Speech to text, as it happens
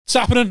It's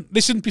happening.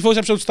 Listen, before this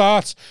episode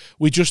starts,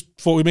 we just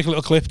thought we'd make a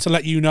little clip to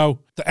let you know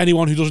that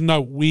anyone who doesn't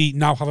know, we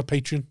now have a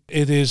Patreon.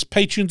 It is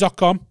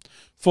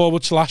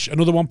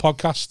patreon.com/another one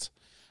podcast.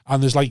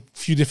 And there's like a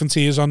few different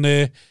tiers on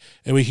there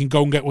where you can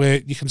go and get where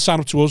you can sign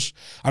up to us,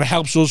 and it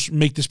helps us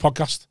make this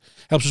podcast.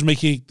 Helps us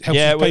make it, helps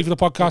us pay for the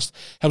podcast,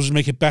 helps us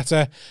make it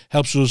better,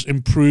 helps us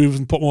improve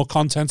and put more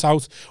content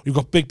out. We've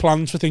got big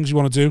plans for things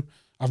we want to do.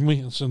 Haven't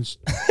we? Since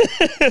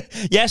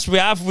yes, we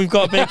have. We've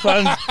got big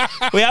plans.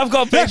 We have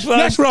got big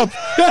plans. Yes, Rob.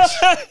 Yes.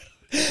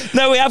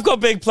 No, we have got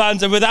big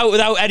plans, and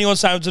without anyone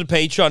signing to the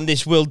Patreon,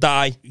 this will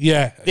die.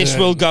 Yeah. This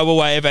will go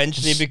away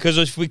eventually, because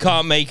if we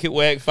can't make it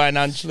work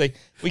financially,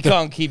 we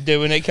can't keep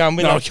doing it, can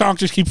we? No, we can't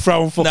just keep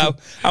throwing fucking... No,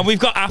 and we've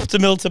got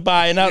Aftermill to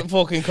buy, and that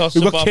fucking costs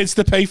We've got kids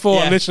to pay for.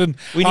 Yeah. Listen,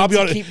 I'll be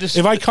honest,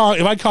 if I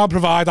can't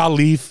provide, I'll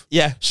leave.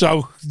 Yeah.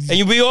 So...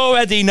 And we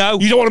already know...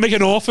 You don't want to make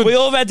an orphan. We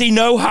already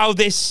know how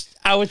it's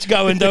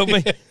going, don't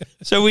we?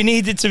 So we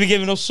needed to be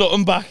giving us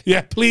something back.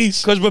 Yeah,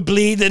 please. Because we're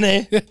bleeding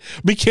here.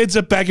 My kids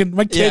are begging.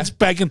 My kids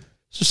begging.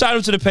 So sign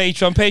up to the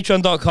Patreon,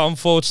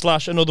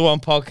 patreon.com/another one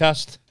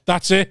podcast.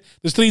 That's it.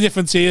 There's 3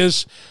 different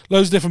tiers,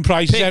 loads of different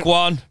prices. Pick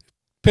one.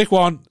 Help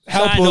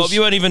sign us. up.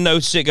 You won't even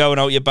notice it going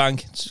out your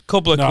bank. It's a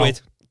couple of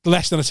quid.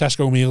 Less than a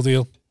Tesco meal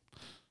deal.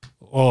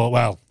 Or,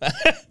 well,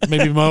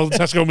 maybe more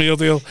than a Tesco meal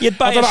deal. You'd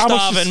buy a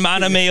starving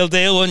man a meal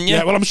deal, wouldn't you?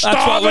 Yeah, well, I'm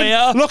starving. That's what we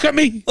are. Look at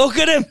me. Look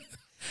at him.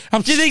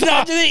 Do you think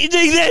that? Do you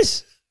think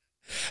this?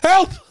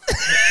 Help.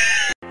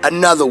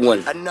 Another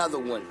one.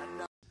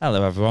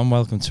 Hello, everyone.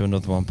 Welcome to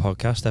Another One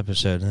podcast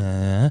episode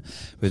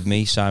with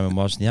me, Simon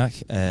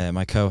Wozniak,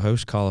 my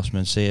co-host, Carlos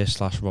Mencia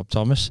 / Rob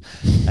Thomas,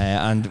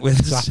 and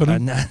with us,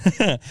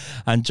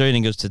 and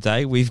joining us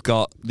today, we've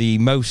got the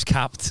most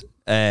capped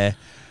man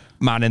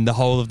in the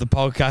whole of the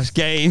podcast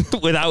game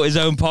without his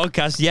own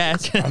podcast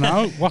yet. I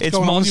know. It's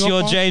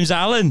Monsieur James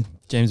Allen.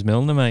 James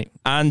Milner, mate.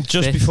 And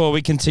just before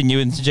we continue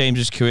into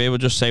James's career, we'll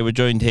just say we're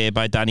joined here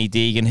by Danny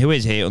Deegan, who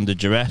is here under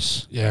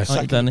duress. Yeah,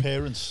 second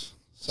appearance.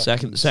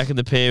 Second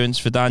appearance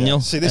for Daniel.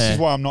 Yeah. See, this is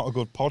why I'm not a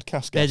good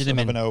podcast guest. I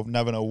never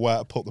know where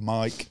to put the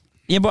mic.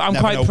 Yeah, but I'm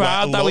quite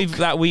proud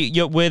that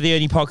we're the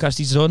only podcast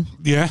he's done.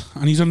 Yeah,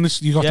 and he's on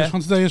this. You got this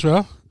one today as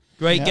well.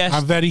 Great guest.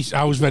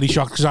 I was very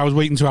shocked because I was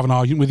waiting to have an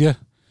argument with you.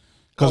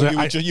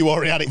 You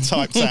already had it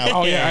typed out.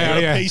 Oh yeah,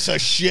 You're a piece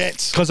of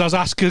shit. Because I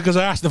asked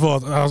before,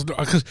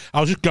 because I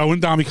was just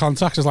going down my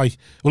contacts. I was like,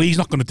 well, he's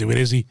not going to do it,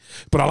 is he?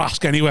 But I'll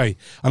ask anyway.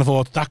 And I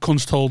thought, that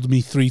cunt's told me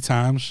 3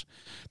 times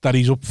that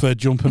he's up for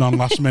jumping on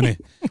last minute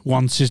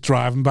once his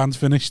driving band's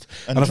finished.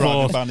 And the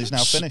driving band is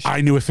now finished.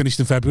 I knew it finished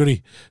in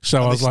February.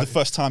 So I was like... This is the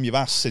first time you've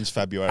asked since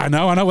February. I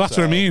know, that's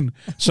what I mean.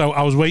 So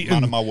I was waiting.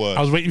 Man of my word.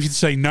 I was waiting for you to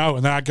say no,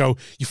 and then I'd go,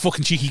 you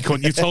fucking cheeky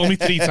cunt, you told me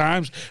 3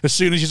 times. As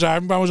soon as your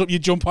driving band was up, you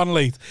jump on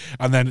late.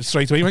 And then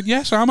straight away you went,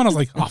 yes, I'm. And I was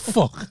like, oh,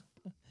 fuck.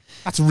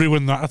 That's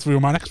ruined my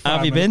next 5 How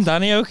have you been,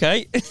 Danny?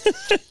 Okay. I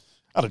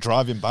had a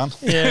driving ban.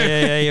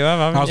 Yeah, you have,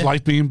 haven't you? How's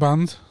life being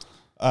banned?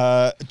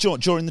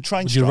 During the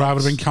train Would you rather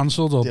have been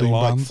cancelled or being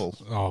banned?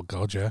 Oh,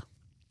 God, yeah.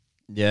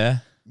 Yeah.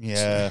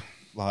 Yeah.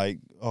 Like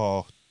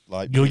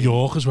You're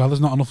York as well.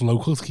 There's not enough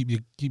local to keep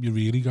you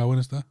really going,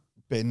 is there?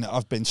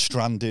 I've been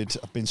stranded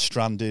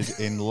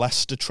in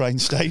Leicester train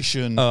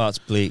station. Oh, that's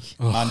bleak.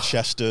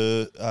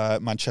 Manchester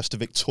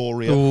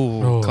Victoria.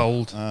 Ooh,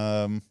 cold.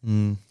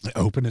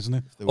 Open, isn't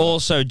it?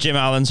 Also, Jim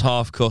Allen's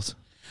half cut.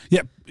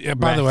 Yeah.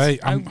 By the way,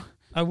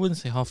 I wouldn't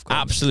say half cut.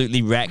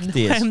 Absolutely wrecked.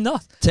 He is. I'm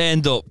not.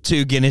 Turned up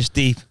 2 Guinness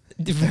deep.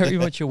 Very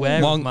much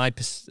aware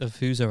of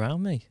who's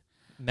around me.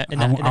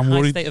 In a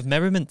high state of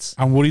merriment.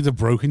 I'm worried they've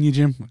broken you,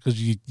 Jim,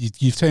 because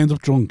you've turned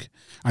up drunk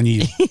and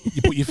you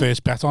put your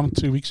first bet on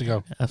 2 weeks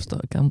ago. I've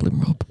started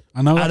gambling, Rob.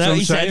 I know what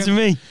he said to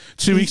me.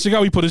 2 weeks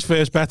ago he put his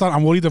first bet on.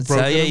 I'm worried they've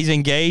broken him. He's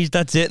engaged.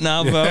 That's it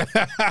now, bro.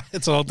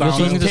 It's all down.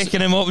 He's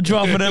picking him up,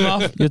 dropping him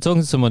off. You're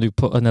talking to someone who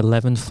put an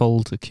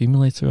 11-fold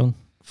accumulator on.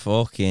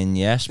 Fucking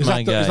yes,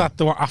 my guy. Is that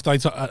the one after I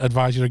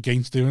advise you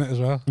against doing it as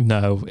well?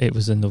 No, it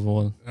was another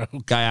one.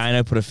 Guy I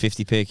know put a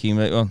 50p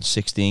accumulator on,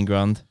 16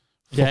 grand.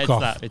 Yeah,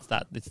 it's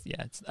that.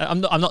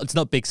 It's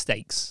not big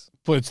stakes.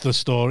 But it's the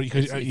story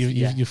because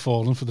you've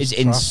fallen for the It's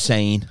trap.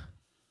 insane.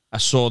 I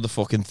saw the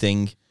fucking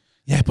thing.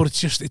 Yeah, but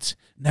it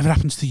never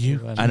happens to you.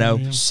 I know.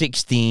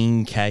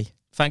 16k.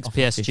 Thanks,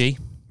 PSG.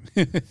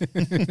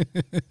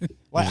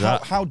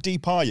 Like how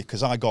deep are you?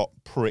 Because I got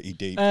pretty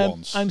deep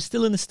once. I'm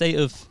still in a state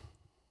of.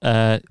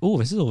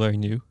 This is all very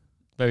new.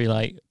 Very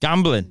like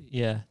gambling.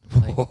 Yeah.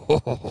 Like,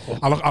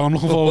 I'm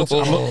looking forward to.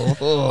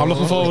 I'm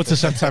looking forward to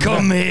September.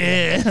 Come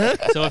here.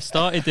 So I've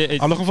started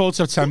it. I'm looking forward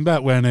to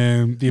September when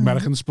the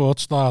American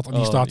sports start and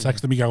you start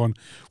texting me going,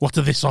 "What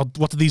do these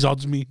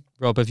odds mean?"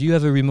 Rob, have you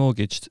ever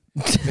remortgaged?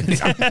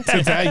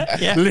 Today,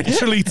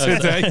 literally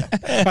today.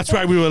 That's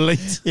why we were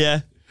late. Yeah,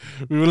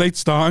 we were late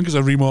starting because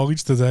I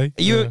remortgaged today.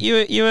 You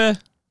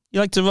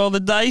like to roll the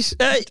dice?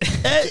 Hey.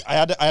 I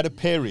had a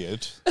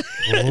period.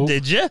 Oh.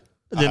 Did you?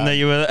 I didn't know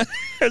you were there.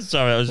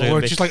 Sorry, I was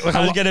going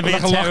to be a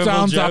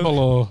terrible joke. Dabble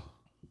or?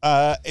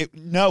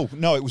 No,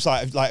 it was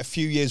like a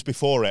few years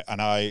bore it,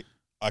 and I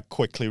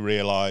quickly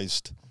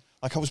realised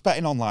like I was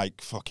betting on like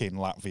fucking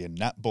Latvian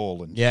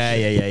netball and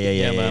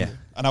yeah.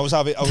 And I was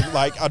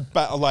I'd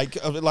bet like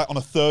on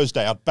a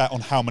Thursday, I'd bet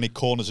on how many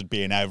corners would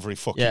be in every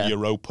fucking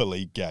Europa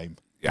League game.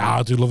 Yeah,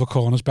 I do love a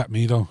corners. Bet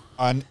me though.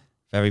 And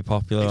very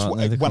popular.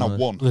 When I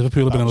won,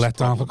 Liverpool have been a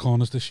letdown for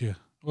corners this year.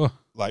 Oh.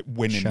 Like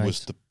winning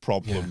was the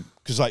problem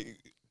because like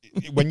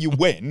when you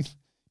win.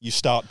 You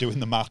start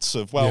doing the maths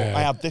of, I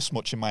had this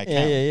much in my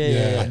account.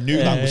 I knew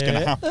that was going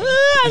to happen.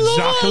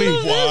 Exactly.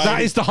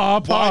 That is the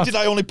hard part. Why did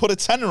I only put a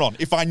tenner on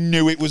if I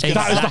knew it was going to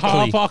happen? That is the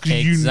hard part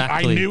because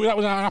I knew that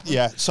was going to happen.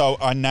 Yeah, so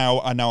I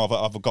now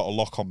I've got a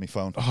lock on my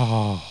phone.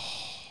 Oh.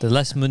 The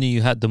less money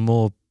you had, the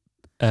more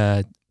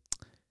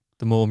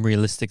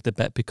unrealistic the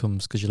bet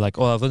becomes because you're like,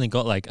 I've only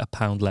got like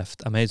 £1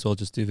 left. I may as well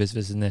just do this,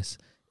 and this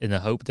in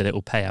the hope that it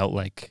will pay out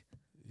like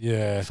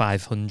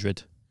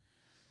 500.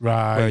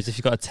 Right. Whereas if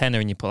you got a tenner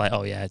and you put like,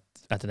 I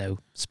don't know,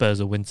 Spurs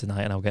will win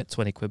tonight and I'll get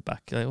 20 quid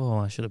back. You're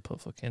like, I should have put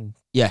fucking...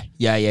 Yeah.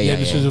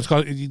 You've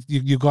got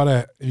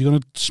to, if you're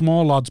going to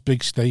small odds,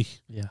 big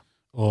stake. Yeah.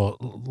 Or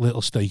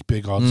little stake,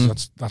 big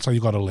odds. That's how you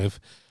got to live.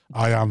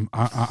 I'm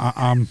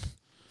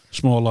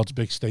small odds,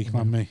 big stake,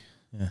 man, me.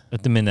 Yeah.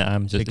 At the minute,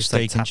 I'm just big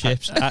steak and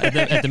chips. At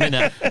the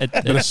minute,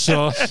 bit of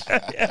sauce.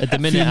 At the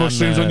minute,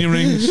 mushrooms on your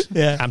rings.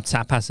 Yeah, I'm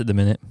tapas at the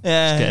minute.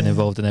 Yeah, just getting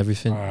involved in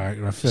everything. All right,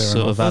 fair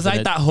sort of. It was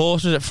like that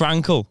horse was at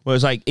Frankel, where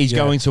it's like he's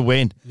going to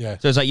win. Yeah.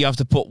 So it's like you have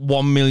to put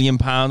 £1 million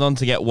on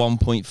to get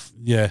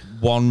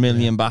 1.1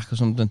 million back or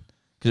something.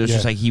 Because it's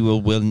just like he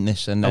will win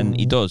this, and then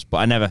he does.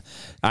 But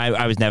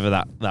I was never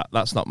that.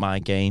 That's not my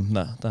game,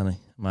 Danny,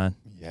 man.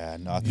 Yeah,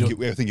 no, I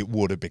think it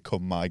would have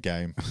become my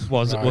game.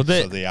 Was it? Would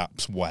it? So the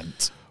apps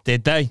went.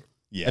 Did they?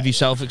 Yeah. Have you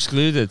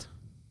self-excluded?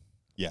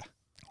 Yeah.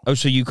 Oh,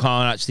 so you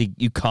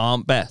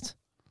can't bet?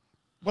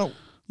 Well,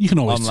 you can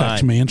always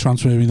text me and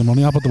transfer me the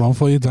money. I'll put them on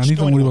for you, Danny.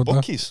 Don't worry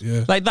about that.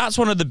 Yeah. Like, that's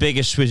one of the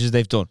biggest switches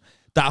they've done.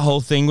 That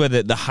whole thing where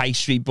the high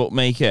street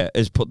bookmaker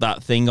has put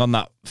that thing on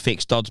that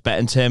fixed odds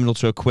betting terminal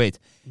to £1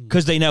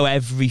 because they know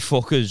every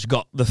fucker's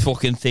got the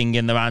fucking thing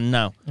in their hand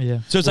now.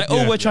 Yeah. So it's like,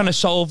 we're trying to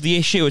solve the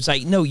issue. It's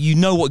like, no, you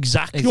know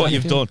exactly what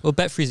you've done. Well,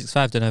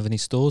 Bet365 don't have any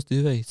stores,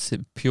 do they? It's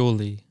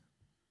purely...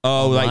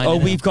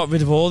 we've got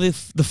rid of all the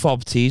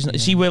fob tees. Yeah.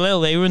 See, Will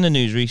Hill, they were in the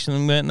news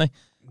recently, weren't they?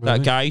 Really?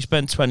 That guy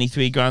spent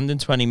 23 grand in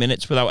 20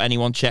 minutes without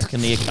anyone checking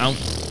the account.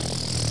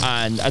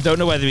 And I don't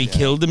know whether he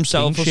killed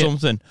himself or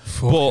something,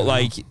 but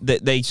like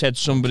they said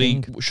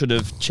somebody should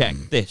have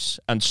checked this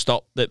and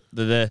stopped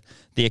the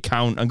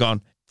account and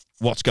gone,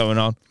 what's going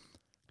on?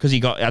 Because he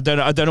got, I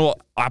don't know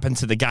what happened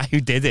to the guy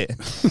who did it.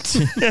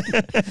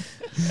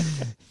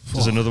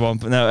 There's another one,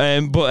 but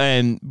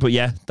no, but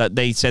yeah, that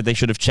they said they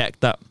should have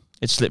checked that.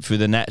 It slipped through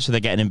the net, so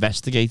they're getting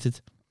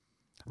investigated.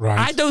 Right.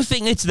 I don't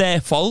think it's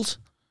their fault.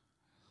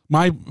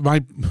 My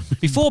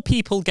Before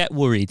people get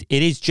worried,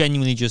 it is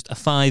genuinely just a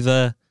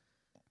 £5,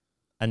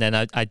 and then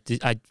I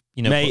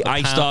Mate,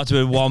 I started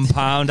with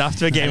 £1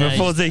 after a game of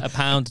footy.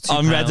 £1,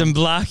 on red and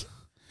black.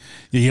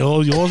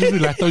 Yeah, yours is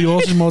roulette though.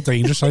 Yours is more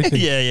dangerous, I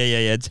think. Yeah.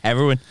 It's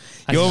heroin.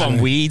 You're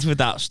on weed with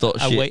that stuff.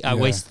 I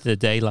wasted a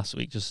day last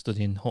week just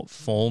studying hot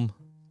form.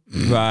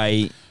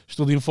 Right.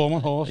 Studying form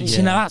on horses. Yeah.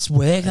 So now that's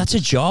work. That's a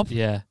job.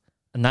 Yeah.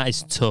 And that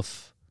is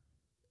tough.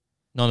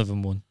 None of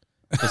them won.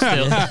 But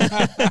still,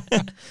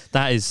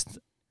 that is.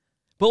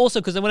 But also,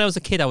 because when I was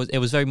a kid, it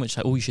was very much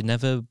like, you should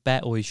never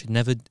bet, or you should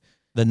never.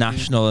 The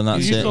national, and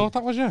that's you it. Thought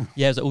that was you?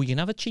 Yeah, I was like, you can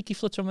have a cheeky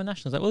flutter on the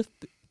national. I was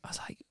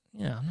like,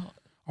 I'm not.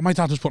 Oh, my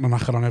dad was putting a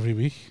knacker on every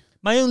week.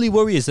 My only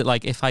worry is that,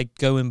 like, if I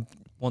go and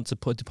want to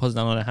put a deposit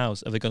down on a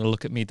house, are they going to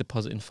look at me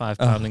depositing £5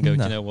 and go,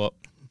 do you know what?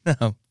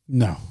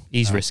 No.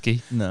 He's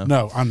risky.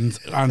 No, and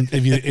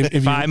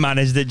if I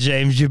managed it,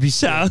 James, you'd be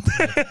sound.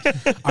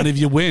 And if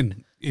you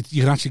win,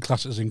 you can actually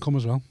class it as income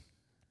as well.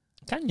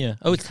 Can you?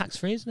 Oh, it's tax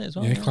free, isn't it, as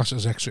well? Yeah, class it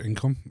as extra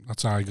income.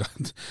 That's how I got.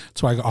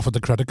 That's why I got offered the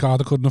credit card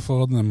I couldn't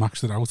afford, and then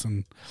maxed it out.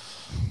 And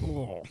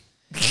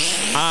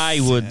I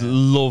would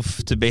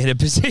love to be in a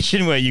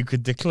position where you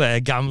could declare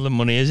gambling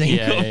money as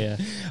income. Yeah.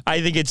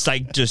 I think it's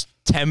like just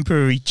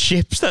temporary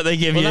chips that they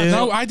give you.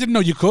 No, I didn't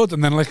know you could.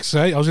 And then, like I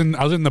say, I was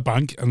in the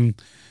bank, and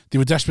they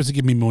were desperate to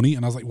give me money,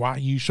 and I was like, "Why are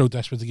you so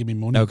desperate to give me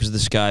money?" No, because of the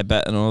Sky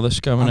Bet and all this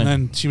coming in. And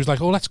then she was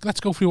like, "Oh, let's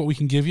go through what we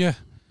can give you."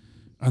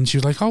 And she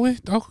was like,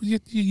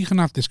 you can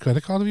have this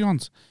credit card if you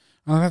want.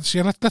 And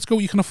let's go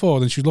what you can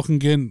afford. And she's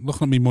looking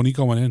at me money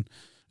going in.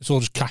 It's all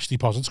just cash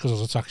deposits because I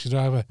was a taxi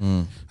driver.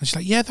 And she's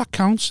like, yeah, that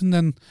counts. And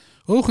then,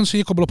 I can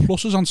see a couple of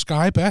pluses on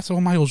Sky Bet. Oh,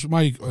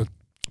 my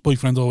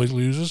boyfriend always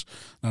loses.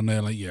 And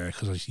they're like, yeah,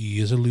 because he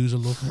is a loser,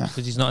 look.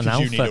 Because he's not an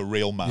alpha. You need a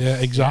real man.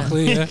 Yeah,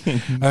 exactly, yeah.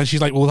 And she's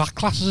like, well, that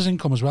classes as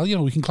income as well.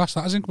 We can class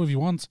that as income if you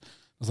want. I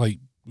was like,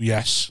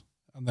 yes.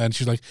 And then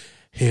she's like,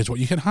 here's what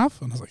you can have.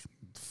 And I was like,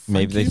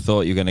 maybe they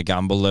thought you were going to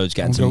gamble loads,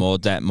 get into more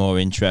debt, more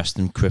interest,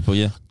 and cripple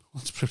you.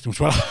 That's pretty much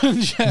what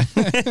happened,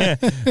 yeah.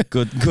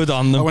 Good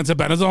on them. I went to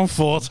Benidorm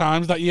 4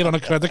 times that year on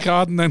a credit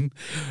card, and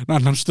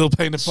I'm still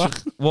paying it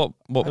back. What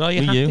are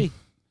you happy?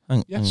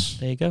 Yes.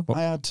 There you go.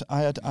 I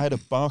had a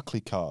Barclay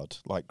card,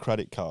 like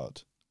credit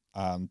card,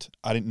 and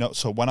I didn't know.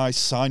 So when I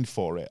signed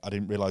for it, I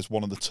didn't realise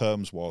one of the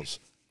terms was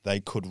they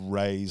could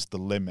raise the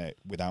limit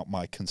without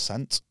my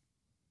consent.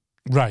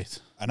 Right.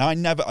 And I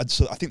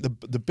think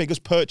the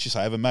biggest purchase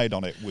I ever made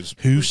on it was...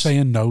 Who's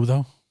saying no,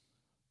 though?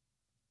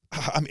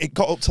 I mean, it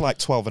got up to like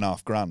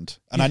 12.5 grand,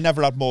 and I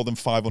never had more than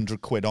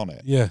 500 quid on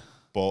it. Yeah.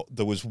 But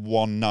there was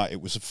one night,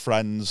 it was a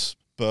friend's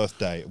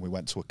birthday, and we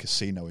went to a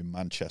casino in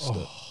Manchester.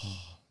 Oh.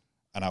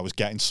 And I was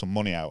getting some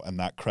money out, and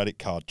that credit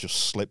card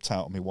just slipped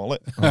out of my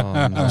wallet. Oh, no.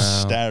 I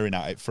was staring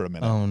at it for a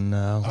minute. Oh,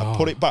 no. I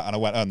put it back, and I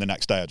went, and the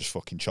next day I just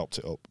fucking chopped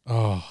it up.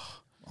 Oh.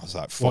 I was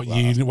like, fuck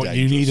what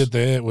you needed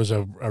there was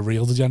a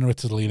real degenerate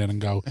to lean in and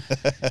go,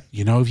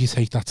 if you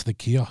take that to the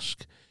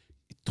kiosk,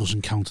 it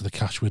doesn't count to the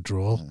cash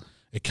withdrawal.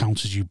 It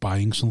counts as you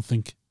buying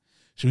something.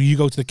 So you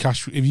go to the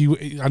cash,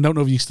 I don't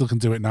know if you still can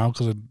do it now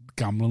because of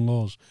gambling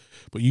laws,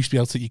 but you used to be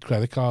able to take your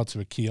credit card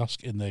to a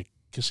kiosk in the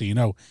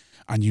casino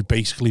and you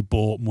basically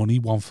bought money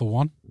 1 for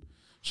 1.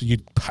 So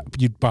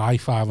you'd buy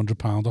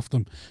 £500 off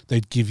them.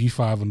 They'd give you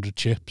 500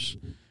 chips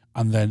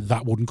and then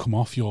that wouldn't come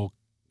off your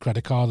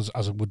credit card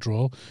as a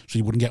withdrawal. So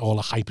you wouldn't get all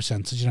a high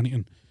percentage or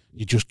anything.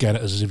 You just get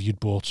it as if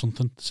you'd bought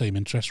something, same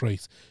interest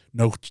rate,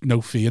 no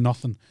fee or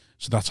nothing.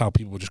 So that's how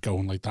people were just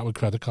going like that with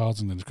credit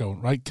cards and then just going,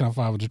 right, can I have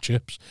 500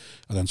 chips?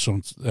 And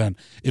then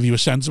if you were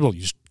sensible,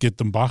 you just give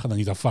them back and then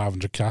you'd have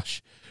 500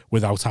 cash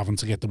without having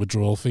to get the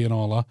withdrawal fee and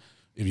all that.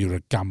 If you're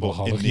a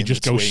gambleaholic, you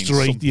just go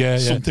straight.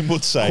 Something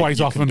would say quite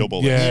you often. Can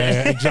double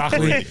yeah,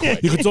 exactly. Really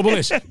you could double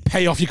this,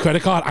 pay off your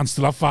credit card, and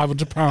still have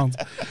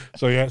 £500.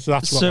 So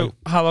that's so.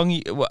 How long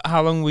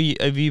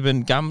have you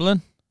been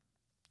gambling?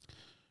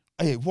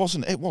 It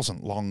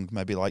wasn't long.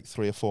 Maybe like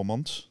 3 or 4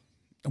 months.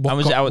 And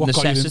was it out of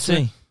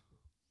necessity?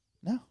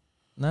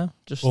 No,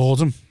 just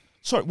boredom.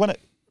 Sorry, I'm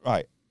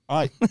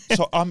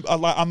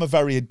a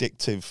very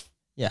addictive.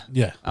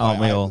 Yeah.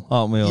 Aren't we all?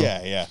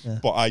 Yeah.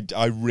 But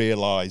I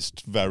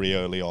realised very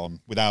early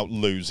on, without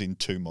losing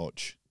too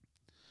much,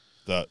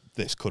 that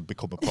this could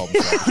become a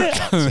problem.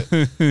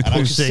 And I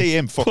could see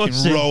him fucking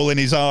rolling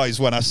his eyes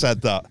when I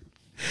said that.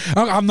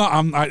 I'm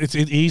not. It's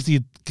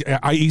easy.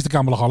 He's the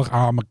gambleaholic.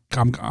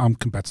 I'm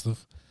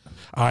competitive.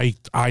 I'm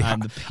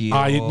the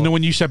pure.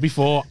 When you said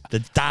before the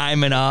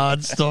diamond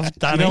hard stuff,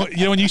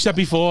 Danny. When you said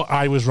before,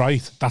 I was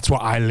right. That's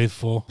what I live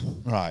for.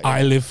 Right.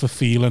 I live for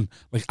feeling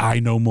like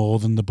I know more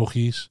than the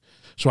bookies.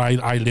 So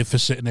I live for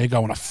sitting there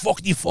going,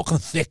 you fucking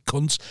thick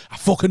cunts. I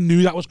fucking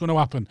knew that was going to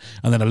happen.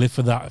 And then I live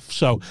for that.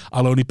 So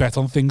I'll only bet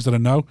on things that I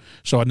know.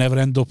 So I never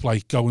end up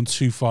like going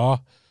too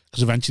far.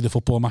 Because eventually the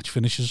football match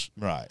finishes.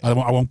 Right. I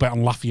won't bet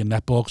on Laffy and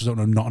netball because I don't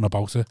know nothing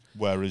about it.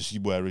 Whereas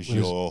you're like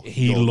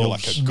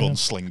a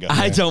gunslinger.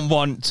 I don't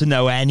want to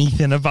know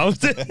anything about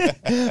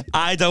it.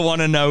 I don't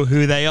want to know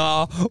who they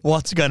are,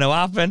 what's going to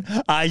happen.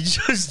 I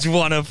just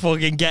want to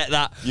fucking get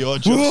that. You're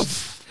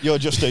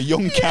just a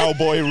young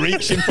cowboy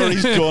reaching for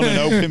his gun and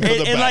hoping for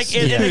the best. Like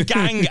in a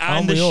gang,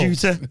 I'm the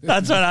shooter.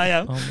 That's what I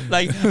am.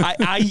 Like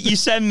you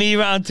send me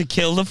around to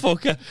kill the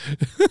fucker.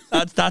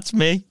 That's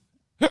me.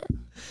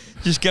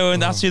 Just going.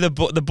 That's who the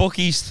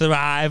bookies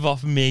thrive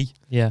off me.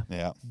 Yeah.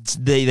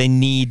 They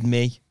need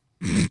me.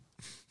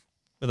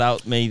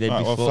 Without me, they'd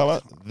be fucked.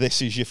 Fella,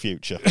 this is your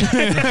future.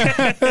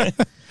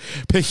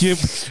 Pick your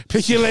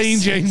lane,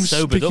 James.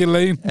 Pick your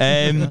lane.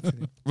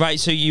 Right.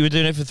 So you were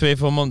doing it for 3 or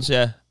 4 months,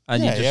 yeah.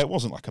 And it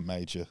wasn't like a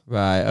major.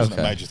 Right. Okay. It wasn't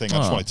a major thing. I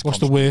just wanted to. What's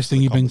the worst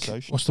thing you've been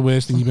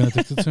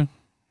addicted to?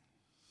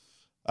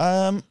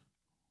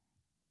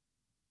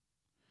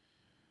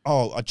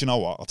 Do you know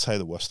what? I'll tell you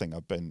the worst thing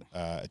I've been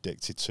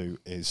addicted to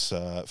is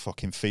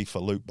fucking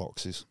FIFA loot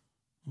boxes.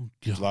 Oh,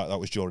 that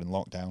was during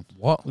lockdown.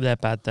 What? They're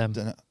bad, them.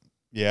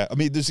 Yeah, I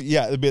mean,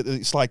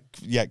 it's like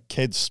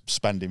kids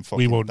spending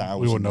fucking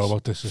thousands. We won't know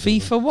about this.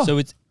 FIFA what? So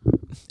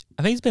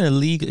I think it's been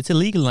illegal. It's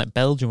illegal in like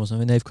Belgium or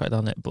something. They've cracked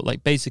on it, but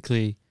like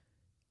basically,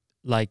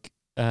 like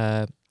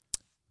in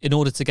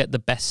order to get the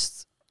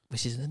best,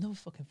 which is another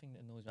fucking thing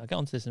that annoys me. I'll get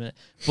onto this in a minute,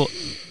 but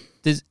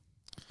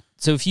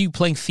so if you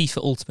playing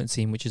FIFA Ultimate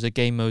Team, which is a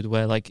game mode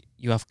where like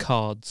you have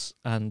cards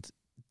and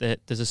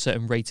there's a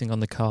certain rating on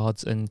the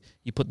cards and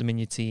you put them in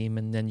your team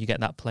and then you get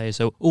that player.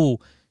 So,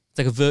 it's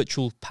like a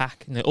virtual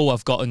pack. And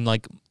I've gotten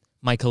like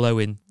Michael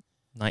Owen,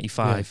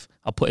 95. Yeah.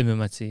 I'll put him in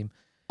my team.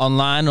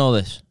 Online, all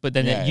this? But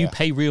then you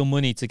pay real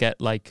money to get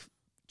like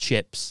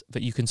chips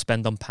that you can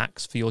spend on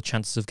packs for your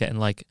chances of getting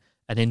like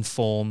an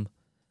inform.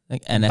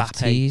 Like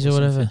NFTs or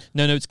whatever?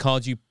 No, it's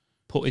cards you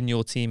put in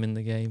your team in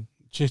the game.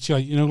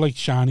 Like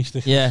shiny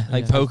stickers. Yeah,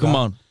 like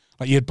Pokemon.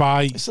 Like you'd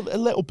buy... It's a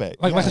little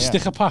bit. Like a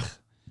sticker pack.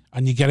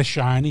 And you get a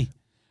shiny.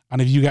 And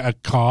if you get a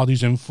card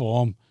who's in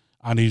form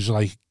and who's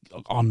like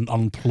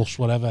on plus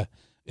whatever,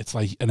 it's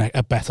like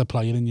a better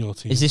player in your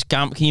team. Is this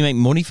can you make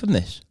money from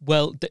this?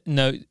 Well,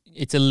 no,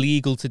 it's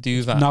illegal to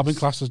do that. Now been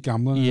classed as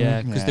gambling.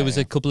 Yeah, because there was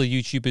a couple of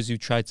YouTubers who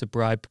tried to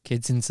bribe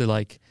kids into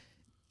like...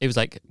 It was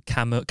like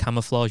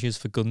camouflages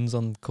for guns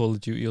on Call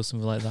of Duty or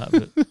something like that,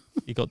 but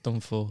he got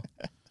done for.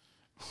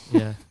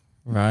 Yeah.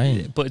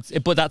 Right, but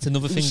that's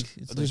another thing.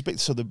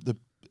 The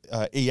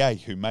EA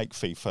who make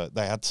FIFA,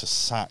 they had to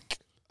sack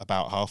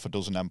about half a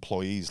dozen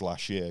employees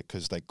last year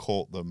because they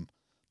caught them.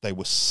 They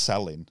were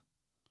selling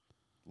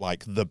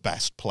like the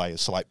best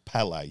players, so like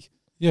Pele.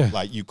 Yeah.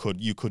 Like you could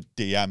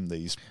DM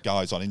these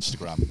guys on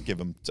Instagram, give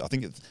them. I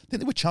think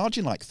they were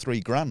charging like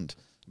 $3,000.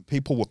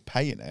 People were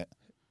paying it.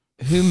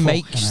 Who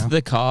makes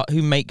the card?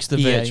 Who makes the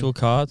virtual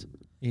card?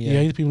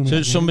 Yeah, the people.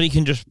 So somebody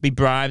can just be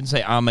bribed and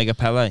say, "I'll make a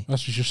Pele."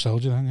 That's what just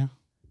sold you then, yeah.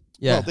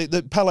 Yeah. Well,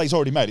 the Pele's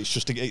already made. It's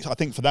just. I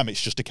think for them, it's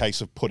just a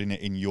case of putting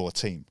it in your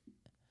team.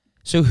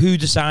 So who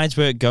decides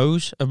where it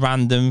goes? A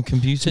random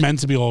computer? It's meant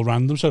to be all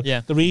random. So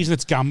the reason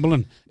it's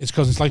gambling is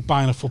because it's like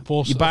buying a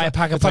football. You buy a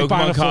pack of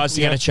Pokemon cards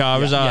to get a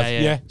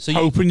Charizard. Yeah. So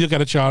hoping you'll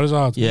get a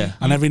Charizard. Yeah.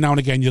 And every now and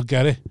again you'll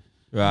get it.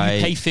 Right.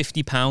 You pay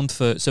 £50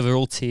 for, so they're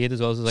all tiered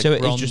as well. So like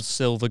bronze,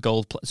 silver,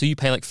 gold. So you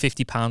pay like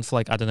 £50 for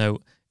like, I don't know,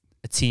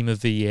 a Team of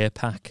the Year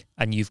pack,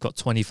 and you've got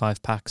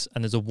 25 packs,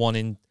 and there's a 1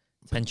 in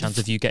 10 chance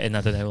of you getting,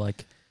 I don't know,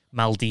 like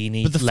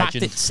Maldini. But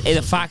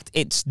the fact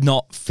it's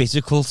not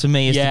physical to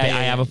me is the bit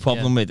I have a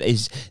problem with.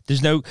 Is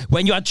there's no,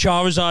 when you had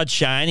Charizard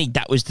shiny,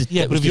 that was the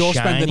but if you're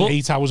spending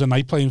 8 hours a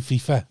night playing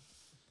FIFA,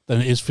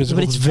 then it is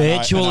physical. But it's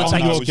virtual. It's on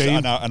like your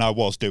game, and I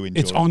was doing.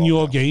 It's on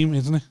your game,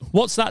 isn't it?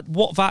 What that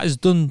has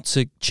done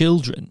to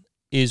children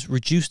is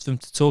reduced them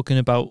to talking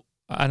about.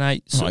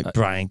 And like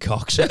Brian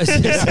Cox. Wait,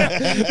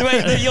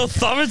 the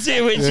authority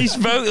in which he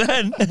spoke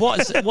then.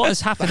 What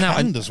has happened now?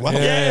 And as well.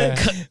 Yeah.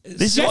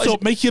 This is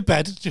what make your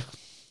bed.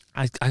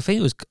 I think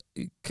it was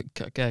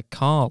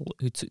Carl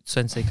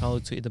Sensei Carl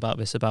who tweeted about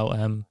this about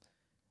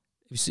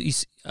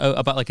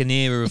about like an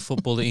era of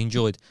football that he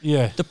enjoyed.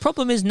 Yeah. The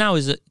problem is now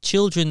is that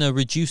children are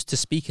reduced to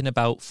speaking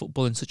about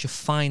football in such a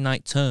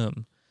finite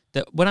term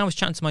that when I was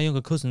chatting to my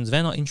younger cousins,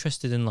 they're not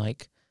interested in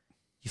like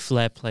your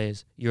flair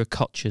players, your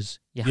Kochers,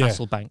 your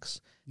Hasselbanks.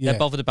 They're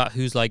bothered about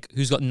who's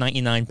got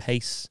 99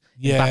 pace.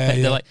 Yeah,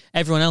 They're like,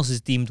 everyone else is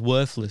deemed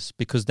worthless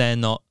because they're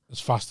not as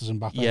fast as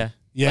Mbappe.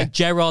 Yeah. Like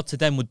Gerrard to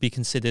them would be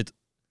considered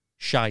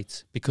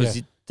shite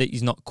because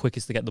he's not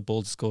quickest to get the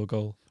ball to score a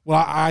goal.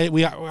 Well,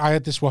 I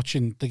had this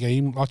watching the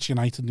game, watching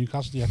United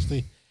Newcastle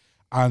yesterday,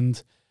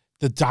 and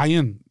the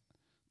dying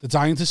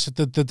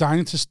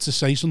to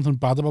say something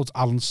bad about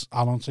Alan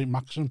St.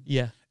 Maxim.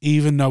 Yeah.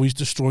 Even though he's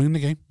destroying the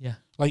game. Yeah.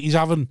 Like he's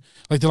having,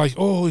 like they're like,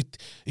 oh,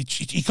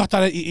 he got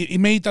that, he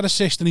made that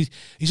assist, and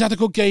he's had a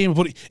good game,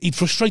 but he'd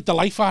frustrate the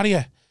life out of you.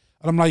 And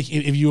I'm like,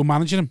 if you were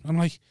managing him, I'm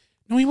like,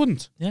 no, he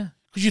wouldn't. Yeah.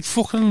 Because you'd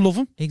fucking love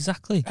him.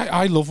 Exactly.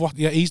 I love what,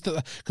 he's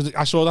the, because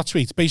I saw that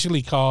tweet.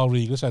 Basically, Carl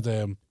Riegler said,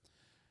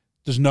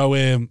 there's no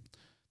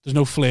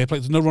flair play,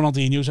 there's no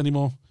Ronaldinho's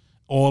anymore.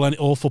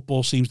 All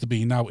football seems to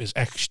be now is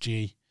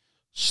XG,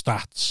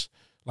 stats,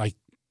 like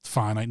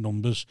finite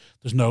numbers.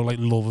 There's no like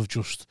love of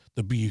just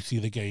the beauty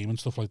of the game and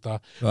stuff like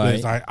that.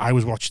 Right. I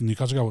was watching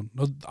Newcastle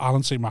going,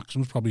 Alan St.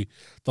 Maxim's probably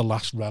the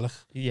last relic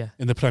in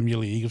the Premier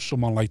League of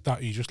someone like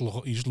that. You just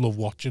love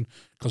watching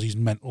because he's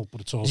mental,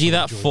 but it's also. Is he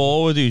that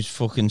forward who's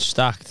fucking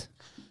stacked?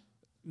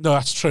 No,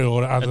 that's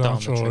Traore.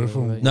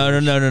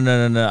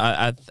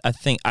 No. I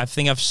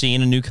think I've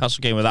seen a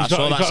Newcastle game with that.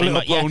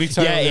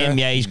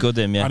 He's good.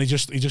 And he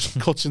just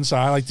cuts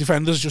inside. Like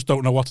defenders just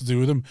don't know what to do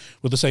with him.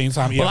 At the same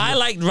time, I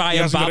liked Ryan he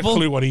hasn't got a Babel.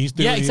 clue what he's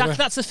doing. Yeah, exactly.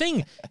 Either. That's the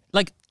thing.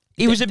 Like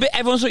he was a bit.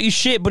 Everyone thought he was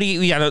shit, but he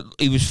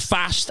was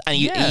fast and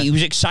he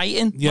was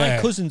exciting. Yeah.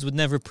 My cousins would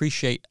never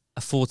appreciate a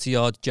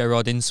 40-yard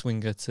Gerrard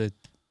in-swinger to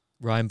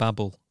Ryan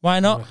Babel. Why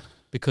not?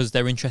 Because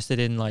they're interested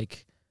in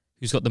like.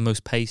 Who's got the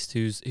most pace?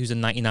 Who's a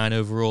 99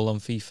 overall on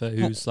FIFA?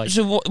 Who's like?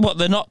 So what?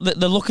 They're not.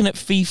 They're looking at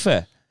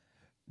FIFA,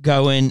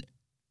 going.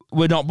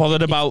 We're not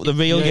bothered about the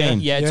real game.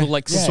 Yeah, it's all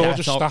like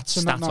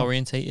stats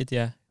orientated.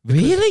 Yeah.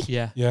 Really?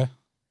 Yeah.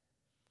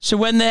 So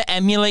when they're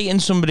emulating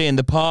somebody in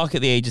the park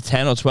at the age of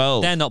 10 or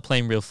 12, they're not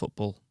playing real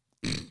football.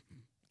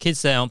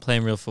 Kids there aren't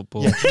playing real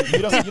football. Yeah,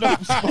 when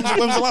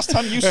was the last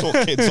time you saw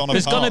kids on a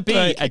There's going to be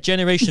Right. a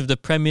generation of the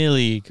Premier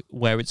League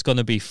where it's going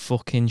to be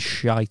fucking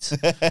shite.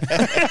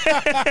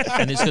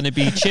 And it's going to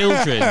be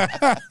children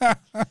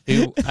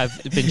who have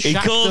been he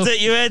shackled called up.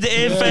 it. You heard it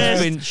here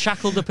first. Been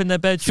shackled up in their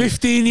bedroom.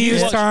 15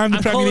 years time, the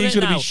I'm Premier calling League's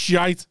it going to now. be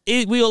shite.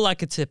 We all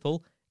like a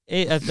tipple.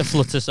 A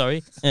flutter,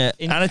 sorry. Yeah,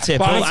 In- and a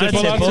tipple. Well, And a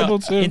tipple, tipple. tipple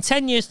too. In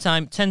 10 years'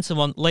 time,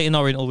 10-1, Leyton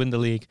Orient will win the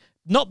league.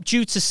 Not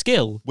due to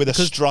skill. with a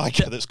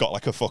striker that's got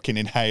like a fucking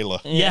inhaler.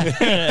 Yeah. Because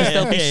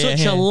there'll be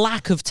such a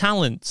lack of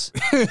talent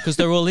because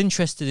they're all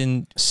interested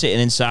in. Sitting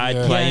inside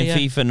playing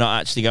FIFA,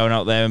 not actually going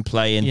out there and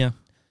playing. Yeah.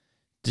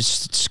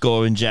 Just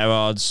scoring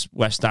Gerrard's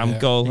West Ham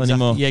goal Exactly.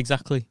 anymore. Yeah,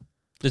 exactly.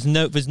 There's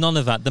none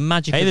of that. The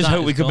magic. Hey, of there's that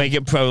hope we is could gone. make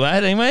it pro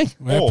there, anyway.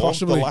 Yeah, Or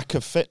possibly. the lack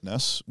of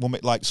fitness.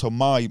 So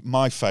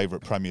my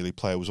favourite Premier League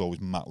player was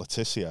always Matt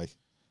Letizia.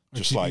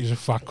 Just like he's a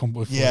fat cunt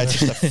with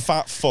just a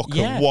fat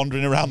fucker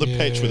wandering around the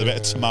pitch with a bit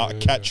of tomato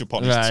ketchup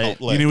on his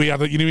top lip. You knew he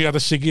had a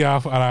ciggy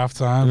at half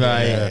time.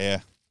 Right.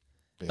 Yeah.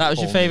 That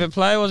was your favourite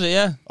player, was it?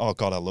 Yeah. Oh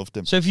God, I loved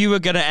him. So if you were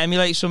going to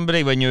emulate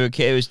somebody when you were a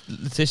kid, it was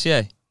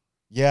Letizia.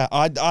 Yeah,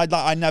 I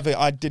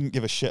didn't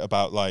give a shit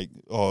about like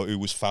who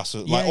was faster.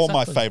 Like all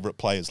my favourite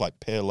players, like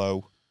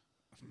Pirlo,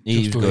 He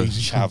was good.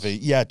 Xavi.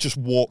 Yeah, just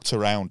walked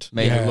around.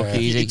 Made it look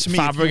easy. To me,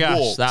 if you Fabregas,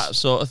 walked- that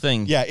sort of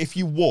thing. Yeah, if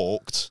you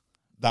walked,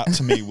 That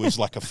to me was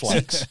like a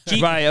flex.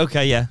 Right,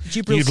 okay, yeah.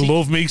 You'd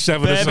love me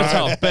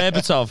 7-aside.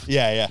 Berbatov.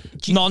 Yeah.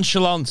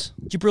 Nonchalant.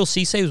 Jabril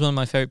Cisse was one of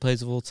my favourite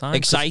players of all time.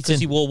 Exciting. Because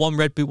he wore one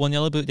red boot, one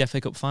yellow boot, the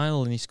FA Cup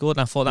final, and he scored,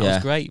 and I thought that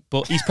was great.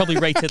 But he's probably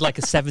rated like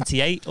a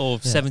 78 or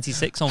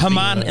 76 on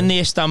Haman FIFA. in the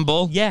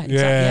Istanbul. Yeah, exactly.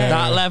 Yeah.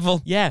 That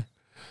level. Yeah.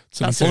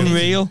 That's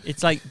unreal.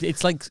 It's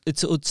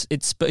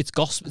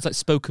gospel. It's like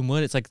spoken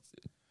word. It's like,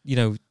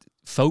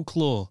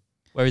 folklore.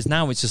 Whereas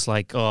now it's just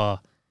like,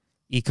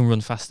 he can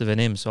run faster than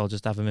him, so I'll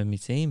just have him in my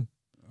team.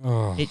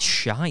 Oh. It's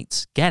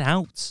shite. Get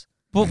out.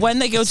 But when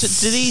they go to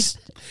these,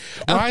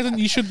 why then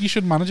you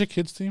should manage a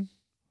kids team.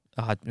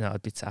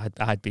 I'd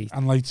be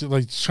and like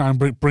try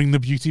and bring the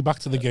beauty back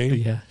to the game.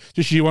 Yeah.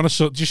 Just you on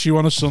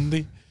a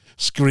Sunday,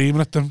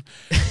 screaming at them.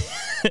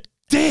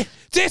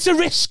 There's a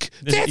risk.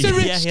 There's a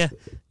risk.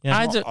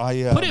 Yeah.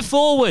 Put it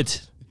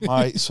forward.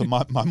 My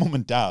mum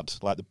and dad,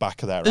 like the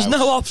back of their There's house.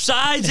 no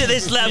offsides at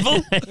this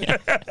level.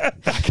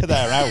 Back of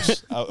their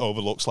house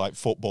overlooks like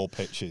football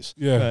pitches.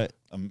 Yeah. Right.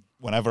 And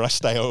whenever I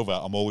stay over,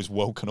 I'm always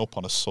woken up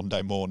on a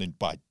Sunday morning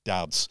by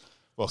dads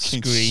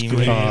fucking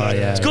screaming. Oh,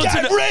 yeah.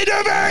 Get rid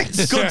of it!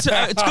 It's good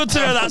to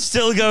know that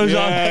still goes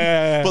on.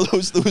 Yeah. Well,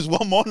 there was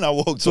one morning I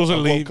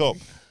woke up.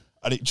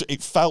 And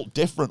it felt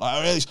different. Like,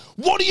 I realized,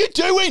 what are you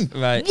doing?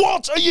 Right.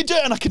 What are you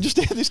doing? And I can just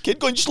hear this kid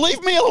going, just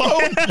leave me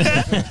alone.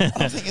 And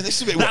I'm thinking,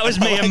 this is a bit that was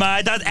me and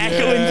my dad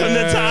echoing from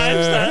the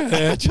times.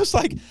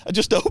 I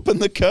just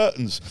opened the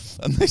curtains,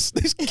 and this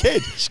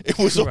kid, it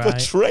was up a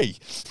tree.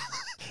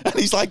 And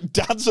he's like,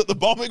 Dad's at the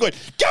bottom, going,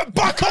 get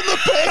back on the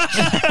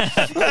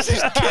pitch! There's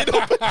this kid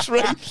up a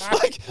tree,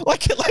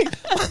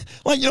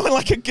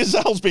 like a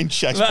gazelle's been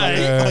chased by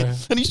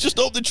and he's just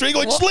up the tree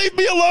going, just leave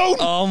me alone!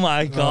 Oh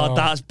my God,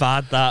 that's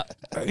bad, that.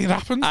 It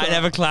happens. I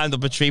never climbed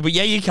up a tree, but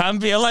yeah, you can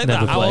be like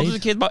Never that. How old played. was the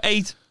kid? About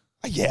 8?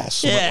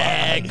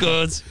 Yeah,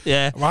 good.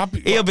 Yeah.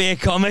 He'll be a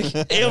comic.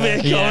 He'll be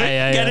a comic.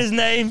 Get his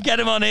name, get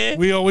him on here.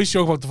 We always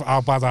joke about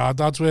how bad our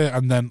dads were,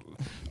 and then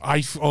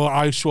I swore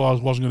I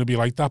wasn't going to be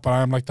like that, but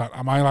I am like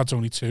that. My lad's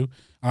only 2, and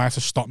I have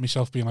to stop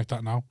myself being like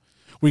that now.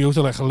 We go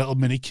to like a little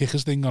mini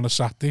kickers thing on a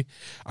Saturday,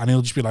 and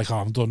he'll just be like,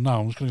 I'm done now.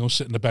 I'm just going to go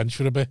sit on the bench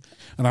for a bit.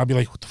 And I'll be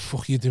like, what the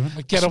fuck are you doing?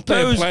 Like, get up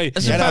there and play.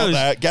 Get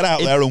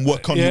out there and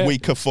work on your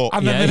weaker foot.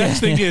 And then the next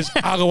thing is,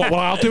 I'll go, well,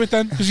 I'll do it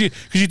then. Because you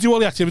do all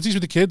the activities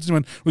with the kids.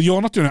 And well,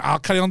 you're not doing it. I'll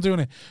carry on doing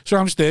it. So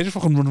I'm just there, just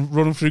fucking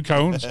running through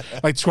cones,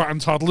 like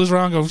twatting toddlers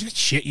around, going,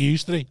 shit, you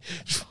used to.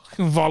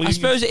 Volley. I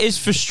suppose it is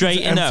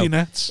frustrating though.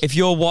 Nets. If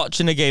you're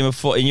watching a game of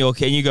foot in your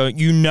kid and you go,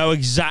 you know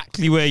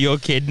exactly where your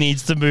kid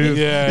needs to move.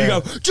 Yeah. You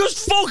go,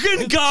 just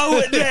fucking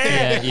go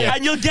there,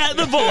 and you'll get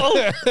the ball.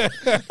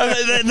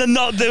 And then they're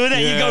not doing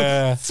it. You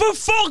go, for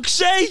fuck's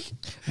sake.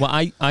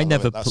 Well, I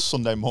never. That's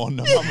Sunday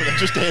morning. I'm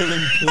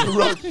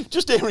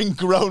just hearing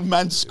grown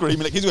men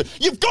screaming at kids going,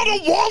 you've got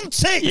to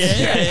want it.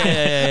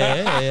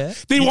 Yeah.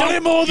 They want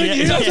it more than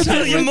you. Don't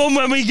tell your mum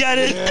when we get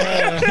it.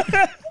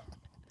 Yeah.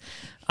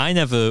 I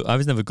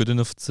was never good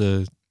enough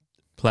to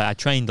play. I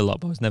trained a lot,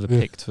 but I was never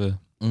picked for.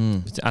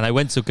 And I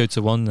went to go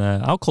to one.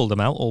 I'll call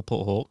them out. All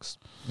Put Hawks.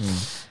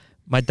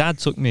 My dad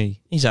took me.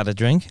 He's had a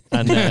drink,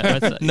 and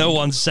no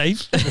one's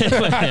safe.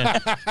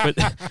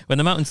 when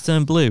the mountains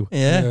turn blue,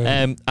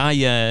 my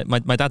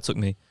dad took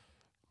me,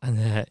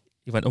 and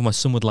he went, "Oh, my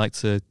son would like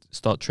to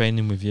start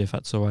training with you, if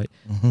that's all right."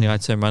 And I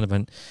turned around and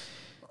went,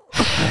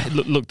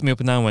 looked me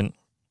up and down, and went,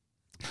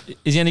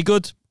 "Is he any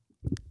good?"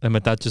 And my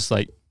dad just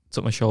like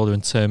took my shoulder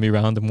and turned me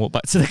around and walked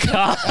back to the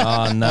car.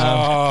 Oh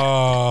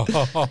no!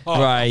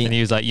 Right, and he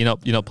was like, "You're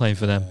not playing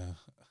for them."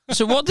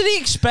 So what did he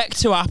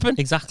expect to happen?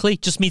 Exactly,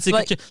 just me to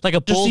like a just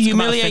ball to to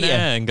come out of humiliate thin you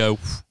air and go.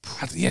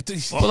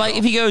 But like,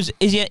 if he goes,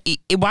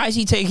 why is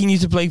he taking you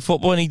to play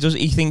football and he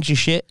thinks you're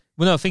shit?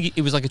 Well, no, I think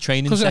it was like a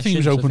training session. Because I think he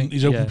was open.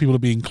 He's open people to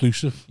be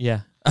inclusive.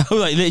 Yeah. Oh,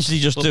 like literally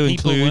just to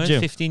include you.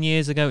 15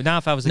 years ago. Now,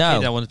 if I was a kid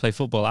and I wanted to play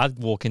football, I'd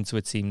walk into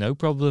a team, no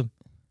problem.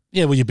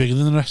 Yeah, well, you're bigger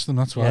than the rest of them.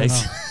 That's why.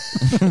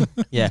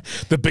 Yeah.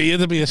 The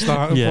beer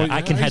starting point.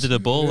 I can head the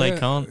ball. They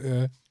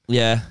can't.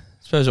 Yeah.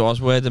 I suppose it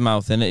was word of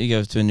mouth, innit? You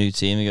go to a new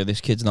team, you go,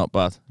 this kid's not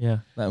bad. Yeah.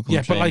 Let him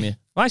come train you.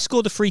 I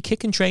scored a free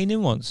kick in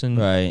training once and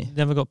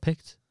never got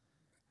picked.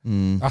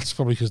 That's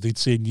probably because they'd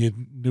seen you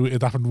knew it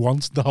had happened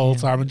once the whole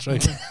time in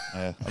training.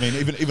 Yeah. I mean,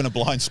 even a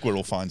blind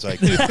squirrel finds egg.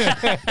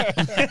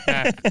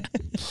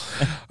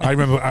 I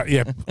remember,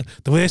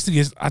 the worst thing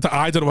is, I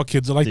don't know what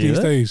kids are like these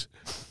days.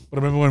 But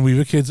I remember when we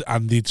were kids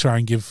and they'd try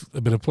and give a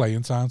bit of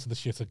playing time to the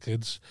shitter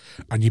kids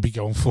and you'd be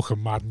going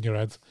fucking mad in your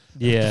head.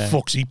 Yeah. What the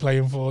fuck's he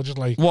playing for? Just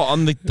like... What,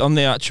 on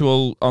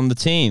the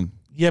team?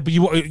 Yeah, but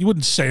you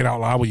wouldn't say it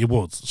out loud, but you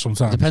would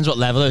sometimes. Depends what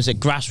level. Is it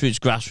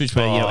grassroots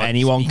where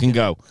anyone can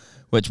go?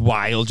 Which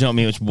wild, do you know what I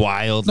mean? It's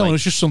wild. No,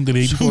 it's just Sunday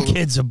league. Some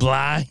kids are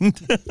blind.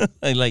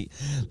 like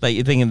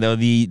you're thinking though,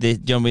 you know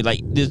what I mean?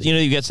 Like,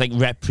 you get to like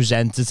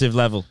representative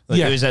level. Like,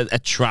 there was a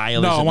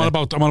trial. No, I'm on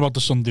about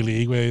the Sunday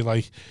league where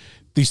like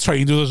he's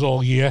trained with us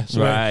all year.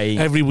 So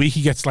every week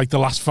he gets like the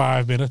last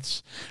 5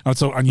 minutes,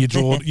 and you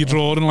draw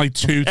in like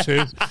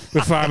 2-2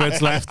 with 5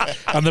 minutes left,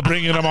 and they're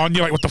bringing him on.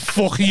 You're like, what the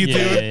fuck are you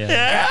doing?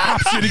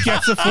 Absolutely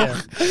gets the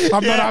fuck.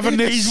 I'm not having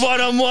this. He's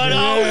 1-on-1.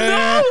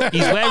 Oh no!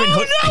 He's wearing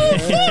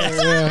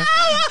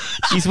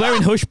he's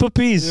wearing hush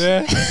puppies.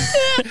 Yeah.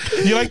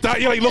 You like that?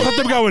 You like look at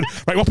them going,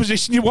 right, what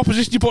position you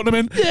putting them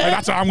in? Like,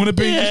 that's how I'm going to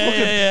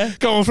be.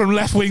 Going from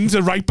left wing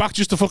to right back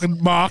just to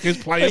fucking mark his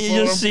player. And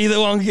you just see the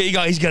one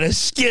guy, he's going to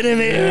skin him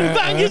in and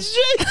bang it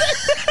straight.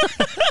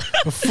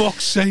 For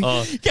fuck's sake.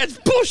 Gets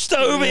pushed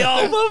over.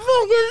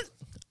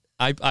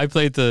 I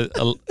played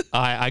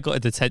I got a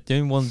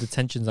detention. One of the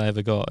detentions I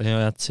ever got. I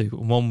had two.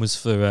 One was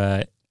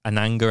for an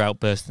anger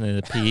outburst in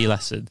a PE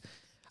lesson.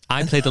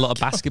 I played a lot of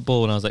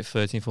basketball when I was like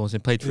 13, 14.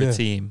 I played for a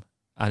team,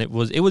 and it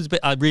was a bit.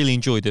 I really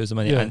enjoyed it. It was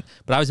amazing.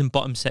 But I was in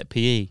bottom set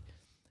PE,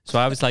 so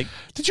I was like,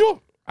 "Did you?"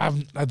 I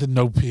didn't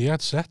know PE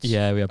had sets.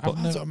 Yeah, we had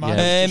bottom.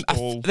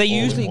 They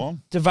usually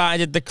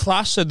divided the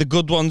class, so the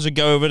good ones would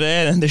go over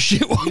there, and the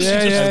shit ones would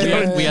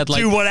just we had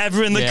like, do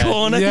whatever in the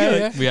corner.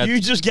 Yeah. You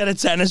just get a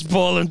tennis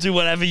ball and do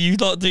whatever you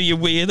thought. Do you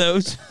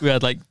weirdos? We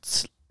had like,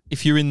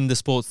 if you're in the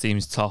sports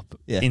teams, top,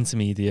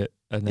 intermediate,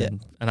 and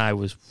then and I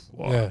was.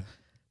 Whoa. Yeah.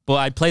 But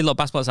I played a lot of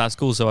basketball outside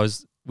school, so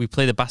we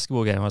played a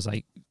basketball game. I was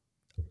like,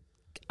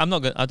 I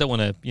don't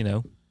want to,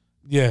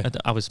 Yeah.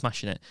 I was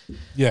smashing it.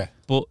 Yeah.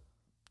 But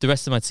the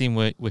rest of my team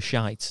were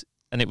shite,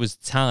 and it was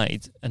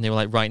tied, and they were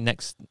like, right,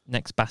 next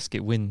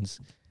basket wins.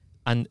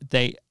 And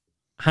they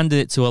handed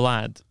it to a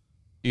lad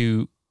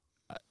who,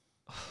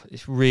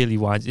 it's really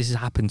winds. This has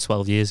happened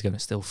 12 years ago, and it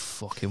still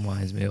fucking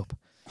winds me up.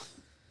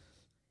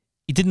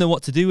 He didn't know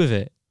what to do with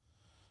it,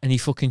 and he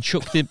fucking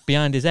chucked it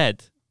behind his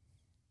head,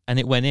 and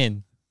it went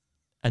in.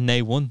 And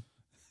they won.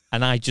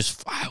 And I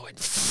went,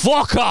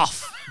 fuck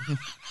off!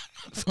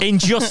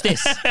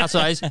 Injustice. That's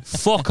what I was.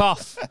 Fuck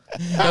off.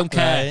 Don't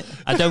care. Right.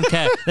 I don't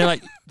care. They were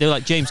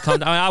like, James, calm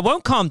down. I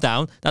won't calm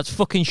down. That's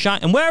fucking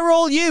shite. And where are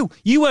all you?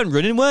 You weren't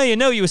running, were you?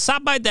 No, you were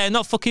sat by there,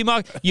 not fucking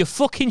mark. You're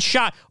fucking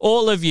shite.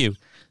 All of you.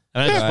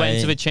 And I just went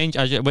into the change.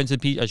 I went to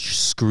the I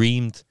just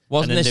screamed.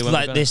 Wasn't this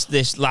like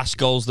this last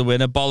goal's the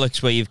winner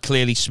bollocks where you've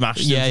clearly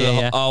smashed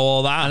them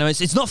all that? And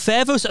it's not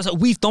fair though. So it's like,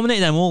 we've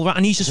dominated them all, right?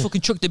 And he's just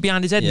fucking chucked it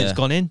behind his head and it's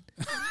gone in.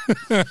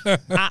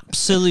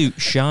 Absolute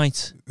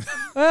shite.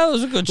 Well, it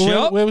was a good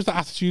shot. Where was the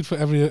attitude for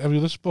every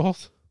other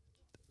sport?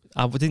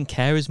 I didn't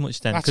care as much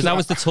then because I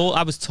was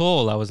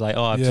tall. I was like,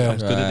 I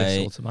was good at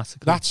this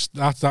automatically.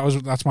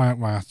 That's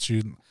my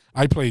attitude.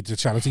 I played the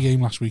charity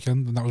game last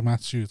weekend and that was my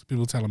attitude.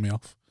 People were telling me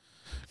off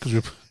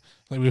because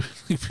I was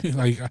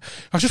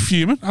just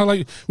fuming.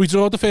 We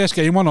drew the first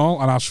game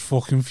 1-1 and I was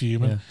fucking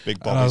fuming. Yeah. Big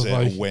Bobby's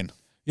here to win.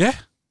 Yeah.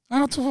 I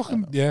had to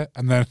fucking,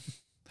 and then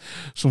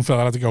some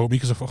fella had to go with me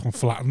because I fucking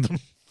flattened him.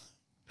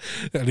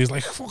 And he's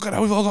like, fucking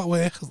hell, we've all got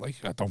work. I was like,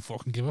 I don't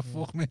fucking give a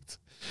fuck, mate.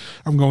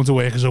 I'm going to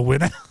work as a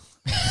winner.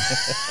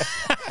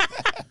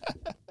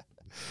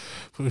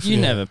 You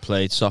never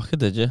played soccer,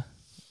 did you?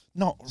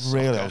 Not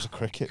really. I was a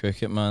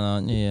cricket man,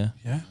 aren't you?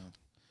 Yeah.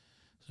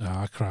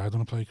 I cried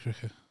when I played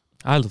cricket.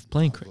 I love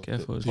playing cricket. I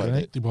thought it was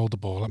great. They bowled the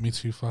ball at me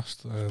too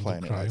fast.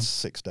 Playing it like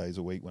 6 days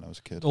a week when I was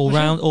a kid. All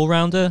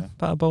rounder,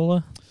 batter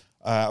bowler.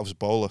 I was a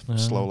bowler,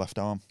 slow left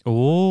arm. Oh,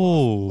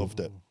 loved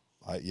it.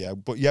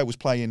 It was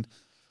playing.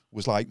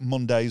 Was like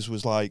Mondays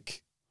was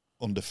like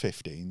under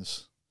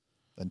 15s,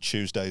 then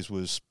Tuesdays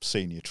was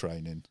senior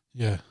training.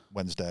 Yeah.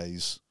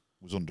 Wednesdays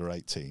was under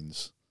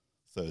 18s.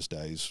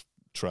 Thursdays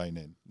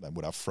training. Then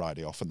would have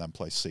Friday off and then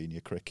play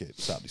senior cricket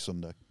Saturday,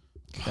 Sunday.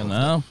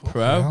 Now,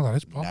 pro.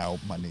 Now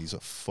my knees are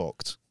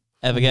fucked.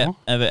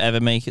 Ever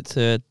make it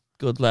to a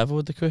good level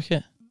with the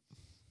cricket?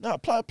 No,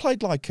 I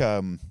played like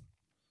you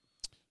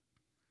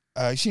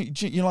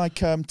like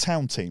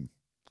town team.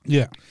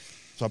 Yeah.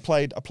 So I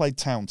played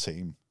town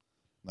team,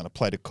 then I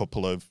played a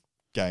couple of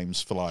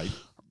games for like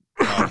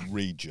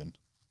region.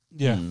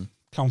 Yeah.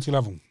 County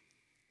level.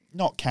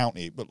 Not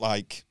county, but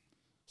where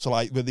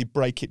they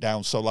break it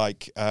down. So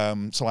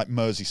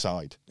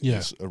Merseyside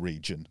is a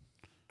region.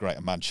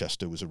 Greater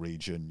Manchester was a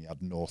region. You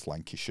had North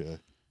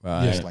Lancashire,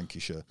 East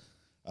Lancashire.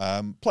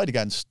 Played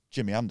against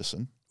Jimmy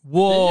Anderson.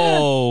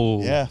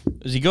 Whoa! Yeah,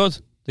 is he good?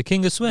 The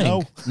king of swing?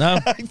 No.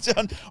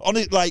 On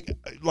it, like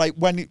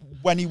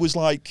when he was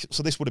like,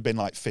 so this would have been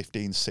like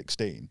 15,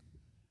 16.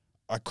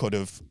 I could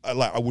have,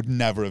 I would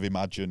never have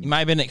imagined. It might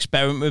have been an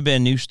experiment with a bit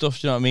of new stuff.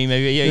 Do you know what I mean?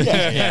 Maybe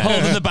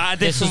holding the bat a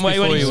different way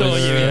when he saw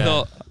you. He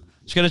thought,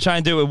 just going to try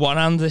and do it with one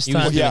hand this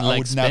time. Yeah,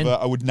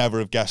 I would never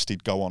have guessed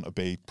he'd go on to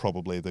be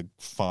probably the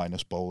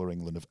finest bowler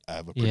England have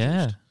ever produced.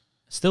 Yeah,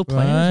 still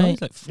playing. Right.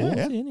 He's like 40,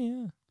 isn't he?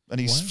 Yeah. And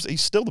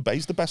he's still the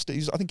best.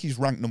 I think he's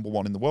ranked number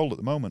 1 in the world at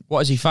the moment.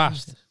 What, is he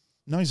fast?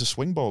 No, he's a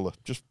swing bowler.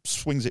 Just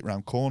swings it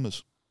round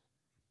corners.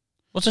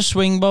 What's a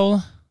swing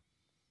bowler?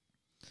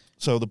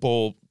 So the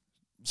ball.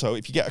 So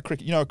if you get a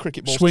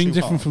cricket ball swing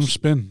different from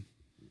spin.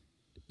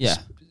 Yeah.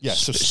 Yeah,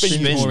 so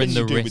spin more in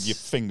the wrist with your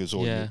fingers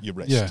or your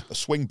wrist. Yeah. A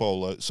swing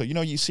bowler, so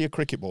you see a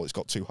cricket ball, it's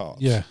got 2 halves.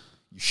 Yeah.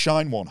 You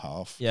shine one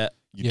half, you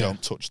don't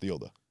touch the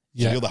other.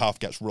 So the other half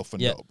gets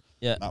roughened up.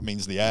 Yeah. That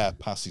means the air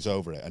passes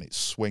over it and it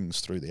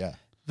swings through the air.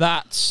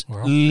 That's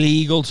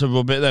legal to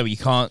rub it, though. You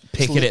can't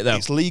pick at it, though.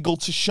 It's legal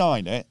to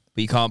shine it,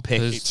 but you can't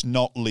pick. It's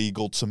not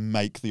legal to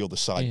make the other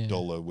side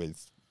duller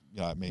with, you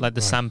know what I mean? Like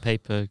the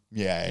sandpaper.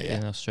 Yeah.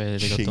 In Australia,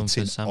 they got done for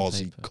Cheating sandpaper.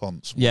 Aussie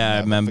cunts. Yeah, I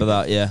remember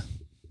that. Yeah.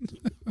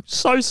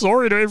 So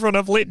sorry to everyone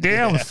I've let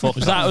down. Was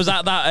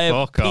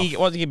that P?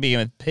 What did you begin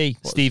with? P.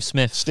 Steve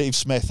Smith. Steve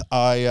Smith.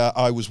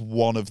 I was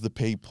one of the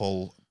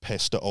people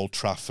pissed at Old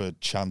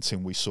Trafford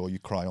chanting "We saw you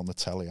cry" on the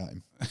telly at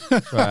him.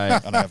 Right.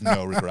 And I have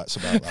no regrets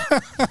about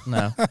that.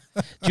 No.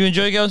 Do you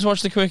enjoy going to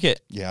watch the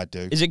cricket? Yeah, I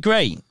do. Is it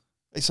great?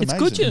 It's It's amazing.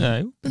 good, you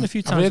know. Been a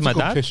few times with my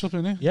dad. Piss up,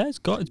 innit? Yeah, it's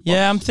got.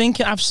 Yeah, I'm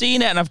thinking. I've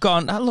seen it and I've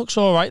gone. That looks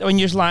all right when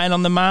you're just lying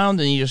on the mound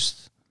and you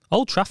just.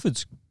 Old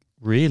Trafford's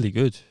really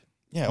good.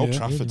 Yeah, Old Yeah.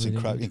 Trafford's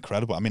Really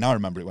incredible. I mean, I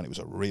remember it when it was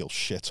a real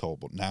shithole,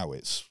 but now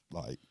it's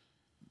like,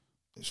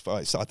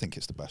 I think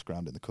it's the best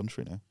ground in the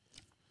country now.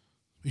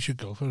 We should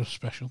go for a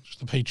special. Just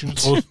the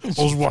patrons.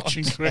 us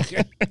watching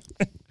cricket.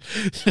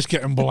 Just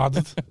getting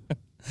blooded.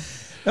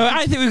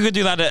 I think we could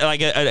do that at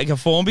like a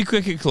Formby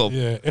cricket club.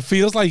 Yeah, it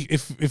feels like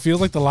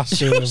the last.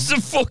 Just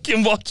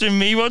fucking watching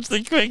me watch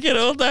the cricket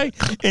all day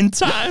in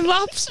time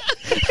lapse.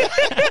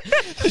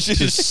 She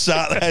just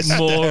sat there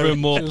More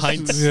and more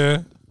pints.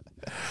 Yeah,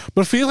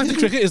 but I feel like the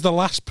cricket is the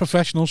last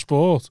professional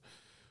sport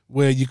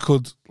where you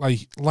could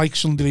like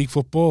Sunday League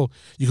football,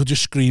 you could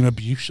just scream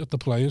abuse at the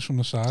players from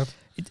the side.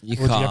 You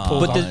Or do you get can't.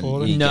 pulled But down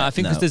for it? no, I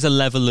think because there's a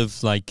level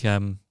of like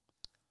the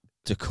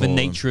Decorum.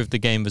 nature of the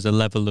game. There's a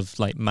level of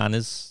like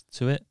manners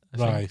to it. I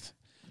think.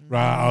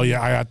 Right. Oh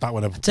yeah, I had that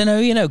one. I don't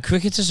know.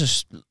 Cricketers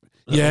are.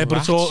 Yeah,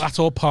 but that's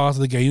all part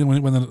of the game.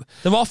 When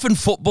They're often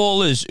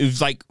footballers who've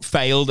like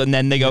failed and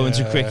then they go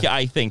into Yeah. cricket.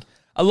 I think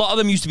a lot of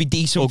them used to be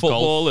decent Or golf.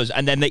 footballers,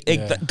 and then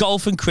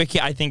golf and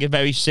cricket I think are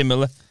very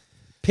similar.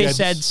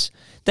 Pissheads.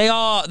 They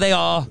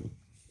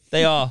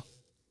are.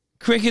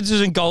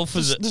 Cricketers and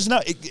golfers. There's no.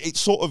 It's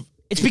sort of.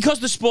 It's because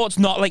the sport's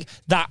not like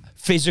that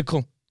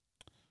physical.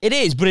 It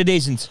is, but it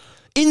isn't.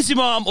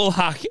 Inzamam ul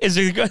Haq is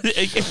a good.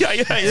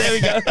 There we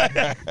go.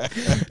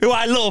 Who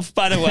I love,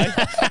 by the way.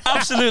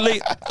 Absolutely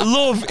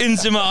love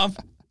Inzamam.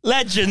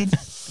 Legend.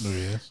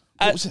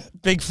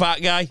 Big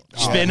fat guy.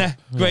 Spinner.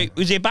 Great.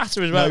 Was he a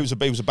batter as well? No,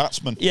 he was a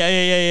batsman.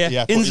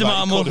 Yeah. But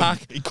Inzamam ul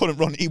Haq. He couldn't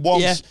run. He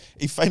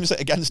famously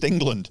against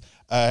England.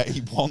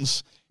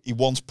 He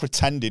once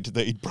pretended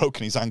that he'd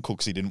broken his ankle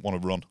because he didn't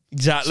want to run.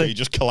 Exactly. So he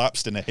just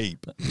collapsed in a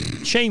heap.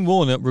 Shane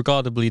Warne,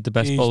 regardedly the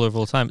best bowler of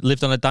all time,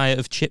 lived on a diet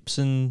of chips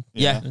and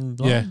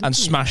and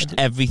smashed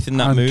everything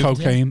that and moved.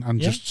 cocaine and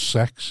just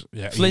sex.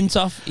 Yeah,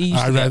 Flintoff.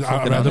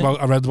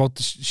 I read about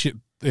the shit.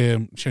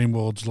 Shane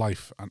Ward's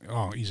life, and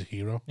he's a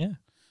hero. Yeah,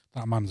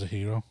 that man's a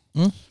hero.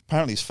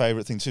 Apparently, his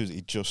favourite thing too is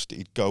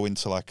he'd go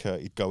into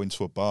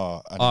a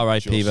bar. And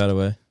R.I.P. By the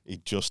way.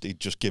 He'd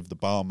just give the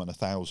barman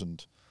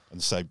 1,000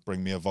 and say,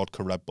 "Bring me a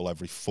vodka Red Bull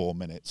every 4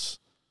 minutes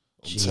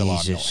until I'm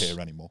not here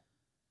anymore."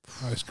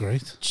 That's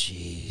great.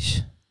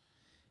 Jeez. He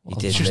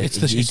It's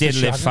did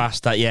the live shagging.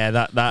 fast. The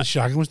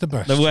shagging was the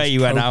best. The way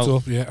you went out.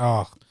 Up,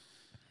 yeah.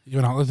 You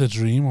went out with a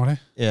dream, wasn't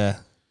it? Yeah.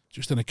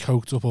 Just in a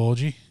coked up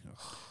orgy.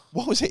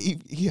 What was it?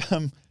 He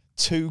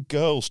two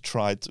girls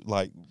tried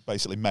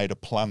basically made a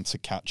plan to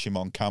catch him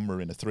on camera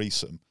in a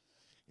threesome.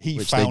 He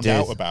found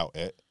out about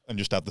it and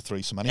just had the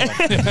threesome anyway.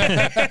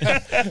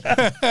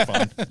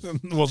 Fine.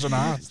 Wasn't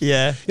hard.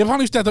 Yeah.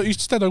 Apparently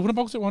he's dead open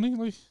about it, wasn't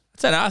he? I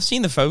don't know. I've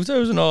seen the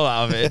photos and all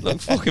that of it. It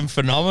looked fucking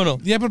phenomenal.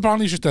 Yeah, but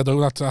apparently he's just dead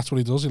open. That's what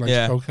he does. He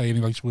likes cocaine.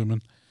 He likes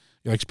women.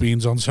 He likes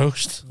beans on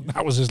toast.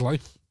 That was his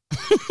life.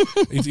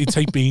 he'd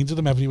take beans with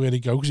him everywhere he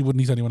go because he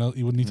wouldn't eat anyone else.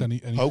 He wouldn't eat any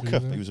poker.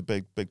 Food, he was a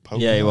big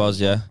poker. Yeah, he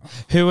was. Yeah.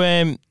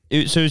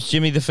 So is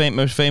Jimmy the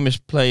most famous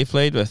player you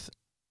played with?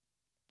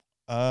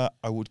 I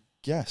would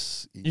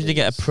guess. Usually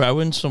get a pro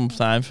in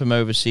sometime from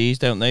overseas,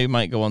 don't they?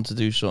 Might go on to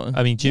do something.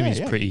 I mean, Jimmy's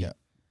pretty. Yeah.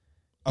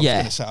 I was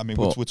going to say. I mean,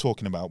 we're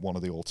talking about one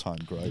of the all-time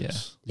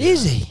greats. Yeah.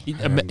 Is he?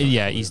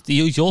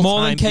 He's all more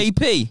time, than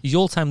KP. He's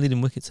all-time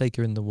leading wicket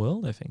taker in the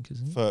world, I think,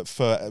 isn't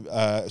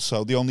he?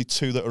 So the only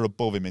two that are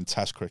above him in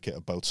Test cricket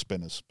are both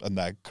spinners, and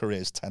their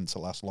careers tend to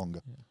last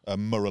longer.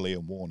 Murali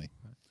and Warney,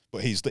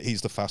 but he's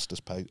the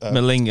fastest pace.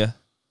 Malinga.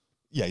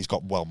 Yeah, he's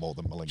got well more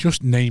than Malinga.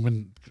 Just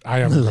naming. I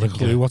haven't got a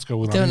clue what's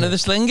going on. Don't know the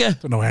slinger.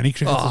 Don't know any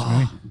cricketers,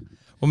 me.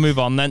 We'll move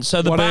on then.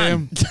 So the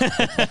band.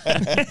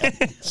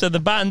 So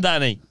the band,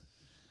 Danny.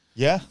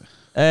 Yeah.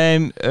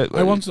 I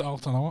wanted. I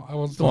forgot what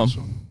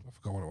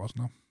it was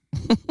now.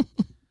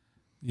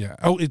 Yeah.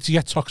 Oh, it's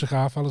toxic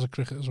half fellas at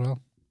cricket as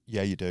well.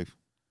 Yeah, you do.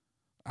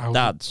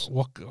 Dads.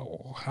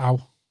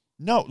 How?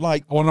 No, I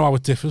want to know how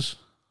it differs.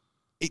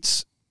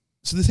 It's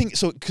the thing.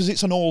 So because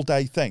it's an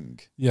all-day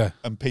thing. Yeah.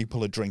 And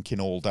people are drinking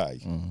all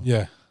day.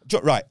 Yeah.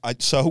 Right.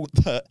 So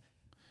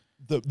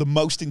the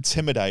most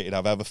intimidated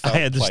I've ever felt. I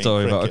had the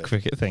story about a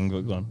cricket cricket thing,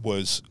 but go on.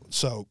 Was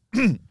so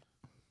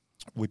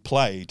we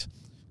played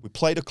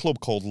a club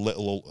called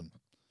Little Ulton,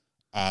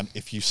 And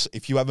if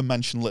you ever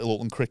mention Little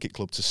Alton Cricket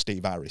Club to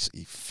Steve Harris,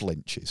 he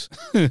flinches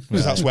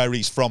because that's where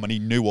he's from, and he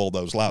knew all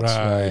those lads.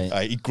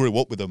 Right. He grew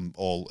up with them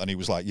all, and he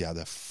was like, "Yeah,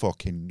 they're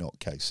fucking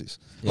nutcases.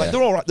 Yeah. Like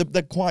they're all right.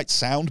 They're quite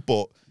sound,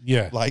 but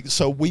Yeah. like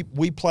so we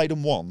played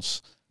them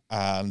once,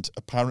 and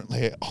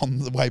apparently on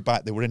the way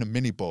back they were in a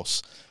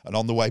minibus, and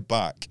on the way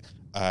back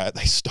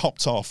they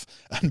stopped off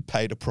and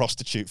paid a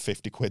prostitute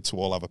 50 quid to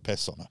all have a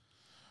piss on her.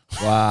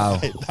 Wow.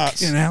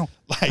 That's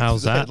like,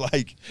 how's that?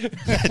 Like,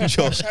 they're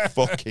just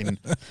fucking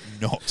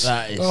nuts.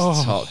 That is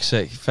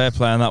toxic. Fair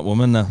play on that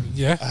woman, though.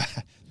 Yeah.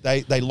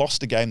 They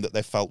lost a game that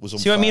they felt was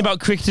unfair. See what I mean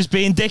about cricketers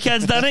being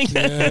dickheads, Danny?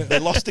 They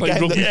lost a Like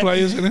game. rugby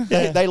players, isn't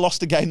it? They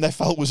lost a game they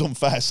felt was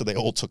unfair, so they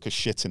all took a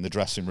shit in the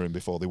dressing room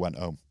before they went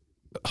home.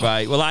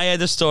 Right. Well, I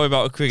heard a story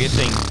about a cricket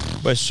thing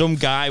where some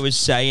guy was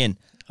saying,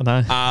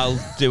 I'll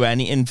do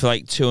anything for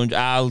like 200.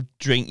 I'll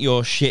drink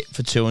your shit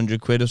for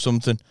 200 quid or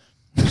something.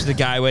 So the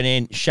guy went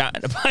in, shat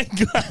in a pint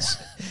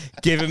glass,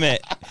 give him it,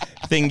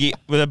 thingy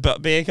with a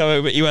beer coming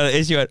over. He went,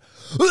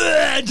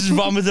 just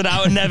vomited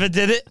out and never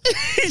did it.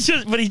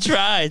 But he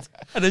tried.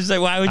 And it's like,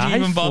 why would you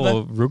even bother?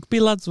 Thought rugby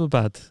lads were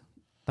bad.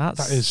 That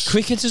is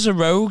Cricketers are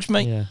rogues,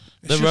 mate. Yeah.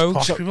 The just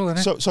rogues. posh people,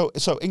 innit?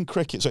 So in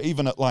cricket, so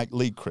even at like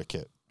league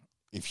cricket,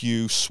 if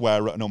you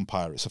swear at an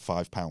umpire, it's a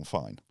 £5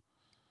 fine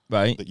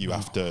Right. that you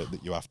have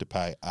to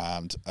pay.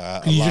 And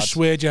Can you just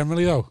swear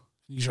generally though?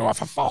 You just, oh,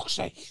 for fuck's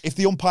sake. if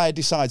the umpire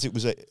decides it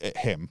was at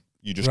him,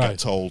 you just get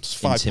told it's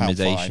 £5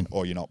 fine,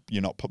 or you're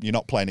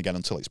not playing again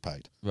until it's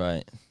paid.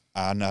 Right.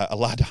 And a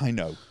lad I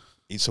know,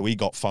 so he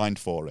got fined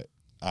for it.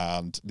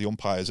 And the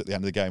umpires at the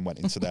end of the game went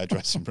into their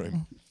dressing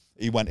room.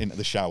 He went into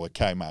the shower,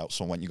 came out,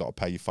 someone went, you got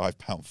to pay your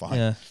 £5 fine.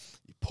 Yeah.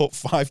 He put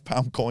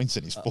 £5 coins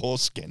in his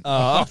foreskin.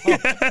 Oh.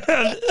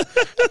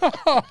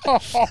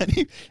 And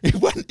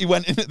he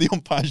went in at the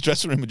umpire's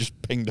dressing room and just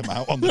pinged him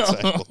out on the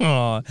table.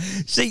 Oh.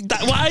 See,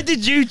 why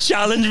did you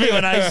challenge me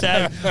when I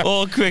said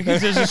all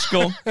cricketers are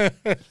scum?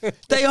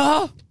 They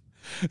are.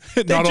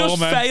 They Not all just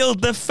men.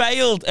 failed. They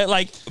failed at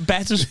like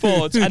better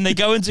sports, and they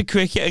go into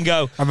cricket and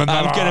go, And they're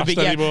not "I'm gonna be."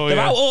 arsed Yeah, anymore, they're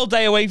yeah. out all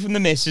day away from the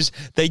missus.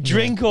 They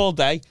drink all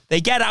day.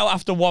 They get out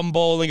after one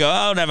ball and go,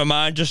 "Oh, never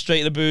mind, just straight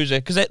to the boozer,"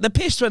 because they're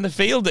pissed when they're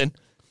fielding.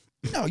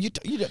 No,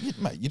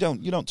 mate, you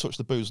don't touch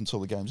the booze until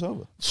the game's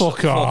over.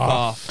 Fuck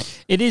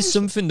off. It is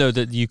something though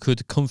that you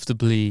could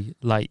comfortably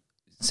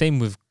same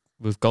with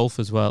golf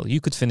as well.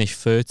 You could finish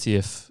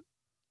 30th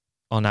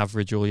on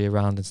average all year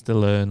round and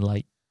still earn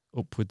like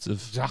upwards of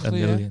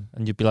Exactly, a million,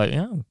 and you'd be like,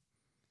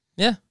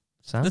 Yeah,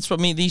 sound. that's what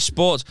I mean. These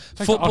sports,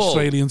 It's like football. the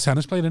Australian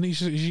tennis player, and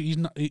he's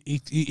not.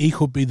 He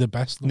could be the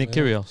best. In the Nick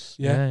world. Kyrgios.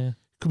 Yeah.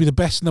 Could be the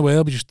best in the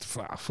world, but just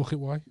fuck it.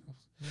 Why?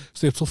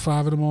 Stay up till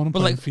 5 in the morning. But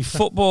playing like FIFA.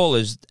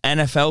 footballers,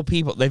 NFL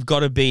people, they've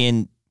got to be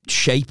in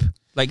shape.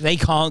 Like they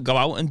can't go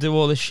out and do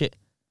all this shit.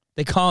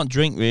 They can't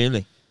drink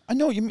really. I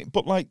know what you mean,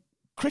 but like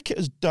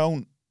cricketers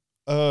don't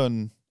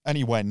earn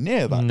anywhere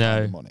near that kind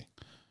of money.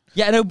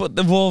 Yeah, I know, but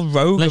they're all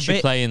rogue Unless a you're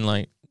bit.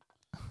 playing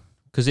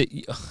because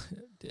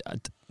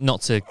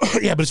not to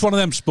Yeah, but it's one of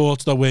them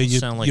sports though where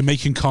Sound like- you're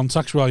making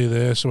contacts while you're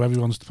there, so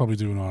everyone's probably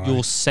doing all right.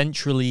 you're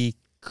centrally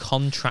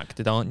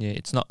contracted, aren't you?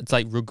 It's not. It's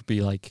like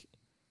rugby. Like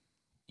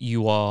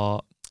you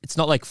are. It's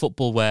not like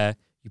football where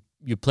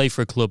you play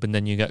for a club and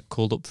then you get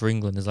called up for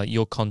England. It's like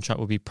your contract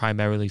will be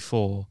primarily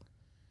for.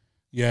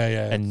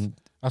 Yeah. And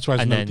that's why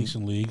there's and no then-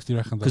 decent leagues, do you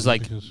reckon? 'cause, don't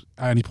like, they? Because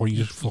at any point you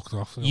just fucked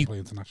off. They you- don't play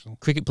international.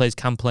 cricket players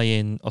can play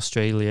in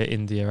Australia,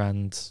 India,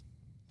 and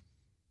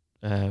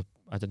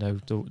I don't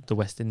know the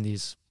West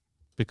Indies,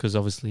 because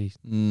obviously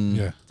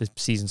Yeah. the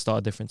season start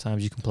at different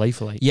times. You can play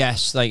for like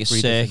Yes, like a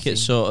 3 different circuit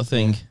teams. sort of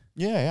thing.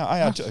 Yeah. I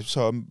had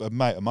so a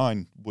mate of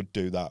mine would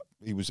do that.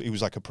 He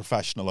was like a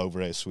professional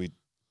over here, so he'd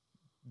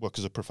work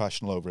as a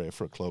professional over here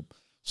for a club.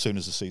 As soon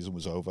as the season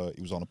was over,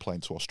 he was on a plane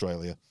to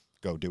Australia,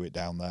 go do it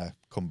down there,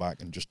 come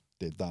back and just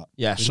did that.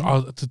 Yes.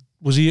 So,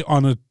 was he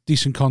on a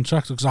decent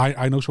contract? Because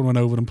I know someone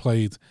went over and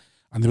played,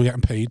 and they were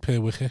getting paid per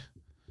wicket.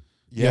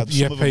 Yeah, you some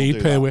get of them will paid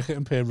do per that. wicket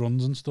and per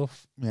runs and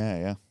stuff.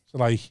 Yeah. So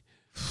like,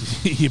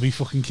 you'd be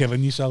fucking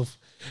killing yourself.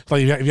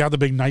 Like if you had a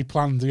big night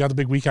planned, you had a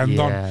big weekend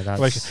on. that's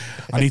Like,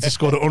 I need to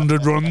score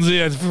 100 runs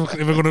here if we're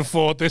going to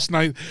afford this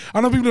night. I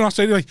know people in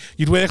Australia, like,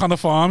 you'd work on the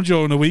farm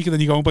during the week and then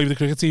you go and play with the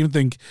cricket team and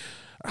think,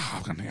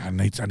 I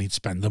need to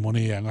spend the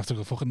money here. I have to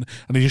go fucking,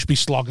 and they'd just be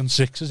slogging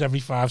sixes every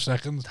 5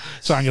 seconds,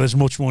 trying to get as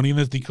much money in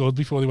as they could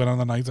before they went on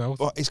the night out.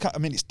 Well, it's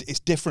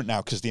different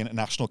now because the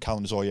international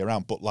calendar's all year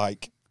round. But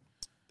like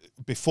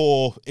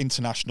before,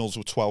 internationals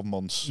were 12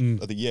 months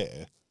of the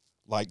year.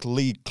 Like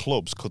league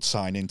clubs could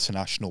sign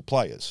international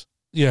players,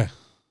 Yeah.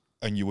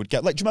 and you would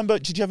get like. Do you remember?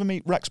 Did you ever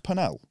meet Rex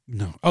Purnell?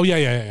 No. Oh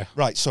yeah.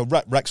 Right. So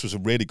Rex was a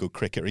really good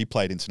cricketer. He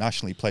played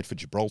internationally. He played for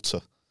Gibraltar.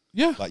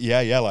 Yeah. Like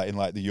like in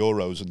like the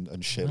Euros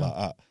and shit like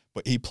that.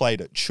 But he played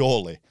at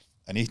Chorley,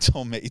 and he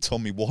told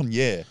me 1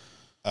 year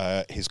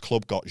his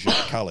club got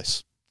Jacques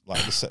Callis, one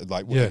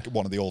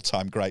of the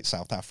all-time great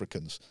South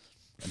Africans,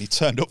 and he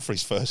turned up for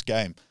his first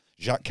game.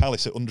 Jacques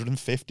Callis at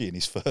 150 in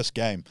his first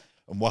game,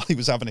 and while he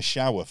was having a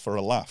shower for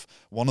a laugh,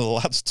 one of the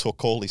lads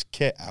took all his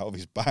kit out of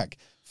his bag,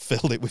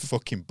 filled it with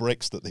fucking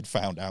bricks that they'd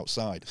found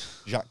outside.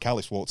 Jacques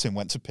Callis walked in,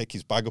 went to pick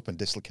his bag up and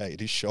dislocated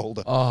his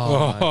shoulder.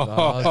 Oh,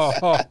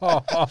 my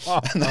God.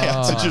 And they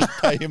had to just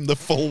pay him the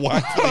full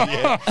whack for the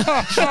year.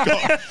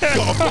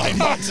 got a plane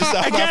back to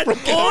South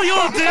Africa. All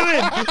you're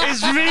doing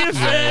is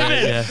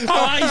reaffirming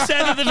how I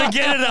said at the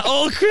beginning that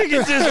all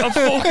cricketers are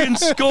fucking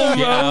scum.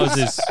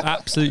 Houses,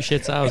 absolute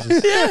shit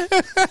houses. Yeah,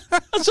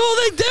 that's all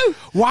they do.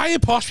 Why are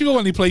posh people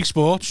when they play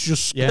sports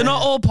just... They're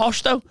not all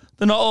posh, though.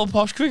 They're not all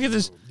posh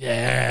cricketers.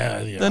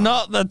 Yeah. They're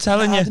not. They're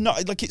telling you. They're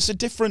not, like, it's a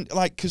different,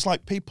 like, because,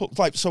 like, people,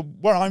 like, so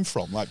where I'm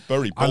from, like,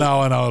 Bury, I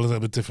know, a little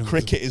bit different.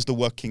 cricket is the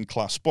working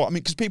class sport. I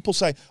mean, because people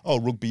say, oh,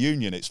 rugby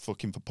union, it's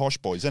fucking for posh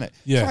boys, isn't it?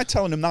 Yeah. Try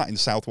telling them that in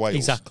South Wales.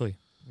 Exactly.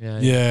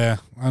 Yeah,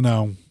 I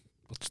know.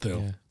 But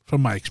still,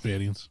 from my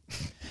experience.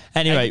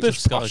 Anyway,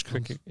 Eggbooth's got a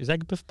cricket. Is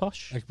Eggbooth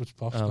posh? Eggbooth's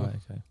posh. Oh, right,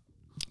 okay.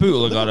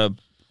 Bootle have got a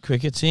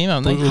cricket team,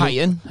 haven't they?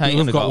 Heighton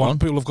have got one.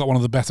 People have got one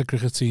of the better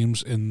cricket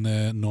teams in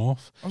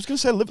North. I was going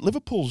to say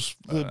Liverpool's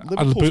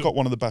got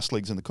one of the best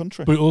leagues in the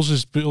country. Bootles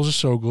is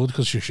so good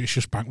because it's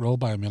just bankrolled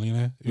by a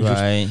millionaire.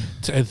 Right.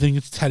 I think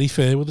it's Terry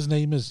Fairwood. His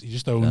name is. He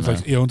just owns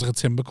like a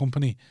timber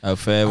company. Oh,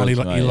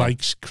 Fairwood. And he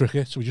likes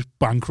cricket, so he just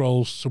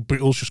bankrolls. So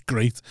Bootle's just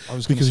great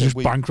because he just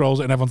bankrolls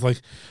it, and everyone's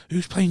like,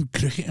 "Who's playing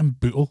cricket in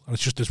Bootle?" And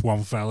it's just this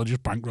one fella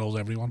just bankrolls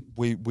everyone.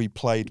 We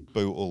played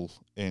Bootle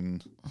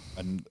in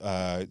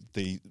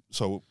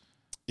so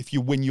if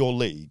you win your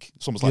league,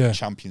 it's almost like the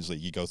Champions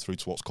League. You go through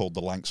to what's called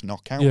the Lancs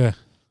knockout. Yeah,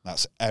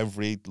 that's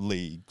every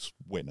league's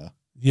winner.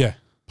 Yeah,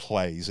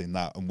 plays in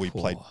that, and we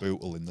played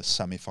Bootle in the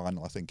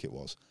semi-final, I think it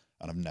was,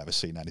 and I've never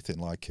seen anything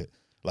like it.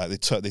 Like they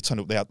turned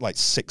up, they had like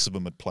 6 of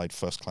them had played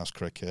first-class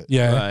cricket.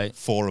 Yeah, right.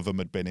 4 of them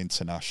had been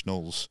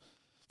internationals.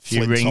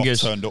 Few Flintoff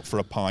ringers turned up for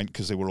a pint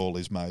because they were all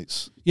his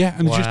mates. Yeah,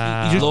 and wow.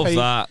 he just love paid,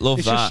 that. Love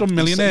it's that. just some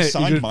millionaire. He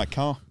signed my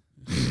car.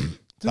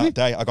 That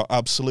day, I got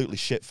absolutely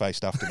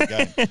shit-faced after the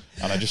game,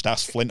 and I just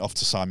asked Flintoff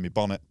to sign me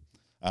bonnet,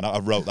 and I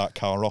wrote that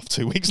car off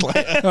 2 weeks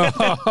later.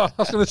 I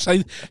was going to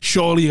say,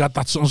 surely you got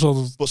that sort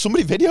of... But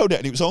somebody videoed it,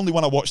 and it was only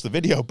when I watched the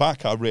video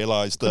back I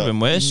realised that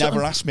he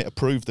never asked me to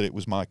prove that it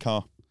was my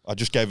car. I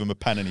just gave him a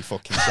pen and he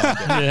fucking signed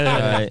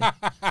it.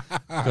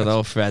 Right. Good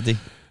old Freddie.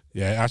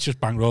 Yeah, that's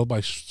just bankrolled by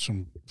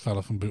some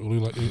fella from Bootle who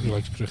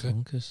likes cricket.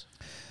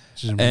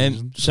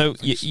 So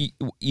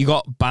you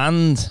got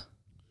banned.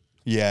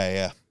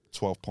 Yeah.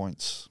 12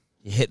 points.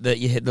 You hit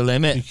the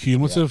limit. You're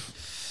cumulative.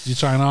 Yeah. Did you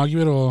try and argue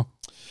it or?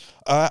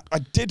 I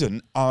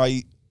didn't.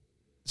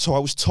 So I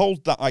was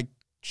told that I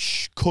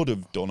could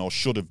have done or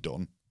should have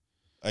done.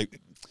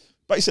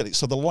 Basically,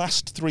 so the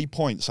last 3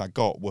 points I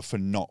got were for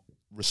not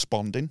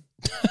responding.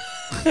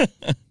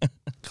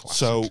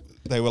 So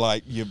they were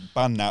like, "You're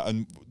banned now,"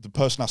 and the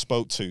person I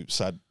spoke to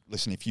said,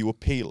 "Listen, if you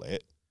appeal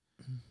it,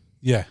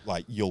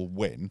 like you'll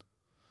win."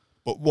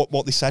 But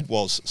what they said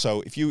was,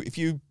 so if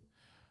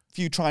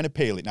you try and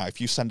appeal it now,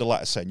 if you send a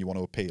letter saying you want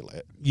to appeal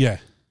it,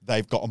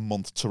 they've got a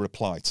month to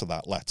reply to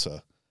that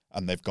letter,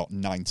 and they've got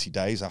 90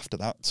 days after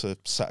that to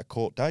set a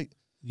court date.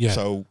 Yeah.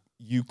 So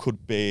you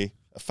could be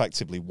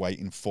effectively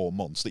waiting 4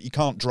 months that you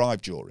can't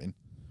drive during.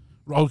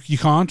 Oh, you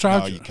can't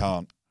drive? No, you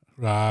can't.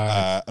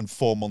 Right. And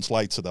 4 months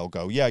later, they'll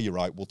go, yeah, you're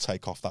right, we'll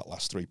take off that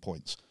last 3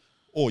 points.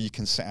 Or you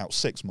can sit out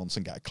 6 months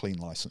and get a clean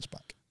license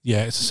back.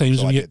 Yeah, it's the same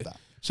as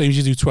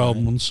you do 12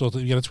 months, so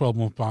that you get a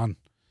 12-month ban.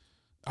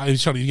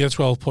 You get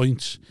 12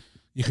 points,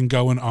 you can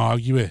go and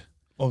argue it.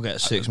 Or get a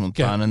 6-month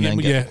ban and then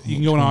you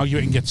can go and argue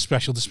it and get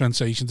special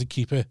dispensation to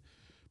keep it.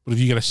 But if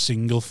you get a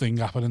single thing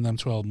happen in them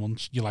 12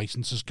 months, your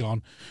license is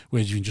gone,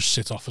 whereas you can just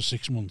sit off for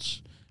 6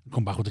 months and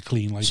come back with a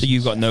clean license. So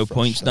you've got no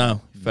points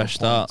now, fresh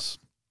start.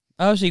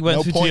 Oh, so you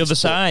went through to the other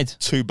side.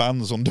 2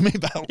 bans under me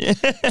belt. Yeah.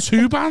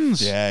 2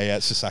 bans? Yeah,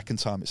 it's the second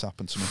time it's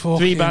happened to me.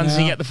 3 bans,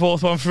 you get the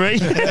 4th one free.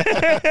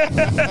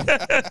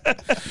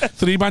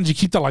 3 bans, you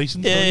keep the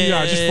license.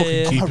 I just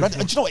fucking keep it.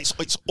 Do you know what?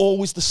 It's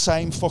always the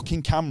same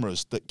fucking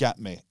cameras that get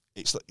me.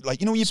 It's like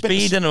you know you've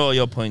speeding all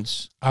your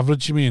points.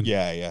 Average, you mean?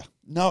 Yeah.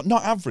 No,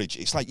 not average.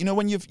 It's like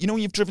when you've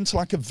driven to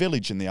like a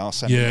village in the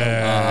R7.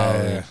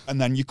 Yeah. And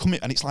then you come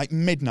in and it's like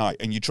midnight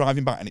and you're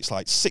driving back and it's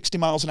like 60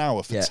 miles an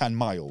hour for 10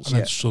 miles.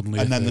 And then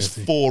suddenly there's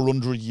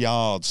 400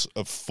 yards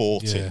of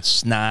 40. Yeah.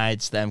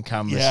 Snides them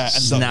cameras. Yeah,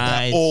 and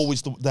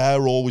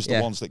they're always the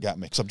ones that get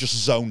me because I've just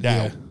zoned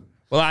out.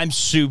 Well,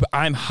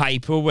 I'm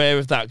hyper aware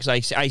of that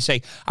because I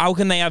say, how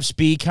can they have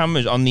speed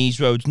cameras on these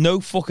roads? No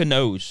fucking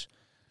knows.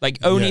 Like,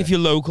 only if you're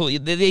local.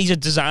 These are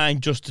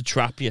designed just to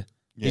trap you.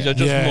 These are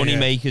just money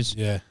makers.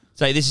 Yeah.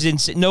 It's like, this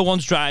is no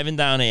one's driving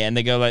down here, and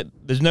they go like,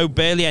 there's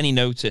barely any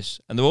notice,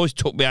 and they're always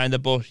tucked behind the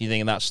bush. You're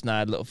thinking, that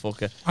snide little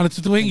fucker. And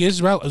the thing is,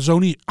 as well, there's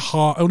only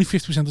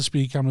 50% of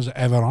speed cameras are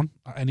ever on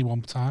at any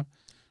one time.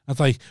 And it's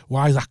like,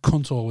 why is that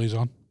cunt always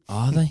on?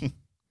 Are they?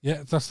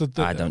 Yeah, that's the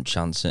I don't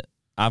chance it.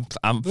 I'm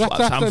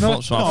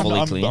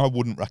fully clean. I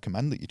wouldn't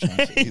recommend that you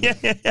chance it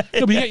either.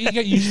 No, but you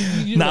get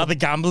used. Now the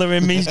gambler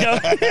in me's going,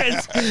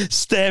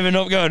 staring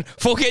up, going,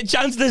 fuck it,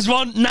 chance this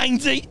one,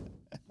 90.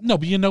 No,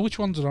 but you know which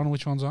ones are on and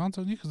which ones aren't,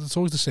 don't you? Because it's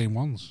always the same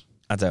ones.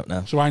 I don't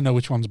know. So I know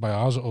which ones by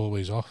ours are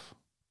always off.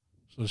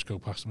 So just go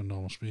past them at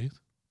normal speed.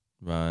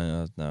 Right, I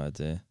had no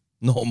idea.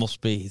 Normal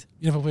speed.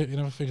 You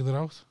never figured it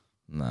out?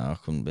 No, I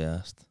couldn't be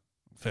asked.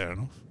 Fair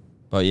enough.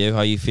 About you?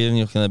 How you feeling?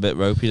 You're looking a bit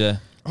ropey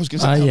there. I was going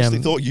to say, I honestly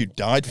thought you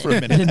died for a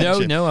minute.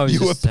 No, I was You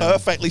were just,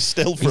 perfectly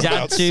still for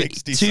about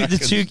 60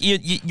 seconds. You're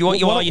sleepy, what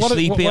have aren't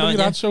you you?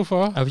 had so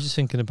far? I was just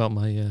thinking about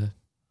my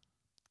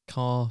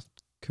car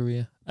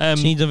career. Do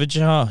you need a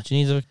jar? Do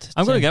you need a...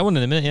 I'm going to get one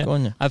in a minute, yeah. Go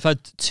on, yeah. I've had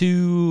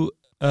 2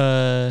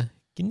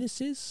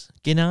 Guinnesses?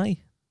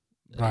 Guinea?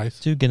 Right.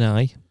 2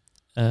 Guinea.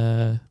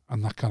 And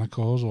that kind of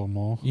cause or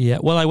more? Yeah,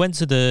 well, I went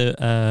to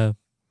the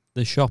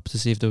shop to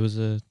see if there was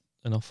an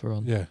offer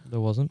on. Yeah. There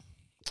wasn't.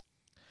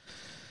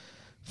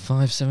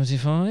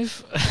 $5.75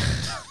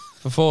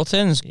 for 4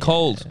 tins.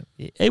 Cold.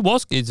 It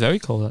was. It's very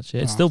cold actually.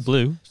 It's still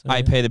blue. So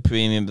I pay the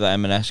premium for the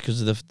M&S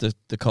because of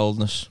the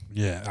coldness.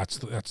 Yeah, that's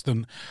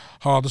the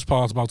hardest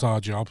part about our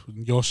job.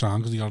 Your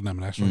sound, because you got an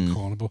M&S right in the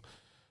corner, but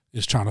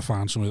is trying to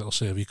find somebody that'll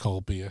serve you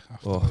cold beer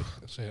after like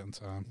a certain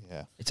time.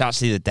 Yeah, it's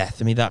actually the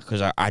death of me that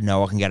because I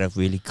know I can get a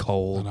really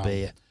cold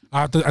beer.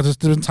 There's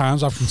different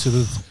times I've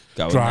considered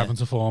driving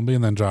to Formby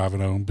and then driving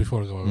home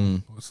before I go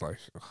home. It's like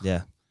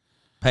yeah.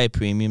 Pay a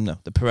premium though.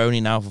 The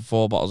Peroni now for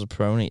 4 bottles of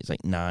Peroni, it's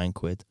like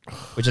 £9,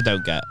 which I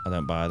don't get. I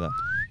don't buy that.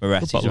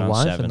 Moretti's around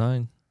wine £7. For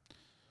 £9.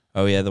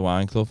 Oh yeah, the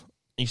wine club.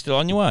 Are you still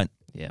on your wine?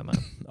 Yeah, man.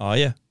 Are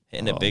you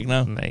hitting it big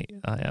now, mate?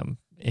 I am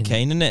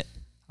caning it.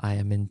 I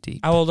am in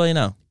deep. How old are you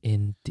now?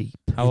 In deep.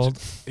 How old?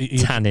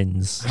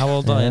 Tannins. How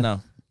old are you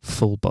now?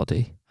 Full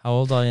body. How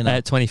old are you now?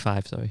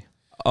 25. Sorry.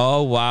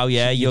 Oh wow,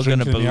 yeah, So you're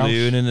gonna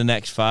balloon in the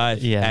next 5.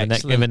 Yeah, in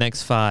the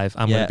next 5,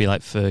 I'm gonna be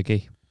like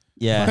Fergie.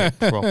 Yeah,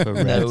 proper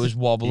red. Nose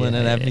wobbling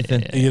and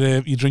everything.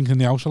 Are you drinking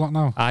the house a lot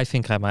now? I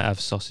think I might have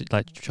sausage,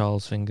 like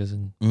Charles fingers,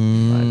 in 5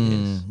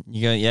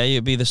 years.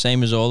 You'll be the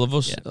same as all of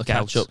us. Yeah,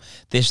 Catch up.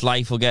 This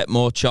life will get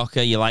more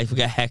chocker. Your life will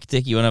get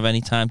hectic. You won't have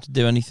any time to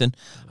do anything,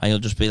 and you'll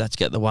just be, let's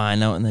get the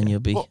wine out, and then you'll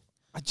be. Well,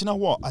 do you know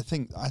what? I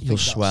think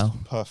that's swell.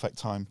 the perfect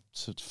time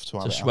to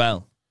have it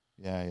swell.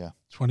 Happen. Yeah.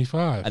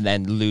 25, and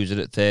then lose it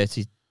at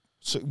 30.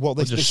 So well,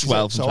 this just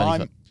swell from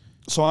 25.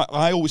 So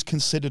I always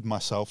considered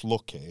myself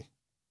lucky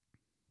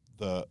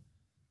that.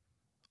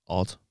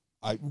 Odd.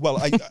 I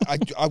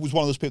was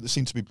one of those people that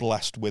seemed to be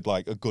blessed with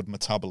like a good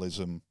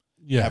metabolism.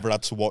 Yeah. Never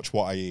had to watch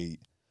what I eat.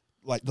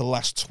 Like the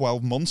last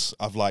 12 months,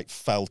 I've like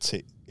felt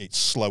it's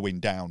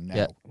slowing down now.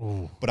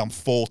 Yeah. But I'm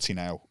 40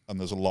 now, and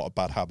there's a lot of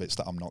bad habits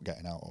that I'm not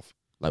getting out of.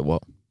 Like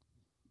what?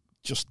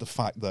 Just the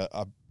fact that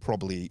I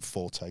probably eat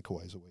 4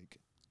 takeaways a week.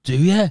 Do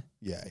you?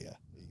 Yeah,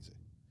 easy.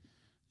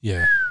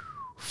 Yeah.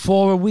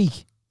 4 a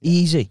week,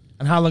 easy.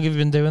 And how long have you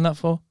been doing that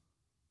for?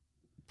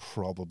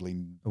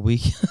 Probably a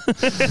week.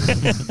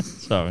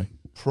 Sorry.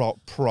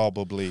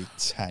 Probably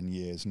 10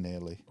 years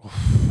nearly.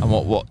 And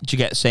what do you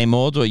get? Same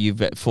order, or you've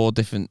got 4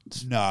 different?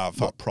 No, I've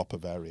got proper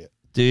variant.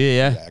 Do you?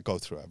 Yeah. Yeah, I go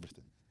through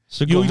everything.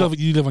 So you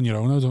live on your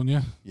own, though, don't you?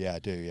 Yeah, I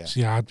do. Yeah.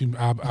 See, I'd do 4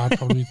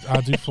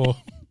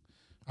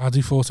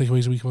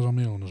 takeaways a week if I was on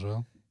my own as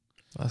well.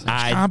 You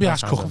can't be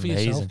asked cooking for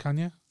yourself, can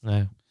you?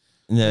 No.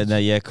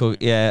 Yeah, cook.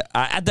 Yeah,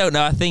 I don't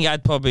know. I think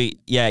I'd probably.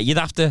 Yeah, you'd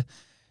have to.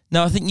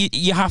 No, I think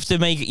you have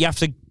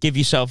to give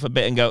yourself a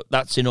bit and go,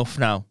 that's enough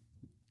now.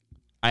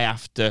 I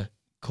have to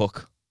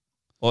cook.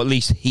 Or at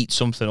least heat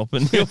something up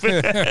in the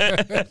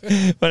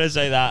oven. When I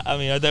say that, I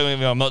mean, I don't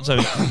mean I'm not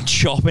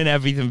chopping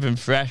everything from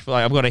fresh, but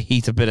like, I've got to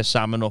heat a bit of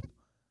salmon up.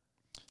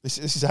 This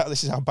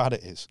is how bad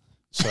it is.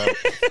 So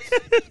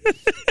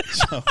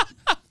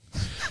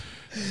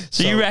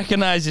you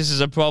recognise this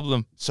is a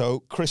problem? So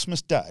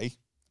Christmas Day.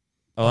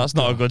 Oh, that's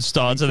not a good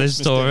start to this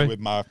story.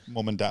 With my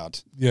mum and dad.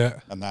 Yeah.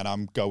 And then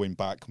I'm going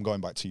back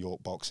to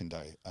York Boxing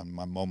Day, and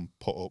my mum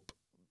put up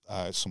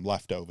some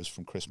leftovers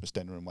from Christmas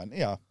dinner and went,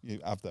 yeah, you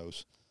have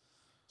those.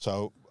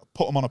 So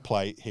put them on a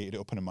plate, heated it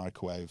up in a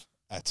microwave,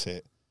 ate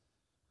it,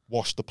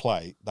 washed the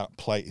plate. That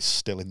plate is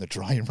still in the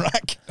drying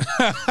rack.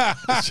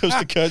 It's just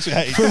occurred to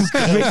me. From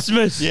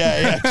Christmas?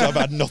 Yeah, because I've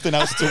had nothing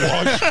else to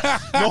wash.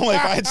 Normally,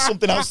 if I had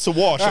something else to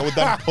wash, I would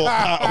then put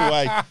that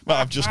away. But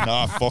I've just,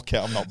 fuck it,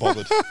 I'm not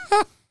bothered.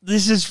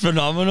 This is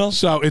phenomenal.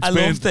 So I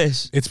love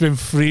this. It's been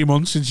 3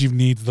 months since you've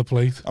needed the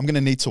plate. I'm going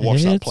to need to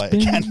wash that plate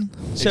again.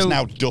 It's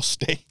now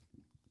dusty.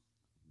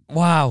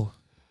 Wow.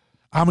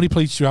 How many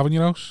plates do you have in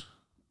your house?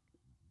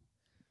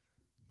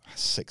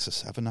 6 or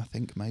 7, I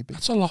think, maybe.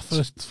 That's a lot for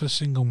a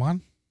single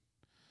man.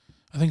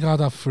 I think I'd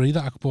have 3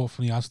 that I bought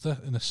from the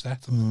Asda in a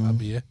set, and that'd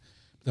be it.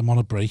 Then I'm on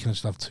a break, and I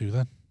should have 2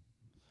 then.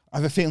 I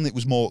have a feeling it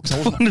was more because I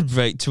wasn't on a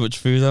break. Too much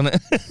food on it.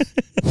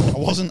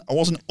 I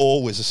wasn't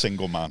always a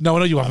single man. No, I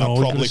know you haven't. I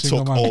probably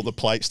took all the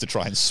plates to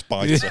try and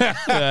spice it.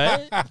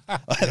 Right?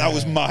 That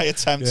was my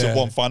attempt at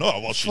one final.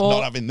 Oh, well, she's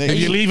not having this. If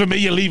you're leaving me,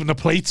 you're leaving the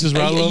plates as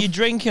well. Are you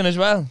drinking as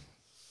well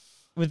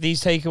with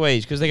these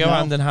takeaways? Because they go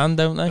hand in hand,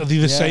 don't they? Are they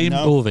the same?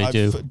 No, oh, they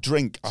do.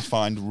 Drink I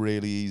find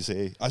really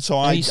easy. I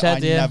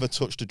never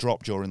touched a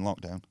drop during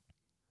lockdown.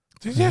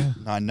 Did you?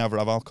 I never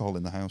have alcohol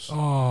in the house.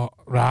 Oh,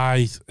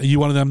 right. Are you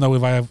one of them though?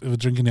 If I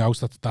drink in the house,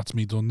 that's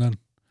me done then.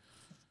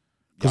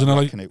 Because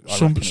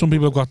some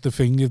people have got the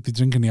thing. If they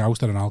drink in the house,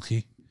 they're an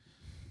alky.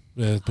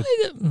 But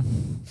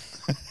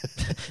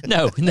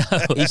No.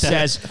 He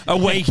says,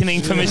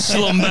 awakening from his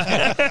slumber.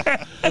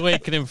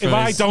 Awakening from if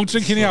I his... don't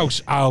drink in the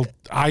house, I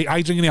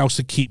drink in the house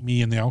to keep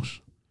me in the house.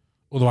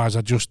 Otherwise,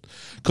 I just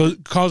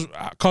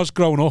because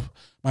growing up,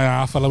 my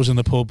half fella was in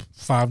the pub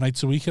 5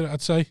 nights a week.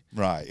 I'd say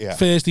Right, yeah.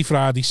 Thursday,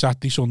 Friday,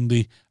 Saturday,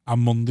 Sunday,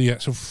 and Monday. Yeah.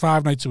 So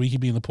 5 nights a week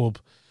he'd be in the pub,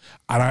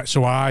 and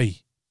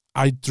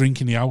I drink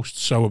in the house.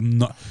 So I'm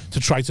not to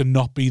try to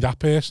not be that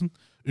person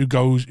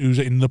who's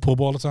in the pub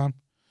all the time.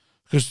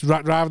 Because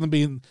rather than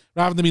being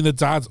the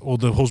dad or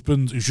the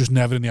husband who's just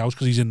never in the house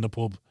because he's in the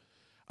pub,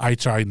 I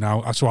try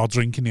now. So I'll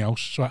drink in the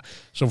house.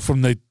 So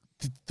from the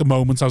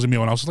moment I was in my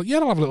own house, I was like, yeah,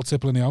 I'll have a little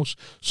tipple in the house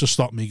to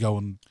stop me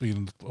going being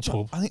in a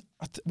pub.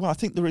 I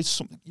think there is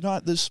something. I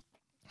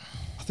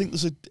think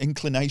there's an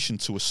inclination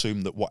to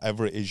assume that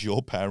whatever it is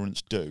your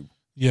parents do,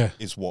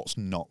 is what's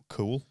not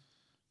cool.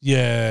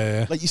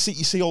 Yeah. Like you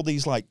see all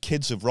these like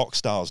kids of rock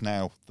stars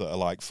now that are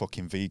like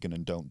fucking vegan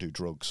and don't do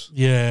drugs.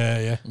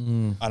 Yeah.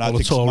 And I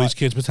think all these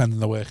kids pretending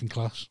they're working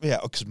class. Yeah,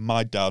 because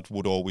my dad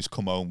would always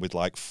come home with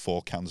like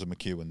 4 cans of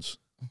McEwen's.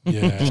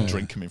 Yeah. Just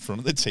drink them in front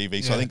of the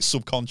TV. So I think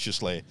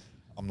subconsciously,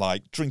 I'm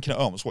like, drinking at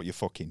home is what your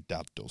fucking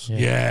dad does.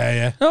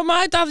 Yeah. No,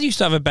 my dad used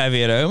to have a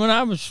bevy at home, and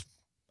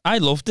I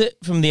loved it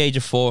from the age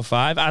of 4 or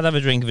 5. I'd have a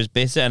drink of his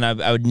bitter, and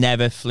I would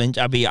never flinch.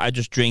 I'd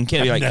just drink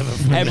it. I'd be like,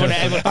 everyone,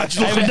 I'd just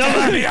look him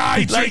in the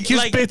eye, drink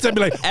his bitter, and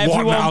be like,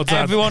 what now,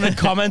 Dad? Everyone would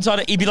comment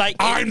on it. He'd be like,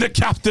 I'm the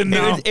captain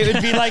now. It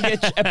would be like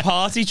a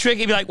party trick.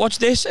 He'd be like, watch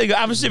this. I'd go,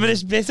 have a sip of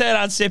this bitter, and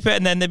I'd sip it,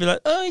 and then they'd be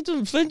like, oh, he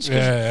doesn't flinch.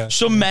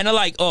 Some men are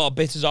like, oh,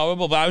 bitter's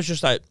horrible, but I was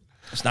just like,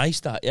 it's nice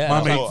that, yeah.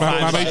 I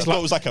thought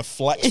it was like a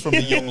flex from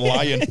the young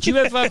lion. Do you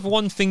ever have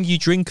one thing you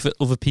drink that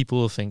other people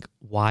will think,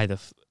 why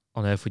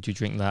on earth would you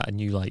drink that?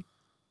 And you like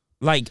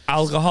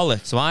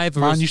alcoholic. So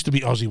Mine used to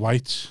be Aussie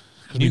White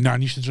because my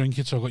nan used to drink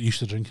it, so I got used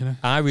to drinking it.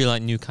 I really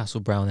like Newcastle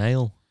Brown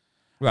Ale.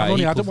 Right. I've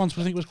only had it once,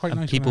 but I think it was quite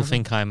nice. People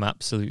think I'm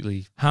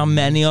absolutely... How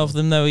many of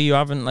them, though, you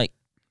haven't, like...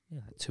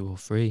 2 or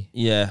 3.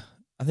 Yeah.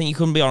 I think you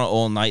couldn't be on it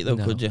all night, though,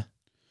 could you?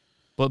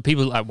 But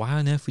people are like, why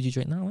on earth would you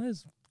drink that? Well,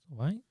 it's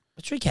all right.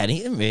 I drink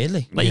anything,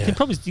 really. Like, you can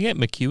probably get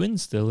McEwen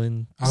still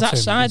in... Is that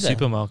cider?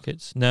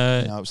 Supermarkets.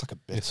 No, it's like a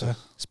bitter.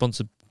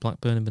 Sponsored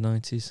Blackburn and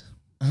Benighties.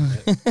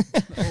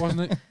 Wasn't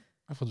it?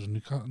 I thought it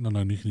was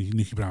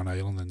Nuki Brown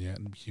Ale, and then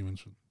and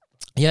McEwen's.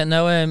 Yeah,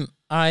 no, It'd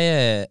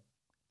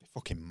be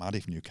fucking mad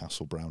if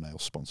Newcastle Brown Ale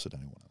sponsored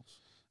anyone else.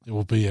 It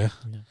would be, yeah.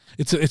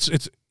 It's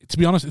to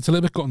be honest, it's a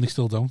little bit gutting they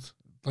still don't.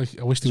 Like,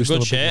 I wish there was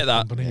good still a shit,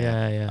 that. company.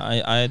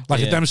 Yeah.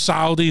 If them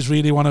Saudis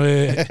really want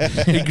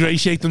to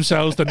ingratiate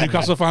themselves, the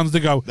Newcastle fans, they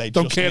go,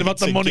 don't care about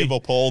the money. Give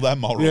up all their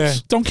morals. Yeah,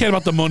 don't care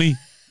about the money.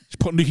 Just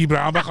put Nuki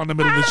Brown back on the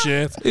middle of the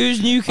shirt.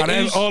 Who's Newcastle?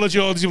 And then all the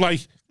Geordies are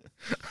like,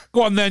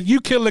 go on then, you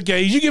kill the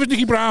gays. You give us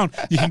Nuki Brown.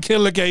 You can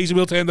kill the gays and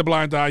we'll turn the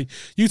blind eye.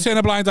 You turn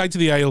a blind eye to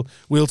the ale,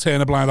 we'll turn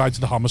a blind eye to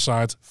the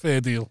homicide.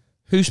 Fair deal.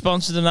 Who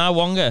sponsored the now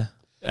Wonga?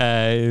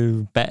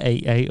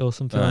 Bet88 or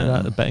something like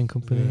that, the betting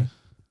company.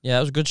 Yeah, that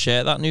was a good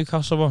shirt, that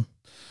Newcastle one.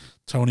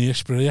 Tony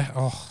Isprilla.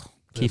 Oh,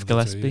 Keith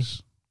Gillespie.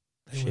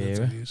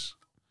 Shearer.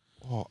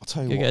 Oh, I'll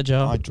tell you Go what. get a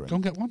jar. I drink. Go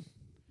and get one.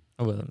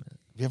 Oh, well, Have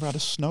you ever had a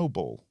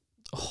snowball?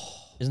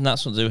 Isn't that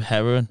something to do with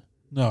heroin?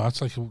 No,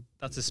 that's like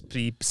that's a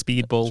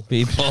speedball.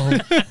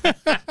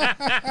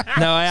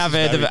 No, I have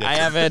heard of it. I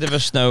have heard of a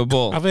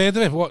snowball. I've heard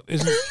of it. What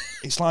is it?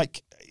 It's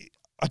like,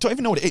 I don't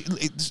even know what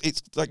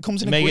it's like.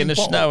 Comes in a Making green the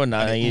bottle, snow and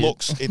that,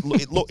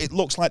 it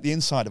looks like the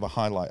inside of a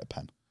highlighter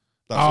pen.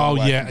 That's Oh,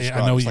 the way yeah, can yeah, I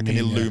describe know it. what It's you like mean,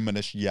 an yeah.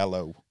 illuminous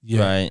yellow. Yeah,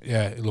 Right.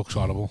 yeah, it looks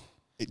horrible.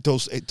 It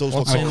does look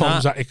What's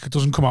like in It it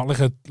doesn't come out like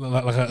a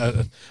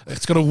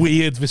it's got a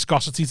weird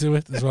viscosity to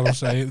it, is what I'm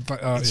saying. It's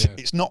like,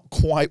 it's not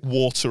quite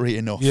watery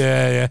enough.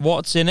 yeah.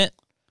 What's in it?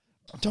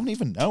 I don't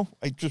even know.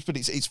 But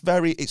it's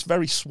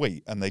very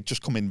sweet, and they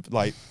just come in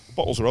like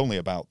bottles are only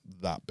about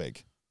that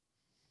big.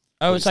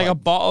 Oh, it's like a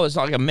bottle. It's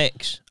not like a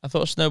mix. I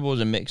thought Snowball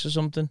was a mix or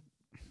something.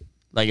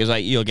 Like it's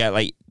like you'll get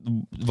like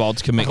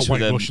vodka mixed like a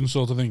with White Russian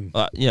sort of thing.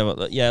 Like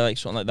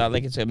something like that.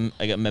 Like it's a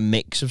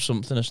mix of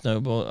something. A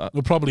Snowball.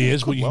 It probably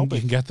is, but could you well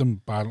can get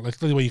them by like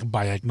the way you can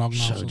buy eggnog.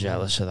 Now, So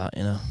jealous of that,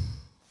 you know.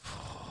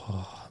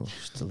 Oh, it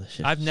looks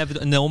delicious. I've never,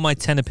 in all my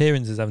 10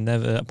 appearances, I've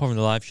never, apart from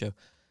the live show,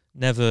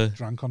 never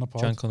drank on the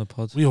pod. drank on the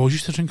pod. We always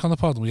used to drink on the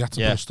pod, and we had to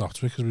Yeah. put a stop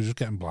to it because we were just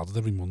getting bladdered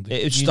every Monday.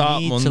 It would You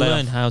start need Monday. to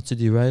learn how to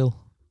derail.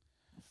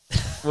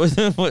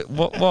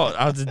 What?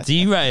 How to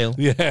derail?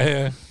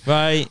 Yeah.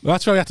 Right. Well,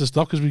 that's why we had to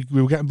stop because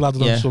we were getting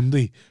bladdered Yeah. on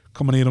Sunday,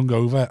 coming here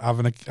hungover,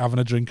 having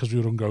a drink because we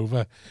were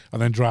hungover,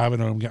 and then driving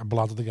home getting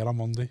bladdered again on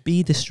Monday.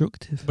 Be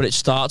destructive. But it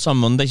starts on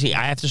Monday. See,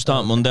 I have to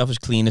start Monday off as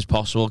clean as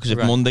possible because if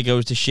Right. Monday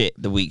goes to shit,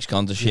 the week's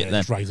gone to shit. Yeah, Then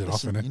just write it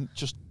off, Listen, innit? you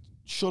just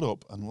shut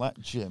up and let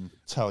Jim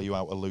tell you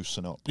how to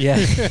loosen up. Yeah.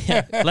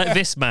 Let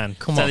this man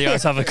tell you how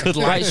to have a good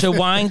life. right. So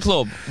wine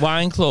club.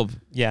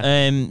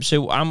 Yeah.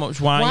 So how much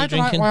wine are you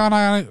drinking? Why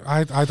aren't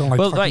I don't like.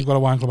 Well, Well, like, you've got a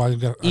wine club. I can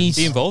get. Be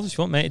involved if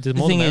you want, mate. The The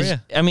more the thing is,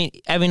 merrier. I mean,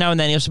 every now and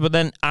then, yes, but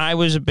then I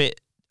was a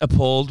bit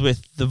appalled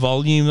with the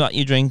volume that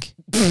you drink.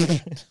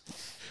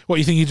 What,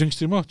 you think he drinks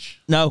too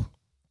much? No.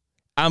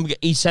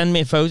 he sent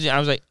me a photo. I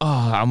was like,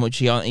 oh, how much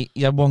he on? He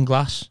had one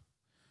glass.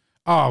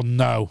 Oh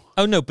no.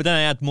 Oh no, but then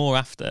I had more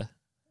after.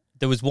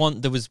 There was one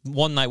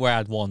night where I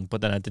had one,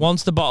 but then I didn't.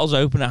 Once the bottle's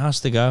open, it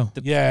has to go.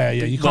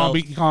 You can't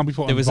be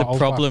putting. There was a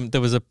problem. Back.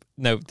 There was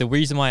the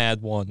reason why I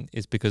had one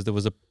is because there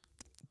was a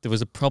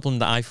problem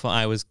that I thought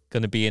I was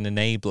going to be an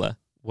enabler,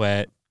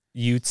 where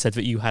you'd said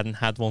that you hadn't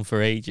had one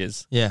for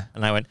ages. Yeah.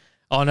 And I went,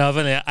 oh no,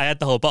 I had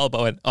the whole bottle, but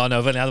I went, oh no,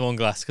 I've only had one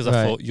glass, because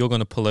I thought you're going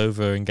to pull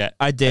over and get.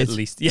 I did. At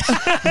least, yeah.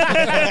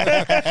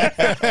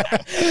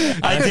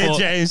 I did,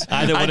 James.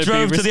 I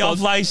drove to the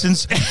off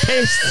license,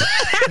 pissed.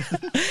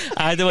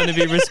 I don't want to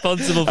be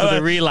responsible for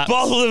the relapse.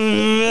 Bottle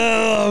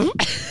of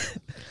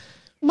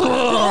But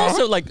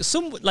also, like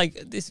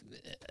this,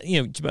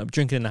 I'm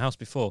drinking in the house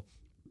before.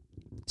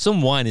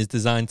 Some wine is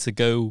designed to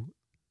go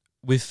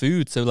with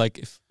food. So, like,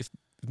 if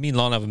me and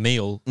Lon have a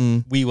meal,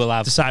 we will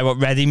have... Decide what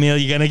ready meal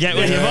you're going to get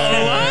with your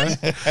bottle of wine.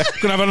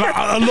 Going to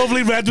have a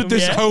lovely red with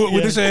this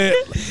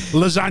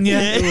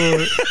lasagna.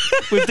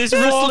 With this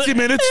 40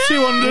 minutes,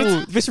 200.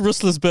 Ooh, this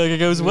Rustler's burger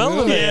goes well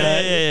with it.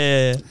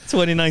 Yeah.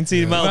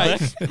 2019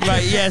 Malbec.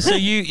 Right, yeah, so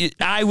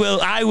I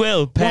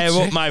will pair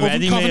up my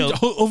ready meal.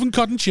 Oven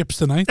cod and chips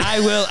tonight. I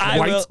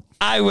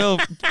will.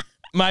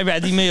 My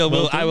ready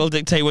meal I will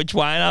dictate which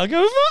wine I'll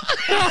go for.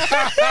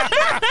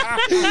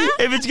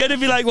 If it's gonna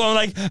be like one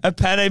like a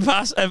penne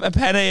pasta,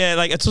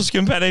 like a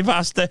Tuscan penne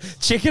pasta,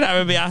 chicken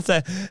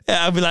arrabbiata,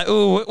 I'll be like,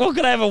 oh, what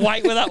could I have a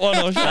white with that one,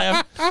 or should I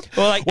have?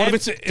 Or like,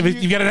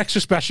 if you get an extra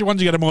special one,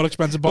 you get a more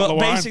expensive bottle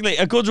of wine. Basically,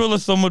 a good rule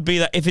of thumb would be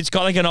that if it's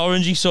got like an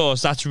orangey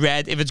sauce, that's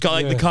red. If it's got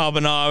like the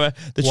carbonara,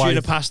 the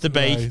tuna pasta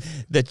bake,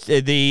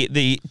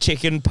 the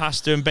chicken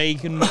pasta and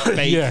bacon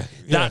bake,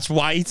 that's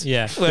white.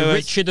 Yeah, the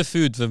richer the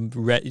food, the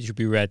red it should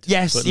be red.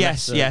 Yes.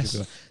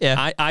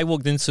 Yeah. I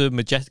walked into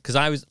Majestic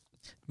because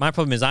my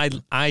problem is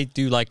I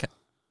do like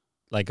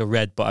a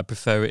red, but I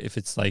prefer it if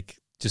it's like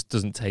just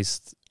doesn't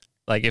taste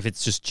like if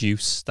it's just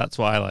juice. That's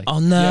what I like. Oh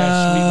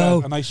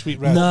no, sweet red, a nice sweet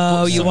red.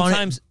 No, you want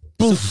it.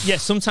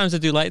 Sometimes I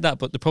do like that,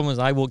 but the problem is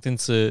I walked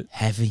into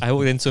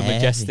a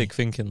Majestic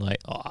thinking like,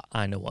 oh,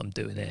 I know what I'm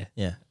doing here.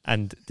 Yeah.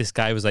 And this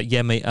guy was like,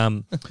 yeah, mate,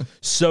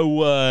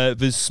 so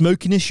the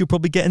smokiness you're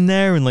probably getting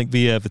there, and like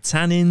the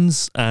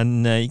tannins,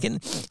 and you're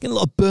getting a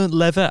lot of burnt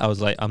leather. I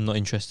was like, I'm not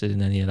interested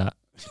in any of that.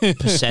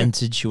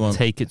 Percentage you want.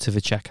 Take it to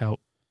the checkout.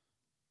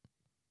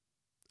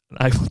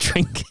 I will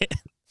drink it.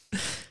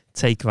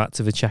 Take that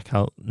to the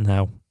checkout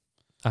now.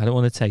 I don't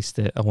want to taste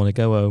it. I want to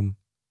go home,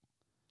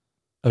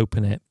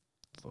 open it,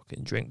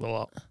 fucking drink the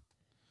lot.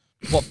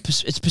 What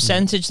it's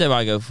percentage that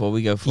I go for?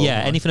 We go for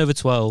anything over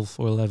 12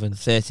 or 11.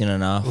 13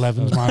 and a half.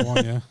 11's my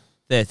one, yeah.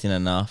 13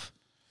 and a half.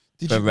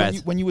 Did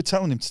you, when you were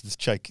telling him to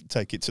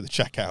take it to the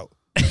checkout,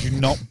 did you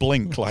not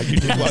blink like you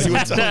did while you were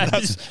telling him?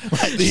 That's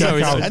like the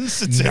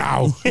intensity.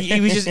 Now.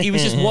 He was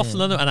just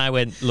waffling on it, and I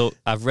went, look,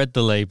 I've read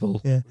the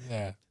label. Yeah.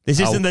 This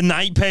isn't the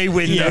night pay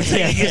window.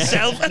 Take it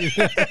yourself.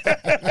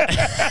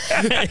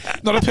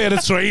 Not a pair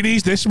of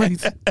trainees, this,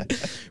 mate.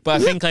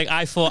 But I think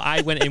I thought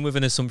I went in with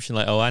an assumption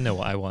like, oh, I know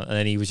what I want, and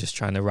then he was just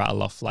trying to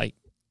rattle off like,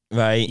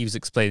 right. He was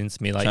explaining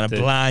to me like, trying to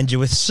blind you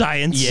with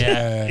science.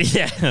 Yeah.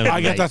 I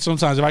get that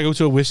sometimes. If I go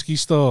to a whiskey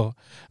store,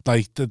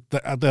 like they'll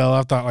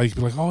have that like,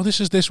 be like, oh,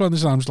 this is this one.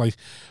 I'm just like,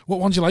 what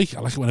one do you like?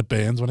 I like it when it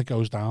burns, when it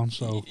goes down.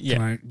 So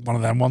can I one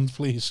of them ones,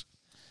 please?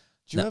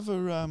 Do you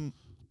ever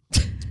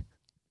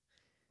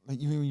like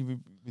you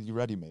with your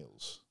ready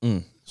meals?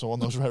 So on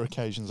those rare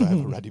occasions, I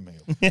have a ready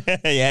meal.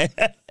 yeah.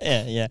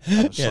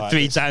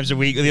 3 times a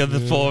week with the other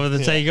 4 of the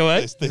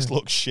takeaway. This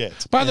looks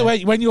shit. By the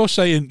way, when you're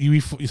saying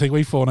you take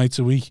away 4 nights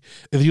a week,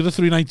 are the other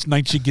 3 nights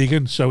you're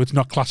gigging, so it's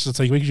not classed as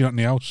a takeaway because you're not in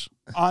the house?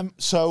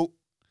 So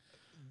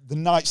the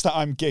nights that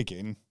I'm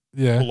gigging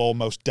will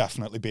almost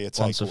definitely be a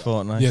takeaway. Once a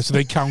fortnight. Yeah, so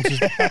they count as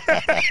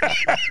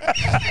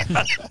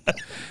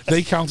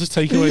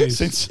takeaways.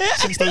 Since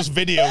those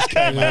videos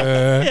came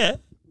out.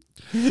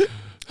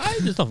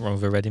 There's nothing wrong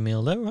with a ready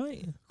meal, though,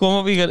 right? Go on,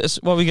 what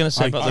were we going to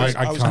say about this?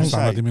 I can't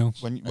stand ready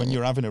meals. When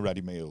you're having a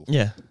ready meal,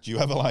 do you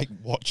ever like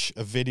watch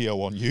a video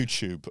on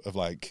YouTube of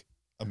like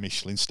a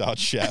Michelin-starred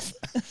chef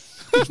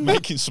just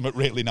making something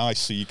really nice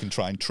so you can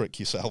try and trick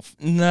yourself?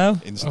 No.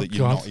 Instead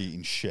you're not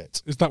eating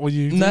shit. Is that what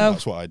you do? No.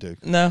 That's what I do.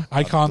 No.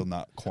 I've done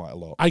that quite a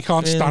lot. I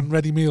can't stand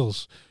ready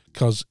meals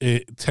because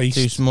it tastes...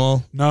 Too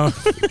small? No.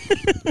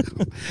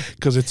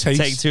 Because it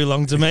tastes... Take too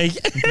long to make?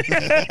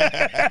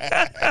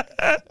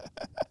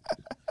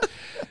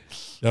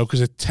 No,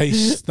 because it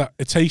tastes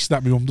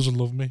that my mum doesn't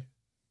love me.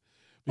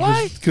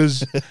 Why?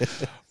 Because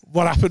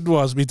what happened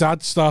was my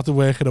dad started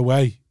working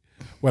away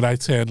when I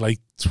turned like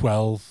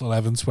 12,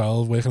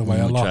 working away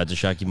a lot. Tried to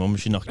shag your mum,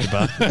 she knocked you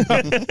back.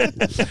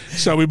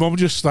 So my mum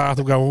just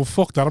started going, oh,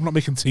 fuck that, I'm not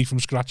making tea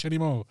from scratch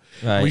anymore.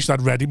 Right. We used to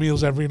have ready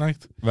meals every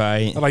night.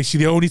 Right. And like, see,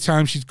 the only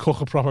time she'd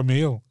cook a proper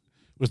meal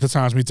was the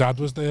times my dad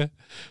was there.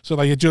 So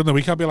like during the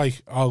week I'd be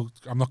like, oh,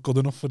 I'm not good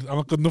enough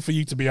for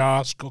you to be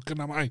arse cooking,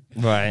 am I?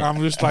 Right. I'm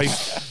just like,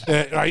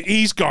 right,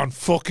 he's gone,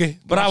 fuck it.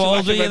 But how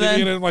old were you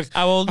then? Like,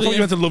 how old I thought you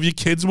had to love your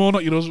kids more,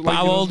 not your husband. But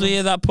how old were you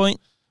at that point?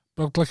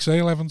 About, like, say,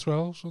 11,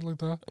 12, something like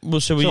that. Well,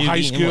 so were you high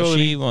eating school, what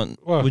she want?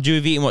 what? Would you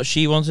have eaten what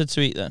she wanted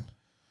to eat then?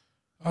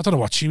 I don't know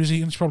what she was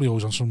eating. She's probably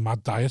always on some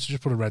mad diet. So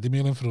just put a ready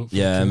meal in for the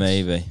kids.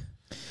 Maybe.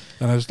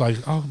 And I was like,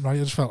 oh, right.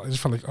 I just felt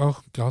like,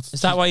 oh, God.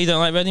 Is that why you don't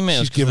like ready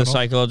meals? Because of the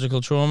psychological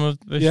trauma?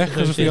 Yeah,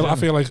 because I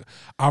feel like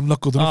I'm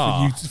not good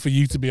enough for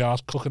you to be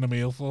asked cooking a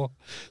meal for.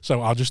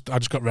 So I just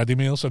got ready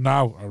meals. So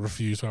now I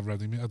refuse to have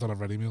ready meals. I don't have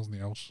ready meals in the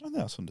house. I think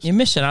that's understandable. You're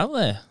missing out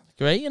there.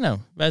 Great,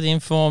 ready in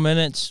 4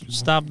 minutes,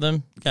 stab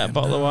them, get a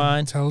bottle of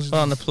wine, put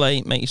on the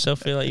plate, make yourself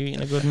feel like you're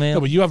eating a good meal. No,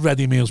 but you have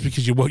ready meals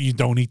because you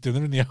don't eat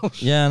dinner in the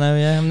house. Yeah, I know,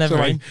 I'm never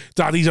so, in. like,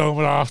 Daddy's home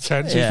at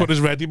 10:30, so he's put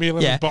his ready meal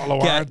in a bottle of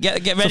wine.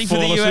 Get ready for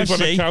the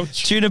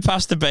UFC, tuna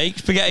pasta baked,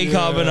 spaghetti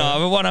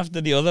carbonara, one after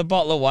the other,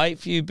 bottle of white,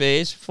 few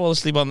beers, fall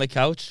asleep on the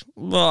couch.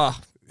 Oh,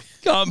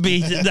 can't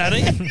beat it,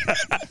 Daddy.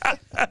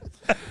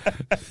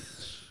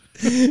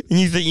 And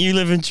you think you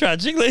living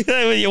tragically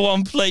there with your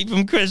one plate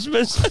from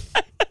Christmas?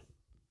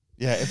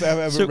 Yeah, if I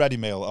have a ready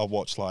meal, I'll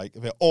watch like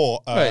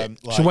like,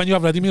 so when you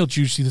have ready meal,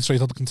 do you see the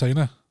straight out the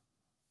container?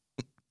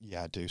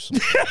 Yeah, I do.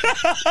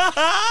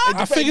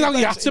 I figured out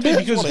he had to be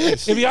because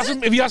if he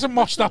hasn't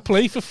washed that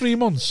plate for 3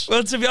 months,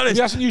 well, to be honest, if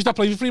he hasn't used that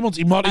plate for 3 months,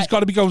 he's got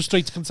to be going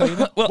straight to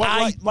container. Well,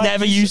 I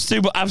never used to,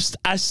 but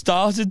I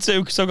started to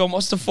because I've gone,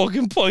 what's the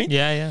fucking point?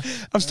 Yeah.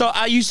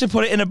 I used to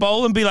put it in a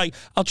bowl and be like,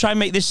 I'll try and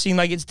make this seem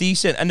like it's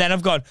decent, and then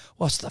I've gone,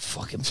 what's the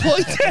fucking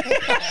point?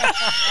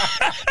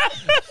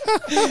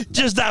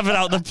 Just have it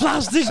out the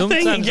plastic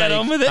thing and get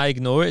on with it. I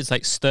ignore it. It's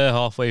like stir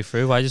halfway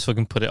through. I just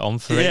fucking put it on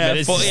for 8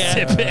 minutes.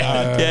 Sip it.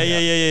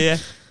 Yeah.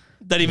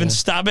 Don't even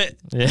stab it.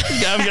 Yeah.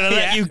 I'm going to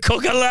let you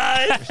cook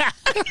alive.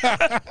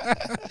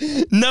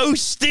 No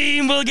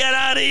steam will get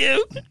out of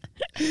you.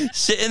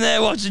 Sitting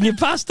there watching your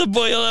pasta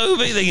boil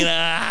over, thinking,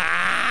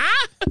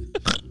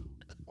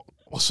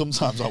 Well,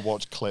 sometimes I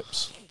watch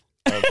clips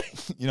of,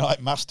 like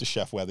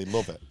MasterChef where they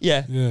love it.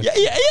 Yeah.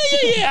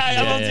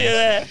 I'm on to you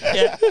there.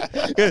 Yeah.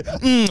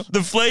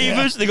 The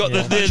flavours, they got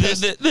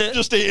the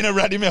just eating a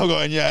ready meal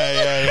going,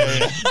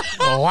 yeah.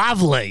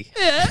 Lovely.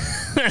 Yeah.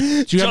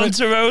 John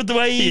Turturro, the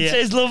way he eats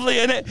is lovely,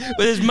 isn't it?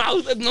 With his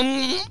mouth.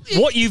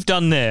 What you've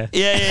done there.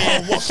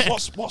 Yeah. Oh,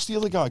 what's the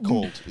other guy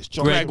called? It's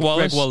John Greg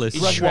Wallace.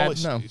 Greg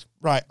Wallace. No.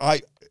 Right,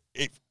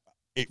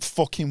 it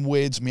fucking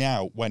weirds me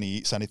out when he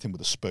eats anything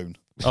with a spoon.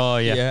 Oh,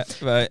 yeah.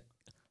 Right.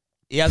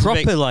 He has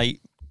proper, the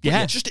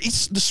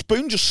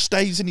spoon just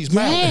stays in his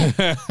mouth.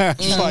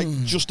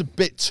 Just a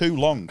bit too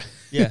long.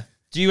 Yeah.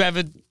 Do you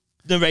ever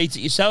narrate it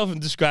yourself and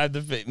describe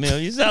the fit meal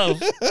yourself?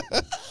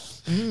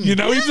 He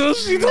does.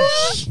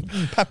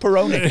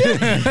 Pepperoni.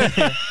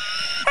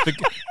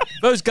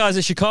 Those guys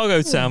at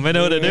Chicago Town, they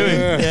know what they're doing.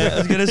 Yeah, I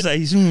was going to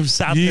say,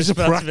 sadness,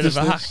 but that's a bit of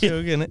a hack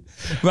joke, isn't it?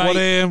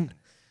 Right.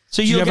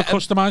 So you ever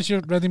customise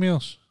your ready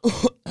meals?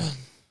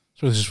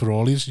 So this is for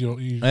all these.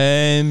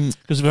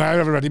 Because if I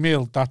have a ready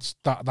meal, that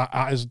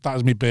is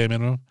me bare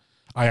minimum.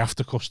 I have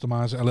to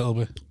customise it a little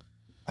bit.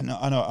 I know.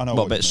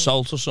 What, a bit of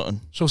salt or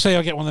something? So say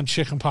I get one of them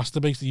chicken pasta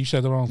bakes that you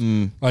said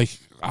around. Like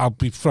I'll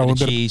be throwing a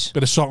bit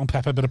of salt and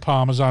pepper, a bit of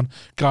parmesan,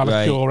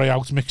 garlic puree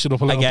out, mix it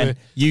up a little bit.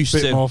 Used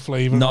bit to more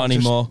flavour. Not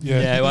anymore.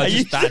 Well, I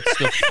just add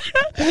stuff.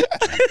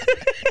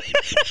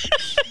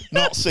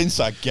 Not since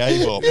I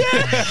gave up.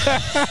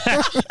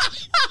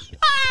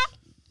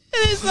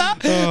 It is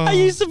that. I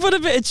used to put a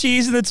bit of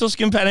cheese in the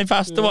Tuscan penne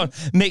pasta one,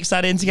 mix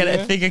that in to get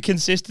a thicker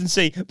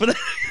consistency. But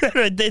then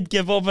I did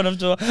give up, and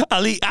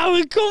I'll eat how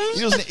it comes.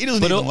 He doesn't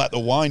even let the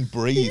wine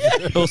breathe.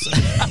 Also,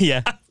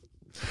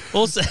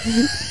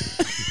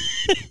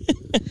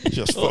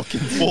 just fucking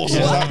forces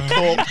that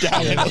cork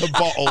down into the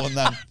bottle, and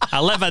then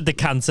I'll let that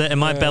decanter in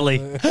my belly.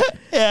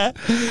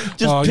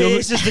 Just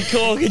pierces the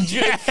cork and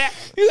drink.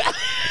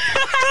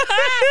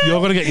 You're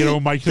going to get your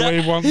own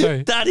microwave one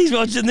day. Daddy's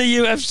watching the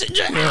UFC.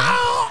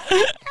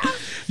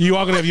 You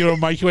are going to have your own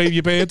microwave.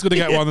 Your bird's going to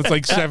get one that's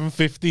like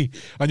 $7.50,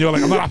 and you're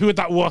like, I'm not happy with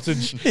that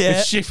wattage.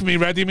 It's shit for me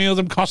ready meals.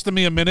 I'm costing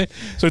me a minute.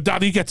 So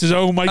Daddy gets his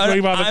own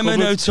microwave out of the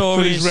cupboard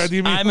for his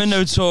ready meals. I'm a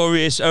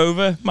notorious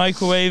over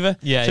microwaver.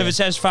 Yeah, so if it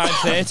says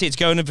 5:30, it's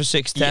going in for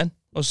 6:10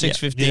 or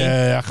 6:15.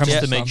 Yeah, I can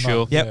just to make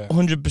sure. Yep,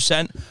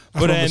 100%.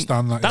 But I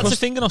understand that. That's a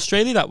thing in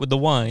Australia, that with the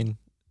wine,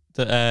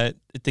 that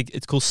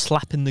it's called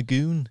slapping the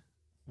goon,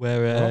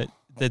 where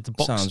the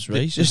box sounds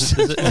racist.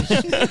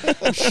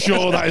 I'm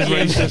sure that is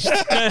racist.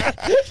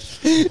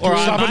 Or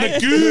slapping the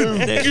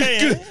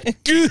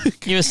goon.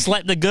 You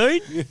slap the goon.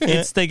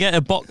 They get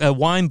a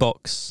wine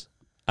box,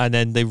 and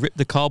then they rip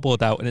the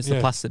cardboard out, and it's the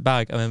plastic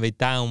bag, and then they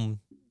down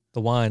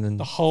the wine and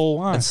the whole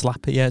wine and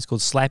slap it. Yeah, it's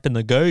called slapping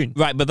the goon.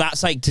 Right, but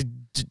that's like to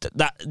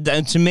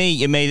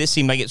me, it made it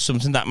seem like it's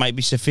something that might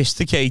be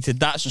sophisticated.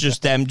 That's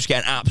just them just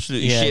getting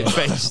absolutely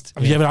shit-faced.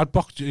 Have you ever had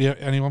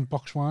anyone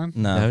box wine?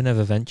 No,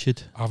 never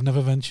ventured. I've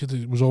never ventured.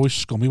 It was always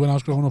scummy when I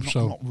was growing up.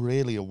 I'm not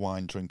really a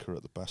wine drinker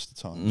at the best of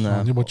times.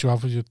 No. What do you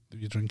have with your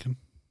drinking?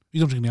 You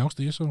don't drink in the house,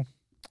 do you? So. No,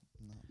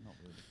 not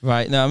really.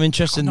 Right, now I'm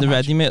interested in the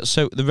ready meals.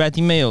 So the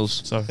ready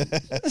meals. Sorry.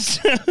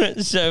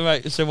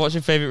 So what's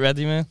your favourite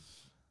ready meal?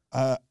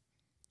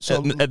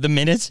 So at the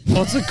minute,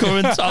 what's the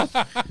current top?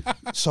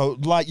 So,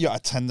 like you, I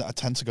tend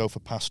to go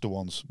for pasta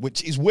ones,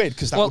 which is weird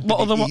because that would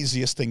be the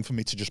easiest thing for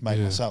me to just make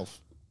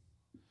myself.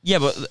 Yeah,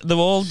 but they're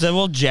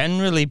all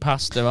generally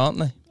pasta, aren't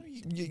they?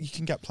 You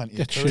can get plenty of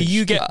Chips, curries. Do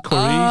you get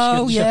curries?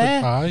 Oh, get yeah.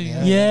 shepherd pie.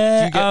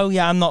 Yeah. Get, Oh,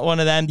 yeah. I'm not one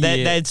of them.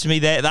 They're to me.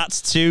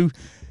 That's two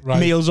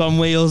meals on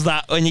wheels.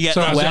 That when you get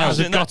that, has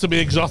it got to be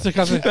exotic?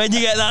 Has it? When you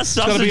get that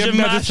sausage It's got to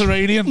be and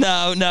Mediterranean.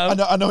 No.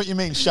 I know what you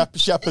mean.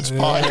 Shepherd's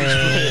pie.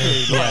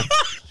 Yeah.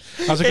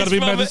 Has it got to be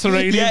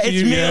Mediterranean? Yeah,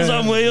 it's meals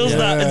on wheels. Yeah.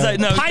 That it's like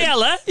no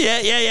paella.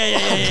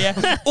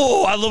 Yeah.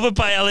 Oh, I love a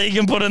paella you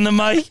can put in the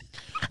mic.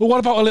 Well, what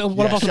about a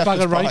bag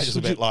of rice? Is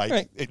a bit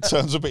like it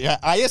turns a bit. Yeah,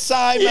 hiya,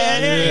 Simon.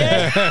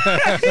 Yeah.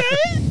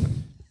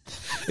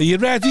 Are you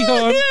ready,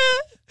 hon?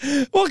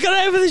 What can I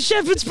have with the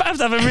shepherd's pie? I have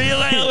to have a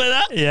real ale with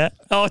that. Yeah.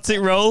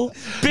 Arctic roll,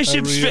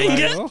 bishop's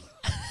finger.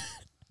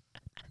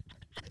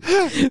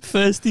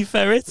 Thirsty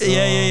ferret.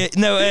 Yeah.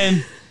 No,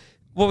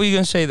 what were you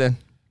going to say then?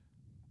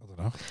 I don't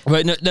know.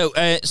 Right, no.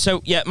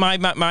 So yeah,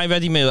 my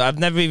ready meal. I've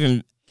never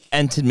even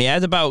entered my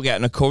head about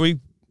getting a curry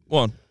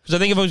one because I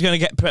think if I was going to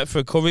get prep for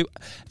a curry,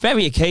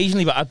 very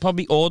occasionally, but I'd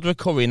probably order a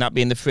curry and that'd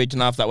be in the fridge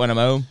and have that when I'm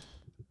home.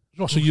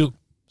 So you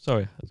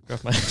Sorry, I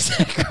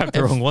grabbed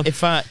the wrong one.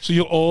 So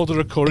you order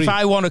a curry. If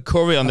I want a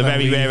curry on the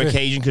very rare leave it.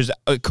 occasion, because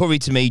a curry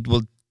to me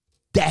will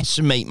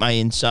decimate my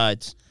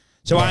insides.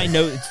 So I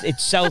know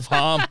it's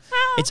self-harm.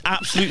 It's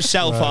absolute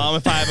self-harm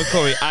if I have a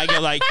curry. I go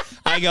like,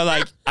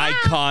 I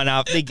can't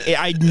have,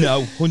 I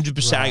know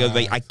 100%. I go,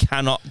 like, I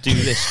cannot do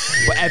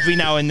this. But every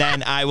now and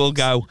then I will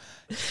go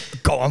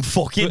on,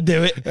 fucking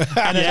do it.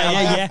 And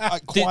yeah.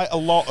 Quite a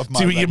lot of my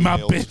do it, you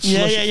mad meals. bitch.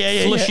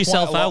 Yeah. Flush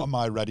yourself Quite a lot out. of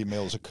my ready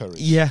meals are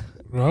curries. Yeah.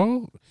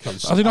 Bro,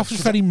 are they not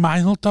just very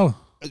mild though?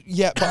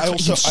 Yeah, but I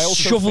also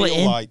shovel it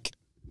in.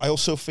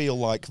 feel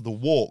like the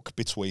walk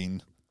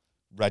between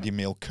ready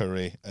meal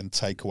curry and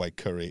takeaway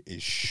curry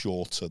is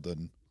shorter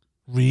than.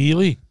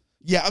 Really?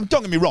 Yeah,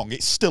 don't get me wrong.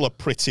 It's still a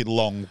pretty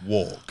long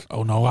walk.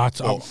 Oh no,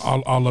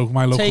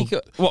 my local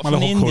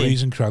curry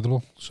is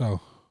incredible.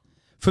 So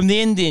from the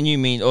Indian, you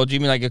mean, or do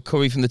you mean like a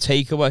curry from the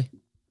takeaway?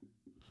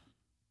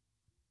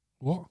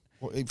 What?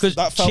 Because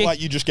that felt like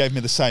you just gave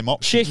me the same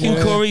option.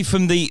 Chicken curry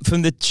from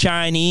the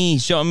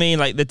Chinese. You know what I mean?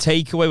 Like the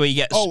takeaway where you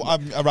get.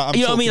 I'm you know what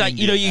I mean? Like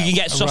Indian you can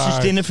get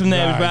sausage dinner from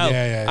there as well.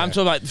 Yeah. I'm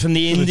talking about from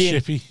the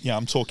Indian. Yeah,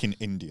 I'm talking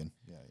Indian.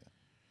 Yeah.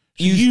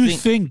 You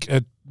think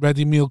a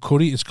ready meal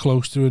curry is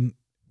close to an?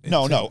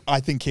 No.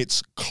 I think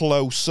it's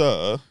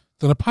closer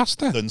than a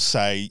pasta. Than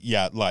say,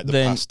 like the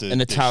than pasta,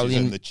 an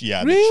Italian. the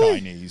really?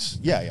 Chinese.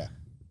 Yeah.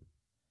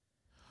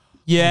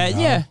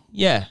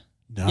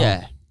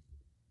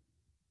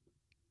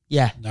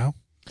 No.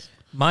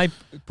 I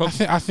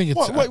think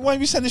it's. Why are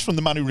we saying this from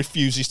the man who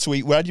refuses to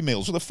eat ready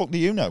meals? What the fuck do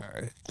you know?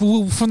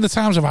 Well, from the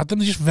times I've had them,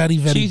 they're just very,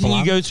 very. So you think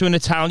bland. you go to an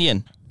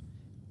Italian,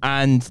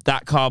 and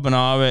that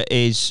carbonara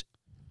is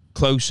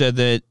closer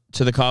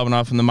to the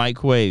carbonara from the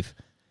microwave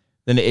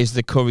than it is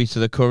the curry to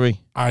the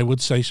curry? I would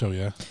say so.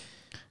 Yeah.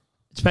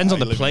 Depends on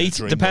the plate.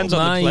 Depends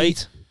on the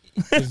plate.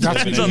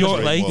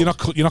 You're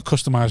not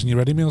customizing your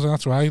ready meals.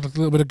 That's right. Like a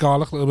little bit of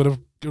garlic, a little bit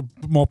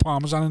of more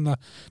parmesan in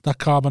that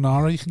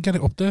carbonara. You can get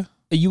it up there.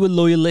 Are you a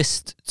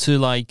loyalist to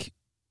like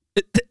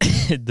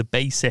the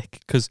basic?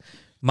 Because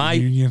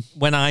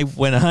when I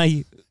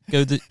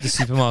go to the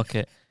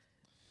supermarket,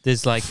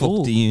 there's like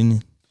the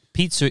Union.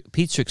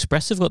 Pizza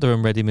Express have got their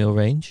own ready meal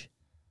range.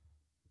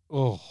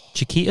 Oh,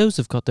 Chiquitos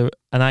have got their,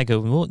 and I go,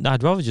 well,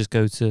 I'd rather just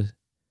go to.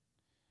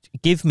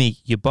 Give me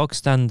your bog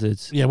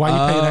standards. Yeah, why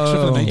are you paying extra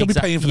for the name? Don't be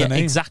paying for the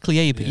name. Exactly.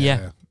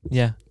 Yeah.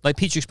 Like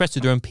Pizza Express do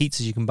their own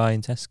pizzas you can buy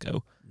in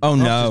Tesco. Oh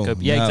no.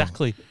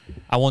 Exactly.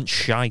 I want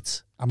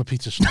shite. I'm a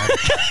pizza snob.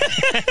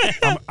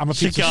 I'm a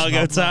pizza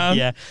Chicago snob. town.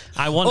 Yeah.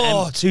 I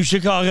want two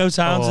Chicago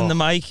towns in the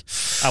mic.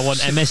 I want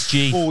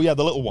MSG. Oh yeah,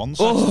 the little ones.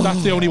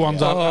 That's the only ones.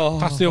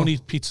 That's the only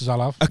pizzas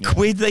I'll have. A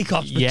quid they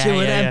cost for two of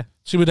them. Yeah.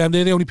 See, with them,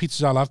 they're the only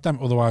pizzas I'll have. Them.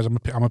 Otherwise,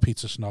 I'm a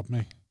pizza snob,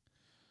 me.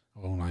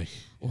 Oh, like.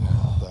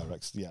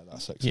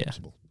 That's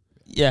acceptable.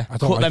 Yeah, I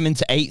cut them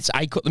into eighths.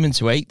 I cut them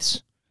into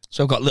eighths.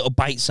 So I've got little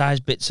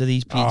bite-sized bits of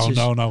these pizzas.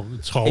 Oh, no.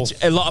 It's whole. It's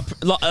a lot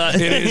of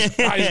it is.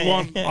 That is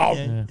one.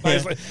 That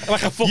is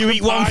like a fucking you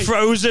eat one pie.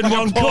 frozen, like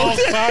one cooked.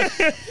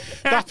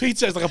 That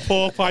pizza is like a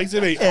pork pie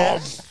to me.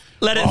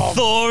 Let it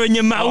thaw in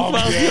your mouth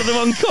while the other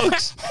one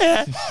cooks.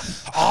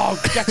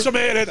 Get some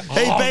air in.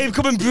 Hey, babe,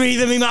 come and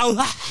breathe in my mouth.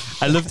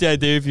 I love the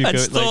idea of you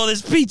Let's thaw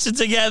this pizza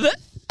together.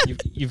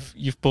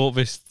 You've bought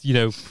this,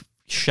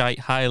 shite,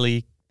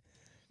 highly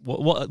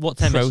what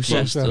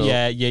processed?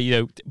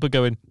 Yeah, but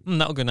going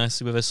that'll go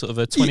nicely with a sort of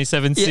a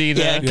 2017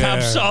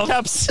 cab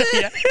sauce.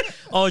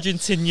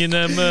 Argentinian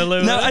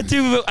Merlot. No, I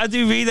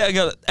do read that. I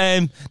go,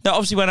 now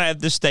obviously when I have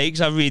the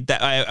steaks, I read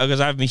that because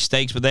I have my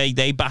steaks, but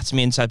they batter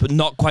me inside, but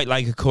not quite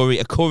like a curry.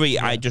 A curry,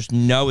 I just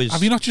know is.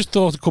 Have you not just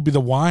thought it could be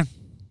the wine?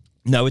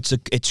 No, it's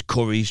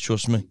curries.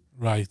 Trust me.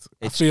 Right.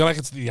 I feel like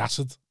it's the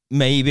acid.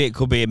 Maybe it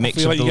could be a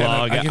mix of the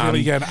lager. But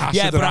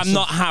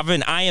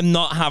I am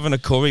not having a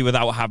curry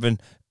without having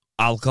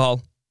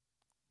alcohol.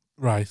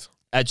 Right.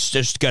 It's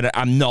just gonna.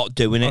 I'm not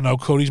doing Oh it. no,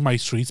 curry's my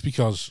treat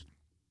because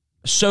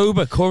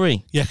Sober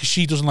curry. yeah, because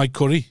she doesn't like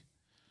curry.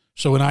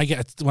 So when I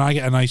get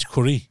a nice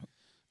curry,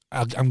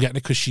 I'm getting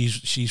it because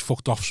she's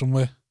fucked off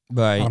somewhere.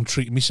 Right. And I'm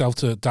treating myself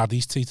to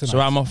Daddy's tea tonight. So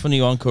I'm often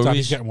you on Daddy's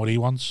curries. getting what he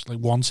wants, like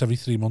once every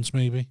 3 months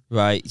maybe.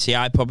 Right. See,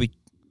 I probably.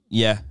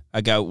 Yeah,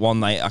 I go one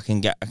night. I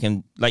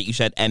can, like you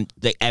said,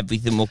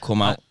 everything will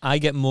come out. I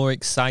get more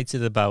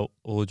excited about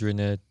ordering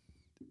a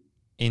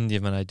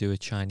Indian than I do a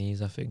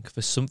Chinese. I think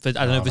for something.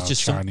 I don't know if it's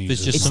just Chinese it's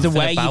is- just It's the something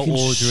way you about can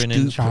ordering scoop.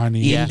 and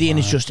Chinese. The Indian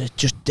is right.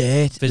 just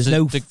dirt. There's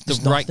no the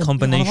there's right nothing.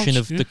 combination Yeah,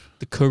 of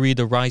the curry,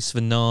 the rice,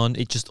 the naan.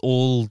 It just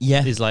all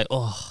is like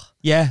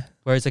Yeah.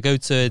 Whereas I go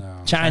to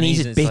No. Chinese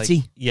is and it's bitty.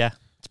 like, yeah.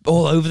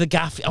 All over the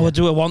gaff. Oh,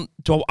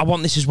 I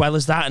want this as well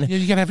as that. And Yeah,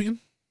 you get everything.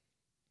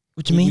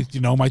 what do you mean? You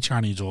know my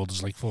Chinese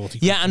order's like 40.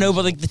 Yeah, I know,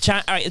 but like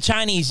the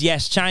Chinese,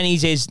 yes,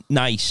 Chinese is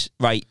nice,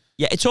 right?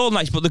 Yeah, it's all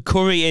nice, but the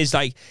curry is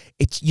like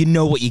it's. You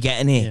know what you're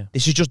getting here. Yeah.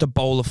 This is just a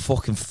bowl of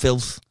fucking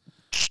filth.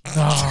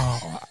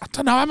 Oh, I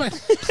don't know.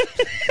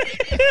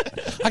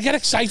 I get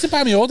excited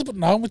by my order, but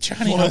no, with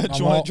Chinese. Do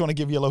you want to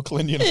give your local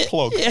Indian a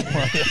plug?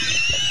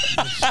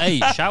 Hey,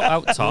 shout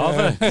out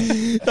Tava.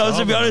 No,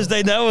 to be honest,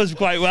 they know us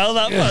quite well.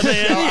 That Out to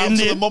the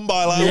Indian.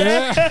 Mumbai Lounge.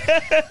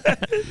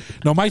 Yeah.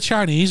 No, my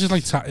Chinese is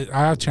like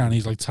I have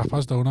Chinese like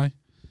tapas, don't I?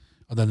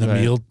 And then the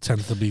Right. meal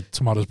tends to be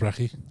tomorrow's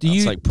brekkie. Do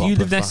you like do you proper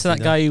live next to that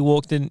fucking guy who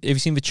walked in? Have you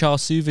seen the char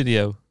siu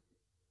video?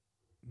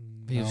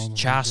 He No, was no,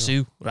 char no.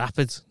 siu,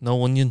 rapid,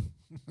 no onion.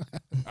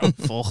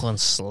 Fucking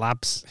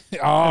slabs.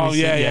 Oh Have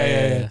you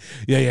yeah.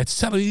 seen- To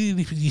tell you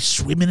he's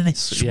swimming in it,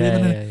 swimming Yeah,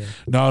 in yeah, it. yeah.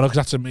 No, because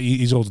that's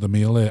he's ordered the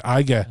meal there.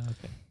 I get Okay.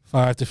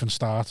 5 different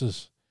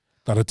starters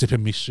that I dip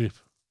in my soup.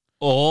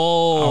 Oh,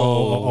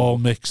 all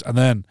mixed, and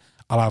then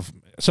I'll have.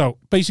 So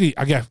basically,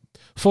 I get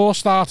 4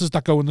 starters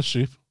that go in the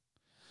soup,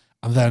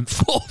 and then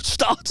 4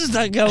 starters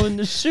that go in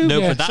the soup. no,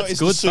 yeah. but So that's is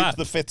good. the soup Fat.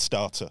 the 5th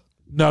starter?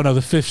 no, the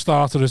 5th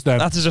starter is then.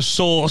 That is a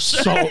sauce.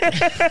 So,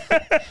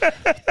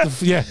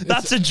 yeah,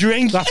 That's a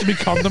drink. that's my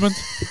condiment.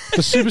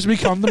 The soup is my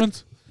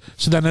condiment.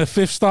 So then the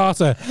 5th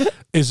starter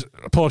is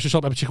a portion of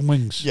salt, pepper, chicken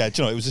wings, Yeah,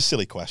 do you know, it was a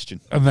silly question.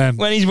 and then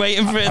When he's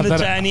waiting for it in And the then-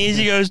 Chinese,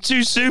 he goes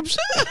 2 soups.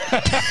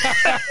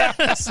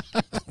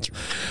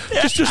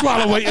 just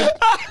while I'm waiting,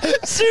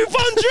 Soup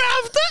on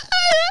draft.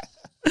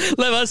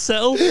 Let that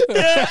settle.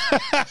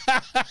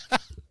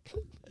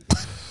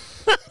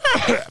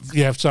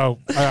 yeah. So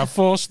I have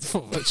 4. So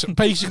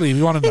basically, if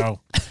you want to know,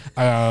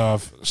 I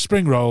have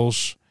spring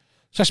rolls,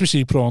 sesame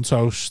seed prawn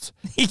toast,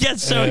 He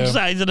gets so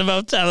excited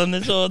about telling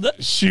this order.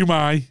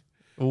 shumai.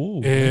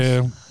 Ooh,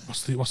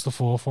 What's the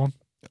 4th one?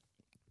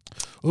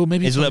 Oh,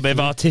 maybe It's a little bit of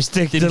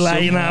artistic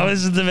delay now,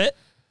 isn't it?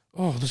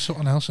 Oh, there's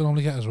something else I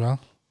normally get as well.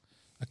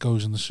 That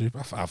goes in the soup.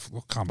 I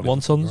can't believe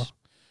wontons.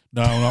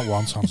 No, not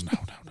wontons. No.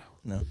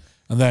 No.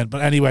 And then,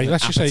 but anyway,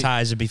 let's just say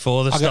Appetizer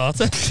before the I get-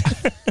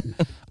 starter.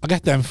 I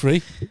get them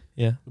free.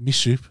 Yeah. Me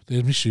soup.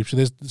 There's me soup. So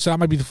that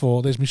might be the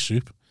 4. There's me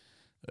soup.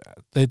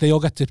 They all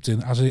get dipped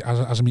in as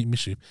I'm eating my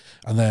soup,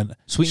 and then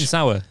Sweet and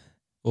sour.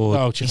 Or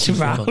oh, chicken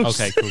round. sweet.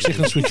 Okay, cool.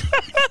 Chicken sweet.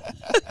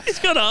 He's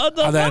got hard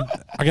on And then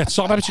I get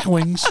salt and pepper chicken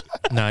wings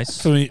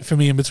Nice. for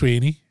me in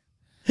betweeny.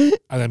 And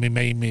then my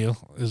main meal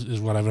is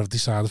whatever I've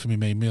decided for my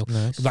main meal.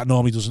 Nice. But that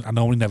normally doesn't. I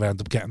normally never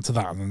end up getting to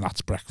that, and then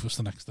that's breakfast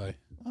the next day.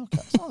 Okay,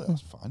 so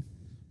that's fine.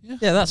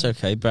 Yeah, that's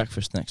okay.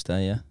 Breakfast next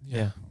day, yeah.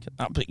 Yeah.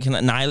 But you can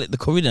annihilate the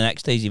curry the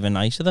next day is even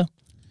nicer, though.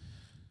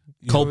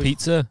 Cold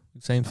pizza,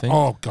 same thing.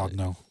 Oh God,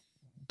 no!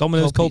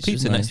 Domino's Cold cold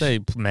pizza's pizza next nice.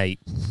 day, mate.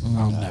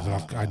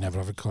 I never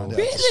have a cold.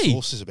 The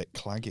sauce is a bit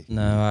claggy.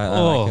 No,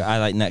 Oh. I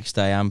like next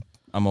day.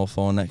 I'm all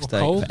for next day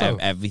cold, for though?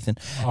 everything.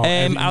 Oh,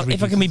 everything's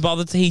If I can be reheated.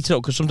 bothered to heat it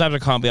up, because sometimes I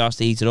can't be asked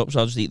to heat it up, so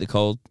I'll just eat the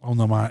cold. Oh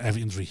no, man!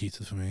 Everything's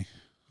reheated for me.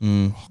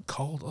 Mm. Oh,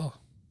 cold. Oh,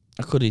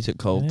 I could eat it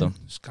cold, Yeah. though.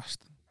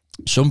 disgusting.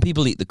 Some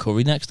people eat the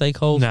curry next day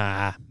cold.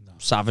 Nah.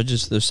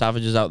 Savages. There's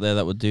savages out there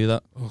that would do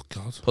that. Oh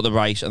God. Put the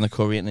rice and the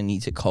curry in and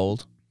eat it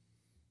cold.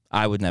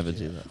 I would never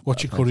do that.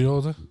 What's your curry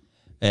order?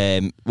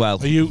 Well,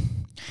 Are you?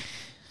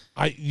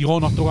 You're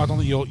not. I don't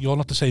think you're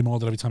not the same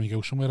order every time you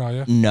go somewhere, are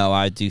you? no,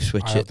 I do I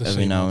switch have it the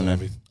every same now order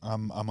and then.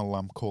 every- I'm a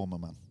lamb korma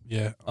man.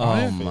 Yeah. Oh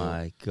Are you?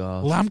 my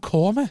god! Lamb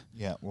korma.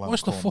 Yeah, lamb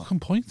What's the korma. fucking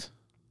point?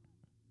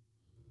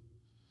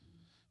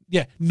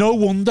 Yeah, no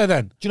wonder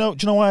then. Do you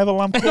know why I have a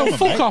lamb korma? No,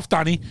 fuck mate? off,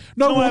 Danny.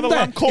 No Do you know why I have a wonder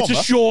lamb korma? it's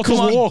a shorter Come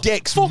on, walk.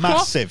 dick's Fuck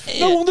massive. Off.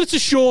 No wonder it's a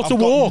shorter I've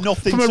got walk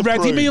nothing from a to ready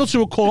prove. meal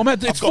to a korma.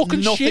 It's I've got fucking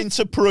nothing shit.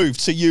 to prove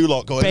to you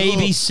lot going,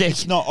 Baby "Ugh, sick.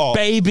 it's not hot.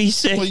 Baby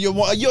sick.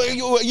 Well,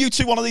 you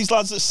two one of these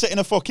lads that sit in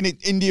a fucking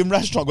Indian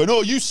restaurant going,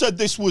 oh, you said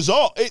this was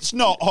hot. It's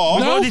not hot.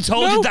 We've No, already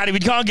told no. you, Daddy, we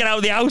can't get out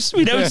of the house.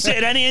 We don't sit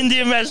in any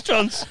Indian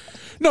restaurants.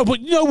 No,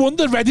 but no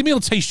wonder ready meal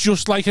tastes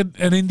just like an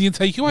Indian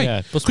takeaway.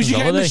 Yeah, because you're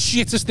getting the holiday.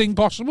 shittest thing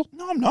possible.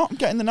 No, I'm not. I'm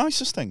getting the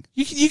nicest thing.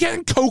 You're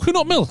getting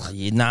coconut milk.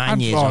 You're 9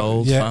 And years prawn,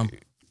 old, yeah. fam.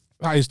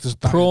 That is just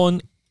Prawn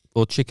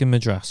or chicken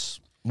madras.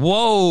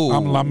 Whoa.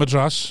 I'm lamb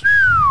madras.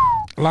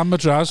 Lamb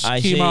madras,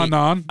 I see. keema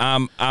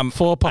naan,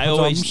 4 I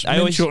always-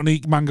 poppadoms, mint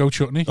chutney, mango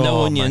chutney.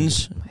 No Oh,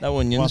 onions. No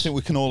onions. Well, I think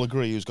we can all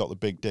agree who's got the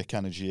big dick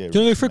energy here. Do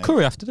you want to go for a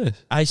curry after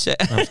this? I said,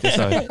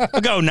 Sorry.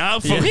 I'll go now.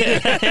 Fuck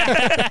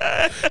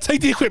it. Take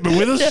the equipment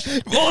with us.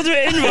 Order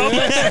it in,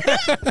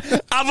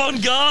 Rob.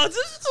 Avant-garde.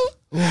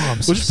 We'll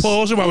just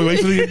pause it while we wait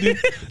for the Indian,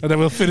 and then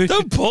we'll finish.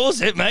 Don't pause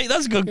it, mate.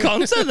 That's good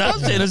content.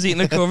 That's seeing us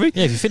eating a curry.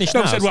 Yeah, if you finish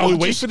No, now. said while we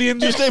wait for the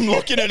Indian. Just him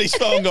looking at his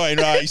phone going,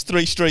 right, he's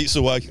 3 streets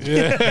away.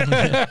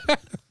 Yeah.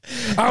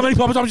 How many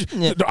poppers would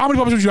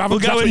you have? We'll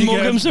go and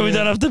mug them so we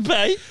don't have to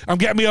pay. I'm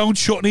getting my own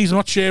chutneys. I'm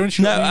not sharing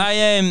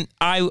chutneys.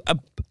 No,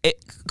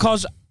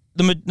 because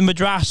the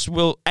Madras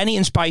will,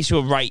 anything spicy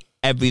will write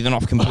everything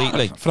off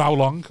completely. For how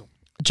long?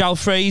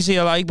 Jalfrezi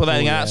I like, but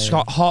then that's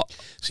got hot.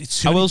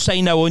 I will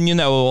say no onion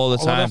though all the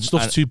time. That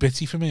stuff's too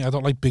bitty for me. I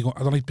don't like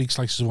big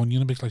slices of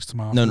onion and big slices of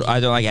tomato. No, I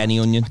don't like any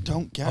onion. I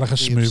don't get I like a the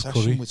smooth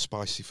obsession curry. with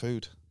spicy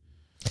food.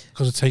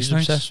 Because it tastes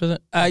nice. Obsessed with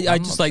it. I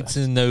just like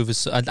to know.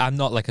 I'm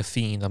not like a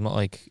fiend. I'm not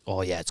like,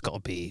 oh yeah, it's got to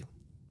be.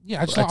 Yeah,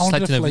 I I just, just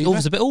like to know. Oh,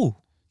 there's a bit. Oh,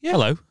 Yeah.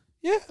 hello.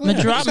 Yeah,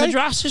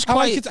 Madras is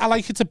quite. I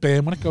like it to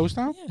burn when it goes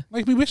down. Yeah.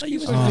 Like me whiskey.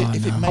 If it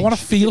I want to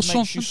feel if it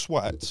makes you something.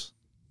 sweat.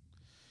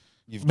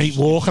 Mate,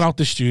 walking out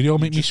the studio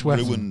make me sweat.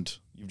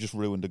 You've just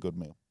ruined a good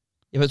meal.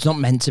 Yeah, but it's not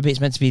meant to be. It's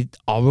meant to be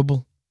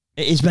horrible.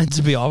 It is meant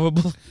to be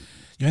horrible.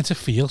 You're meant to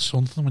feel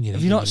something when you're.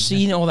 Have you not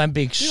seen all them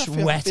big Yeah, I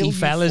sweaty feel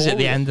fellas at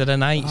the euphoria. end of the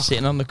night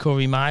sitting on the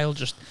curry mile,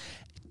 just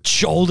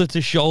shoulder to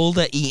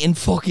shoulder, eating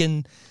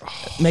fucking,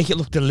 make it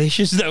look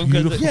delicious though.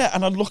 Yeah,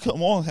 and I'd look at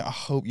them all and think, I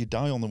hope you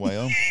die on the way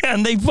home.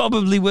 And they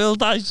probably will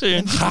die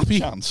soon. happy?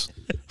 Chance.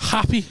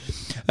 Happy.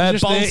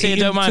 Just Balti, I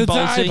don't mind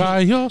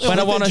Balti. When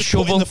I want to Just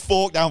putting shovel, the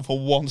fork down for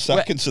 1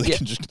 second so they yeah.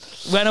 can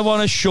just. when I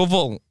want to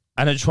shovel,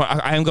 and I just want,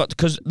 I haven't got,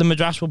 because the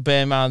Madras will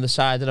burn around the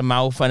side of the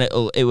mouth and it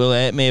will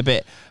hurt me a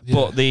bit. Yeah.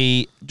 But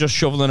the just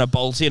shoveling a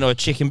Balti or a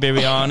chicken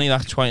biryani,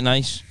 that's quite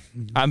nice.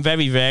 I'm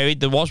very varied.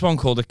 There was one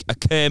called a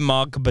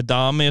Kermag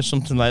Badami or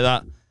something like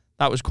that.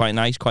 That was quite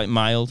nice, quite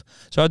mild.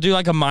 So I do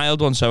like a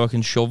mild one so I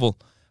can shovel.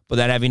 But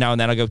then every now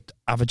and then I go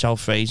have a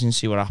jalfrezi and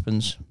see what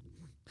happens.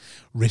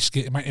 Risk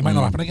it. It might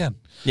not happen again.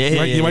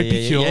 Yeah, You might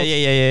be cured.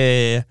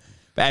 Yeah.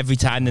 But every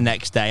time the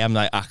next day I'm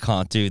like, I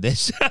can't do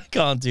this. I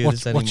can't do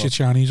this anymore. What's your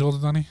Chinese order,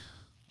 Danny?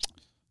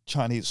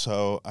 Chinese,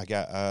 so I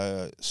get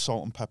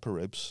salt and pepper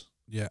ribs.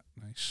 Yeah,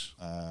 nice.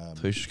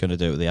 Who's just going to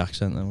do it with the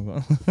accent then?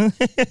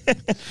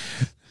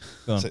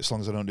 Go on. So as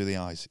long as I don't do the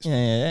eyes. It's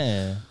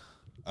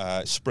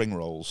Yeah. spring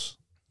rolls.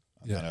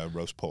 And Yeah. then a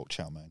roast pork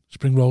chow mein.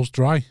 Spring rolls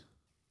dry.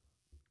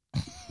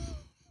 What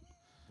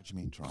do you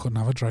mean dry? Couldn't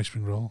have a dry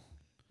spring roll.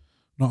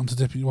 Nothing to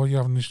dip it. What you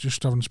having is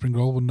just having a spring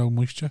roll with no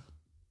moisture.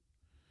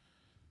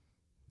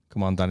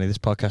 Come on, Danny, this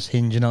podcast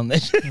hinging on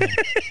this.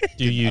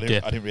 Do you I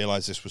dip? didn't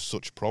realise this was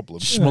such a problem.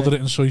 Smother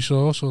it in soy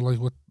sauce or like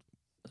what?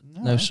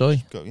 No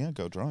soy.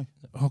 Go dry.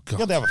 Oh god.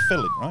 Yeah, they have a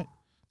filling, right?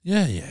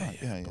 Yeah.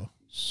 Yeah.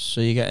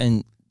 So you're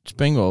getting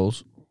spring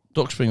rolls,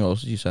 duck spring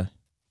rolls, did you say? I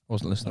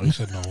wasn't No, listening. he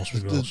said no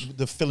spring rolls.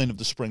 The filling of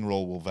the spring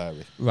roll will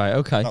vary. Right,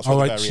 okay. That's All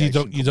where the right, so you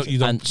variation don't. comes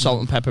in. And salt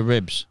and pepper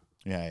ribs.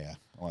 Yeah.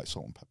 I like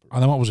salt and pepper.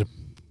 And then what was it?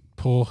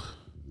 Pork.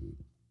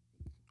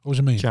 What was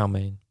it mean? Chow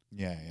mein.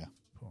 Yeah.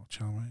 Pork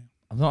chow mein.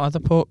 I've not had the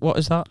pork. What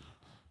is that?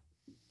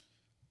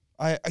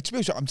 I to be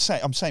honest,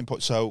 I'm saying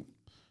put so.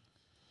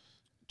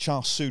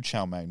 Char siu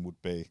chow mein would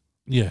be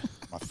Yeah.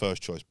 my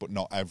first choice, but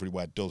not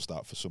everywhere does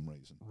that for some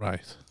reason.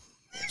 Right.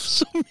 For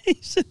some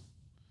reason.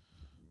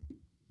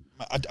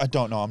 I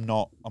don't know. I'm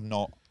not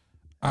an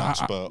I-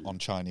 expert on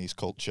Chinese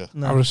culture.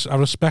 No. I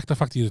respect the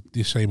fact that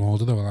you're same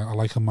order though. I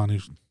like a man who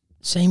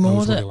Same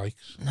knows what order? he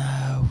likes. No.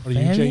 What are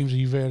you, James? Are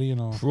you varying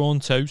or Prawn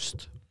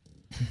toast.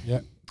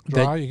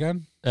 dry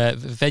again?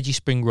 Veggie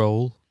spring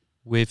roll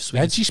with sweet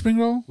Veggie spring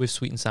roll? with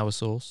sweet and sour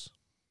sauce.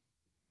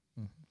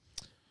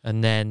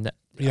 And then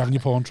Are you having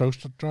your prawn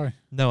toast dry?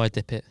 no, I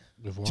dip it.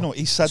 With Do what? you know what?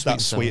 He said Sweet that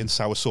and sweet sour. and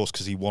sour sauce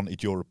because he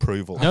wanted your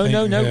approval. No,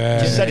 no.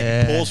 Yeah. He said it.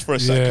 Yeah. Pause for a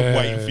second, Yeah.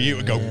 waiting for you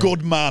to go.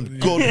 Good man,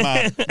 good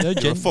man. No,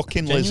 You're a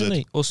fucking lizard.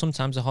 genuinely. Or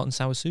sometimes a hot and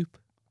sour soup.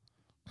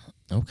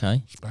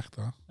 Okay. Respect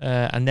that.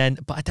 And then,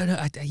 but I don't know.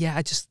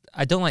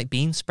 I don't like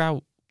bean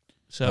sprout.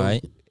 So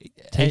Right.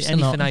 Taste or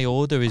anything not? I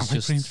order I is like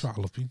just. bean sprout.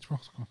 I love bean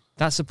sprout.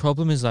 That's the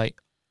problem. Is like,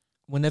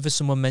 whenever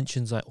someone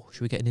mentions like, oh,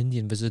 should we get an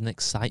Indian? There's an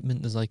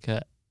excitement. There's like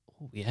a,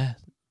 oh yeah,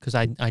 because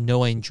I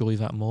know I enjoy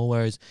that more.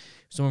 Whereas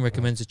if someone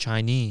recommends a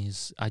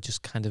Chinese, I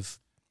just kind of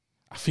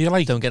I feel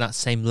like don't get that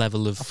same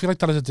level of. I feel like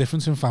that is a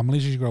difference in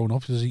families as you're growing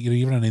up. You're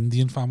either an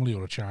Indian family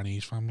or a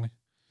Chinese family.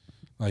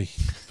 Like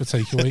for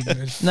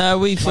takeaway. No,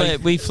 we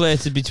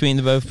flirted between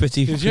the both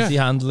pretty Did ya?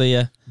 handily,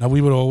 yeah. No,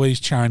 we were always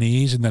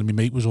Chinese, and then my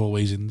mate was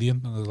always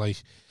Indian. And I was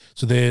like,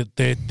 so they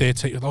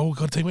take. Oh,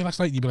 got takeaway last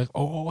night. And you'd be like,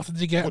 oh, what did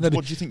you get? What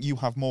do you think you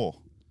have more?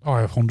 Oh,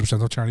 I have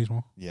 100% of Chinese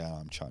more. Yeah,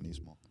 I'm Chinese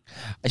more.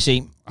 I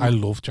see. I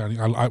love Chinese.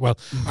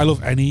 I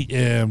love any.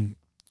 Can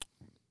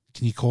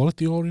you call it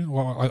the Orient?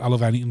 Well, I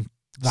love anything.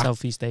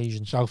 Southeast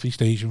Asian.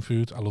 Southeast Asian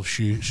food. I love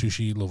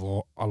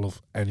sushi. I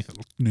love anything.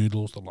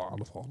 Noodles. I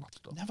love all that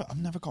stuff. I've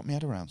never got my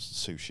head around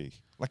sushi.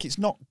 Like, it's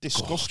not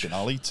disgusting.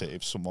 I'll eat it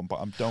if someone, but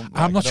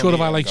I'm not sure if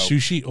I like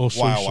sushi or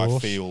soy wow, sauce. I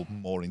feel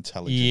more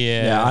intelligent.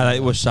 Yeah. Yeah, I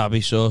like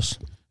wasabi sauce.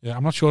 Yeah,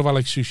 I'm not sure if I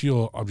like sushi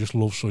or I just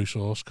love soy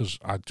sauce because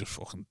I just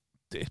fucking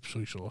dip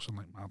soy sauce and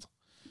like mad.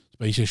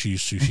 Basically,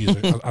 use sushi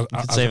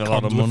as save a a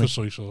lot of conduit money. for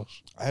soy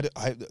sauce.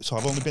 So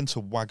I've only been to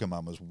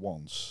Wagamama's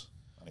once,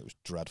 and it was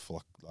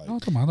dreadful. Like, No, I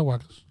don't mind the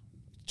Waggers.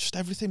 just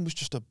everything was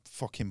just a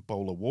fucking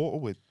bowl of water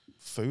with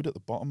food at the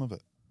bottom of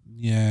it.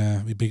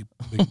 Yeah, big.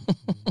 I get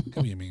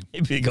what you mean.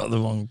 If you got the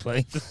wrong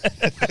place.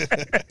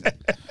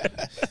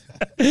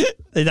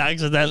 They'd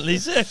accidentally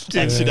served it.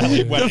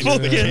 Accidentally went into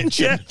the fucking-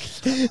 kitchen.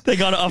 yeah. They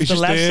got it off It's the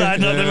just left there, side,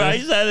 not the yeah.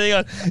 right side. They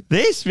go,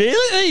 this,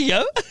 really? There you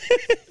go.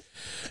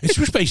 It's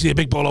just basically a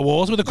big bowl of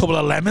water with a couple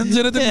of lemons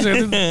in it.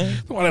 Didn't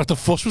it? What the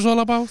fuss was all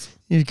about.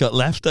 You've got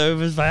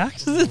leftovers by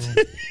accident.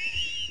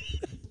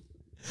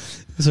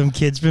 Some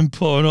kid's been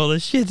pouring all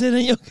this shit in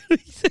it.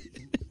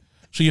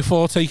 So your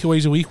 4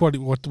 takeaways a week. What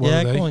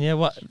Yeah, are they? come on, yeah.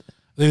 What? Are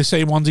they the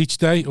same ones each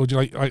day, or do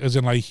you like as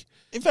in like?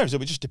 It varies. It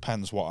just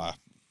depends what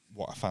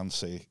I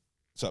fancy.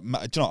 So do you know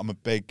what? I'm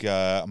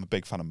a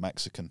big fan of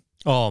Mexican.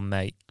 Oh,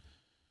 mate.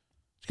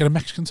 Did you get a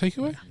Mexican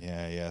takeaway?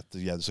 Yeah.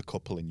 There's a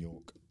couple in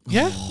York.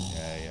 Yeah.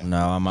 Yeah.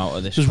 No, I'm out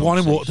of this. There's one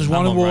in conversation. there's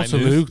one in I'm on right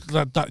Waterloo move.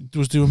 that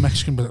was doing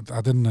Mexican, but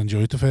I didn't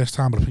enjoy it the first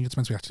time. But I think it's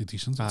meant to be actually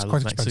decent. I It's love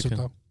quite expensive Mexican.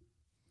 though.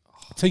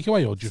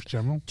 Takeaway or just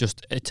general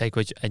Just a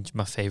takeaway. It's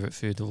my favourite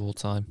food of all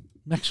time.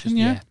 Mexican?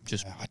 Yeah.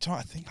 Just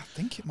I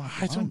think it might.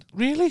 I don't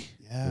really.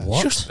 Yeah. What?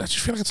 I just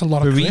feel like it's a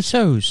lot of crisp.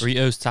 Burritos?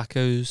 burritos,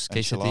 tacos, quesadillas.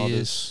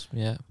 Enchiladas.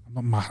 Yeah.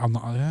 I'm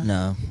not. Yeah.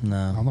 No.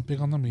 I'm not big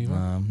on them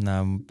either.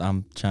 No,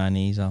 I'm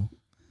Chinese.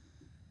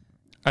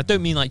 I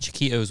don't mean like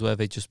Chiquitos where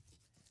they just.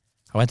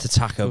 I went to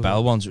Taco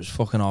Bell once. It was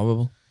fucking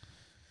horrible.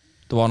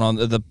 The one on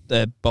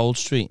the Bold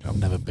Street. I've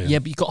never been. Yeah,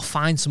 but you got to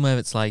find somewhere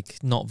that's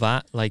like not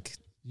that. Like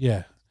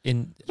Yeah.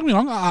 in. Don't get me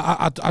wrong.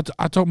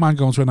 I don't mind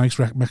going to a nice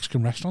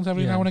Mexican restaurant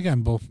every Yeah. now and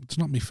again, but it's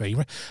not my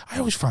favourite. I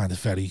always find it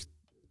very.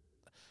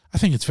 I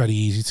think it's very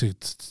easy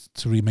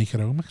to remake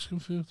your own Mexican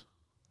food.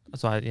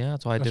 That's why. Yeah,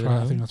 that's why I That's do why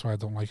it. I think that's why I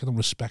don't like it. I don't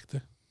respect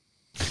it.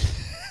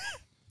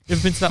 You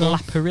ever been to that La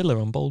Perilla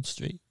on Bold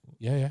Street?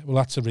 Yeah. Well,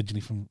 that's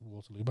originally from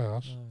Waterloo by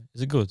us.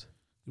 Is it good?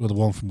 Well, the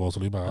one from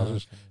Waterloo by us Oh,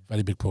 is okay.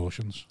 very big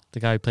portions. The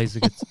guy who plays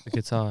the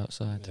guitar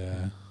outside.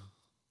 Yeah.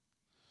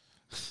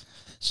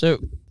 So,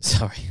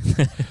 Sorry.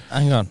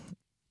 hang on.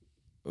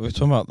 We were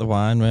talking about the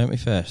wine, weren't we,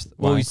 first?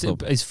 Well, Wine it's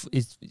club.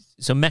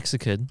 so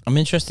Mexican. I'm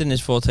interested in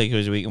this 4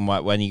 takeaways a week and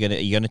when are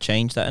you gonna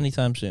change that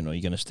anytime soon, or are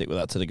you gonna stick with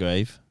that to the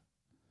grave?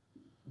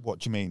 What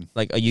do you mean?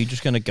 Like, are you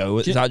just gonna go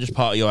with? Is that just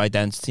part of your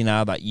identity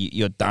now that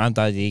you're down,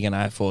 Daddy, gonna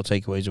have 4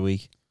 takeaways a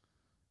week,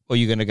 or are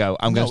you gonna go?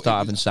 I'm gonna No, start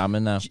having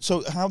salmon now.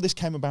 So how this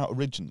came about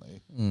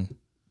originally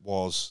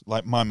was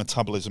like my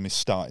metabolism is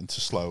starting to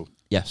slow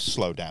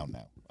down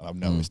now, and I've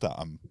noticed that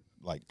I'm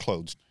like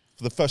clothes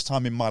for the first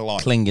time in my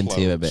life Clinging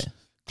to you a bit.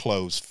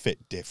 Clothes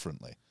fit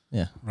differently.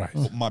 Yeah. Right.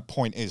 But my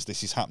point is,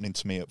 this is happening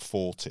to me at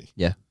 40,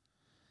 Yeah.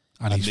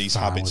 and he's these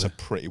fine habits are with it.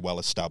 pretty well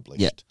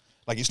established. Yeah.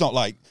 Like it's not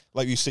like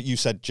you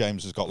said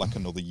James has got like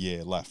another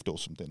year left or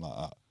something like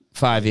that.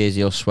 5 years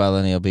he'll swell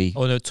and he'll be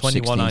Oh no,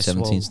 21 16, I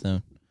 17 swole.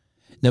 stone.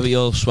 No, but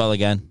you'll swell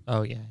again.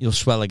 Oh yeah. You'll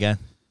swell again.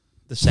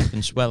 The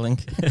second swelling.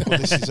 Well,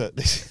 this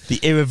is The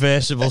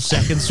irreversible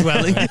second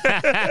swelling.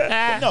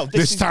 no.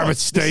 This time it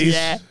stays.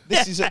 Yeah.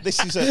 This is a.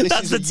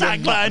 That's the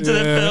young man. tagline to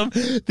the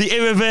film. The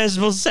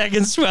irreversible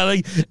second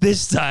swelling.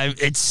 This time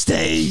it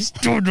stays.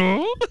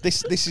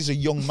 This is a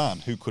young man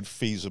who could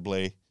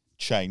feasibly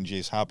change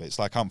his habits.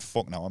 Like I'm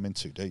fucked now. I'm in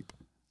too deep.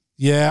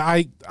 Yeah,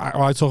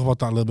 I talk about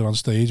that a little bit on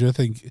stage. I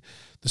think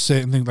the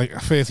certain thing, like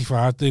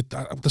 35,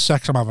 the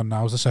sex I'm having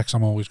now is the sex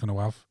I'm always going to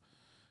have.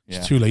 It's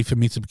Yeah. too late for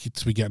me to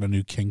be getting a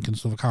new kink and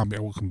stuff. I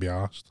can be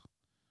asked.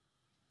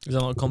 Is that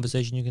not a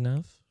conversation you can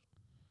have?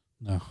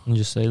 No. And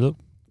just say, look.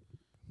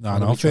 No, Why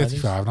don't I'm we try this?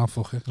 35 and I'll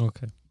fuck it.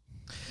 Okay.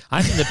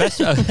 I think the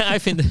best. I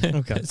think.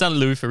 It's not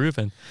Louis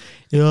Farufan.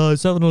 Yeah,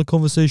 it's having a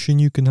conversation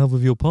you can have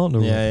with your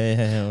partner.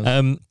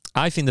 Yeah.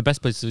 I think the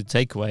best place to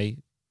take away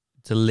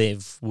to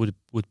live would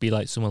be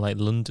like somewhere like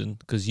London,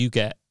 because you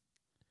get.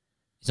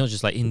 It's not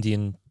just like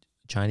Indian,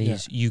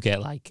 Chinese. You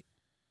get like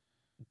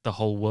the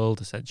whole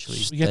world essentially.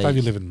 You get to have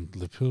you live in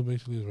Liverpool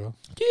basically as well.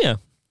 Yeah.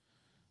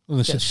 Well,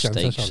 the Get city steak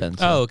centre, sorry.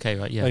 centre. Oh, okay,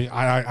 right. Yeah. Like,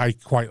 I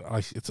quite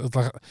like it's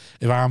like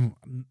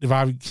if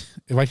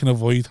I can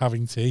avoid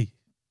having tea,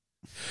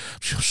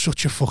 I'm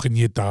such a fucking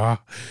yadar.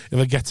 If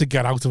I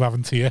get out of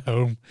having tea at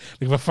home,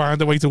 like if I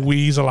find a way to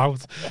weasel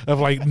out of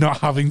like not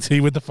having tea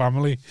with the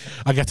family,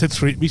 I get to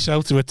treat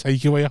myself to a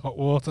takeaway of hot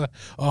water.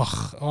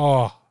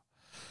 I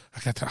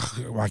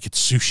might get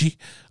sushi.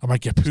 I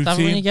might get poutine. That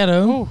when you get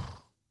home.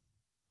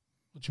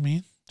 What do you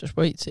mean? Just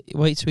wait to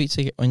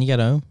eat when you get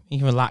home. You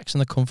can relax in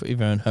the comfort of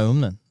your own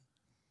home then.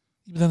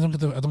 But then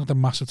I don't get the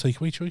massive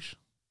takeaway choice.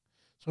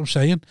 That's what I'm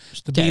saying.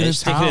 The being in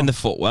Stick it town, in the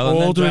footwell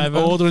and then drive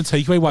home. ordering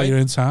takeaway while you're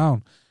in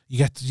town. You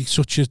get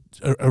such a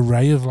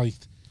array of like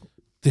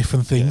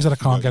different things that I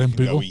can't get in you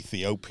can go Bootle.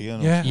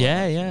 Ethiopian. Yeah.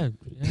 Yeah.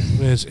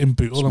 Whereas in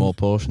Bootle, Small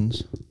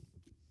portions.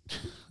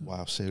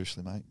 Wow,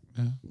 seriously, mate.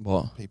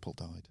 What? People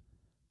died.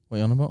 What are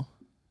you on about?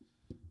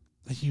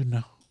 you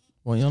know,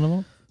 What are you on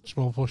about?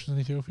 small portions in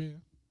Ethiopia.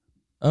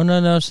 Oh, no,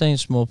 I was saying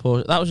small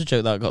portions. That was a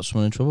joke that got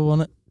someone in trouble,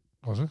 wasn't it?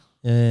 Was it?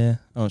 Yeah.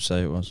 I won't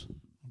say it was.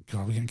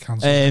 God, we're getting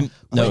cancelled.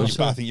 No,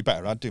 I think you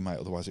better add do, mate.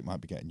 Otherwise, it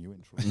might be getting you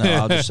in trouble. no,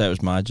 I'll just say it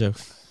was my joke.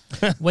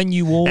 When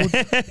you order,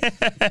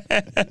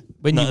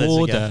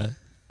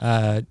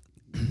 and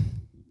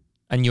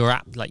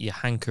you're like you're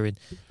hankering,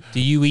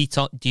 do you eat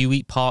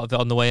part of it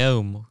on the way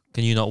home?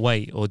 Can you not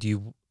wait, or do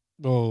you?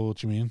 Oh, what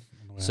do you mean?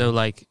 So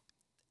like,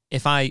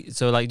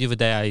 the other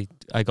day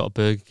I got a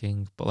Burger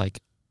King, but like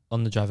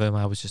on the drive home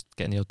I was just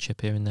getting the old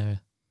chip here and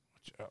there.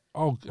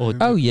 Oh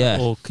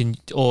yeah.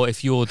 Or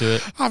if you order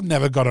it, I've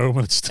never got home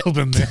and it's still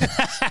been there.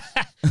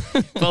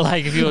 but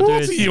like if you order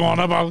what are you on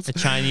about? a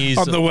Chinese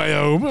on the way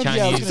home.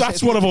 Chinese,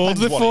 that's what I've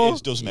ordered it for. It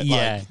is, doesn't it?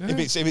 Yeah. Like,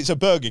 if it's a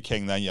Burger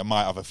King, then you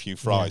might have a few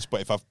fries. But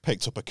if I've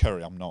picked up a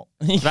curry, I'm not.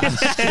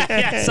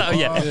 yeah.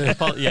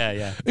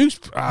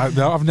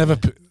 No, I've never.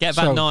 Get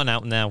that naan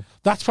out now.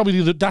 That's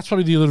probably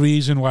the other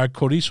reason why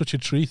curry's such a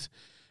treat.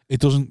 It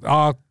doesn't.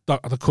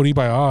 The curry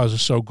by ours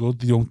is so good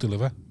they don't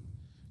deliver.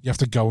 You have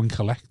to go and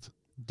collect.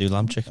 Do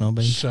lamb chicken or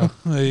beef. So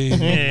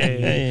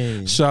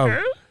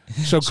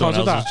because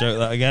of that, joke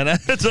that again.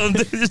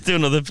 Just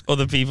doing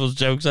other people's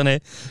jokes on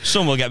it.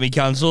 Some will get me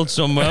cancelled,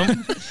 some won't.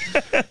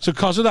 So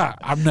because of that,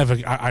 I never.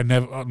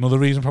 Another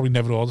reason probably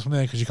never order from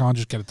there because you can't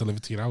just get it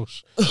delivered to your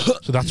house.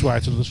 So that's why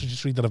it's another such a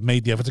treat that I've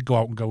made the effort to go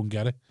out and go and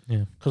get it.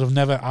 Yeah. Because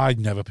I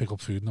never pick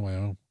up food on the way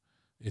home.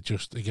 It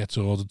gets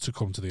ordered to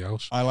come to the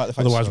house. I like the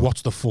fact. Otherwise,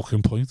 what's the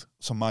fucking point?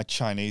 So my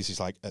Chinese is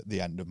like at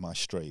the end of my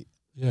street.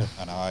 Yeah.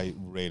 And I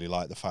really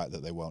like the fact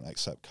that they won't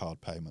accept card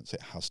payments.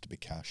 It has to be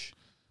cash.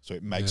 So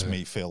it makes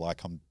me feel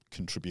like I'm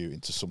contributing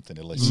to something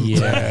illicit.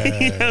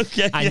 Yeah.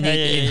 Okay. And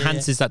it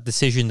enhances that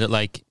decision that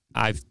like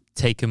I've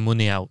taken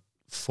money out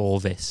for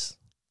this.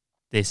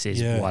 This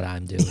is what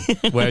I'm doing.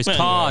 Whereas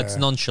cards,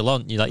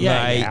 nonchalant, you're like,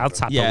 I'll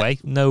tap away.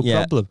 No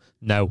problem.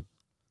 No.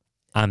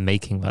 I'm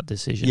making that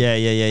decision.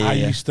 I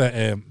used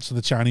to, so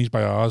the Chinese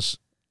by ours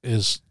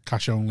is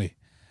cash only.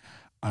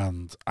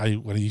 And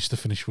when I used to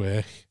finish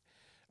work,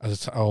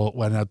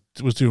 when I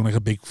was doing like a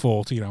big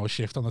 14-hour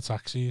shift on the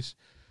taxis,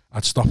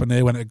 I'd stop in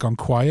there when it had gone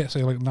quiet,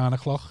 say like 9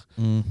 o'clock,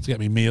 to get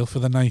me meal for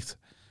the night.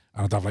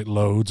 And I'd have like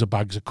loads of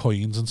bags of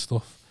coins and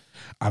stuff.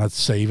 And I'd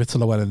save it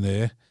till I went in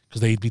there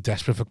because they'd be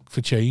desperate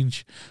for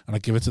change. And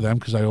I'd give it to them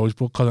because I always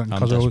brought... I'm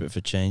desperate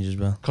for change as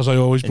well. Because I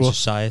always brought...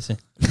 society.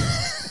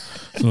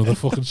 It's another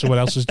fucking someone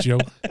else's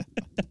joke.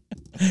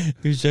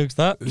 Whose joke's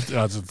that? It's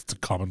a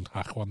common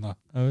hack one, that.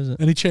 Oh, is it?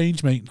 Any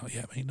change, mate? Not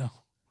yet, mate, no.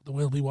 There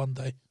will be one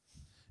day.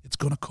 It's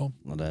going to come.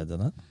 Not heard of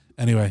that.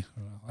 Anyway,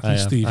 I think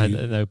Steve... I had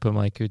an open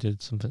mic who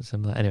did something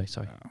similar. Anyway,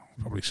 sorry.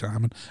 Probably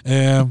Simon.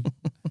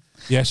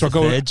 Yeah, so I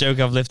go... Third joke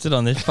I've lifted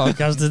on this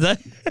podcast today.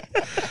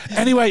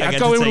 Anyway, I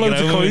go in with loads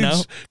of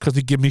coins because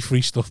they give me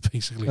free stuff,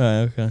 basically.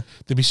 Right, okay.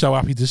 They'd be so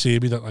happy to see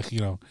me that, like,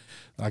 you know,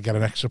 I get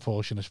an extra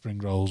portion of spring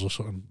rolls or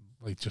something,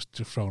 like, just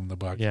thrown in the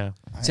bag. Yeah.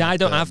 See, I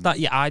don't have that.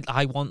 Yeah,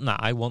 I want that.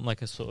 I want,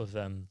 like, a sort of...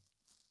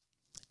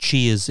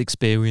 cheers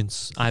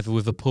experience, either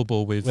with a pub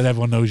or with... When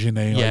everyone knows your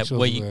name. Yeah,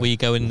 like, where you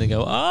go in and they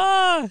go,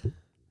 ah!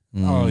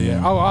 Oh,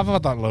 yeah. Oh, I've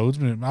had that loads.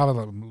 I've had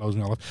that loads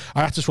in my life.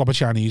 I had to swap a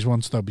Chinese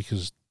once, though,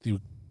 because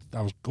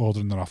I was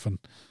ordering them off and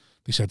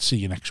they said, see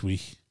you next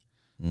week.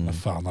 I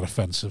found that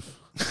offensive.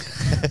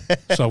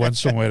 So I went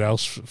somewhere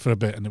else for a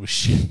bit and it was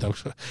shit, though.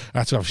 I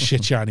had to have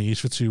shit Chinese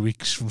for 2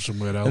 weeks from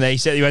somewhere else. And they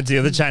said you went to the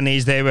other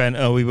Chinese, they went,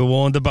 oh, we were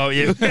warned about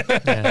you.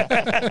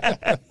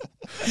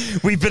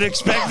 We've been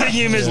expecting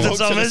you, Mr.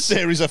 Thomas. A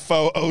series of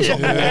photos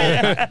on the wall.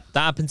 That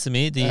happened to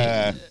me at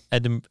the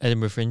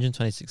Edinburgh Fringe in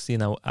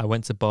 2016. I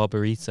went to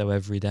Barbarito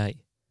every day.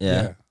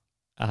 Yeah.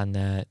 And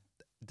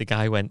the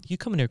guy went, you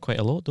come in here quite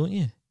a lot, don't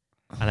you?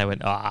 And I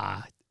went,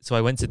 So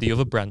I went to the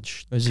other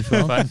branch. Where's he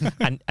from?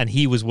 and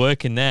he was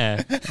working there.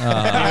 He went,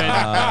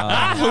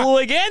 hello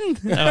again.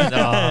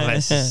 I went,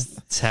 this is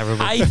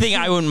terrible. I think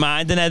I wouldn't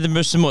mind in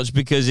Edinburgh so much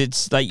because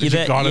it's like you're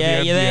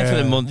there for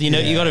the month. You know,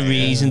 you got a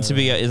reason to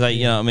be. It's like,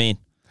 you know what I mean.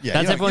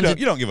 Yeah,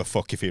 you don't give a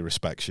fuck if he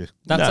respects you.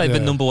 That's the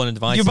number one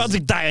advice. You're about to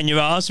die on your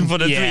ass in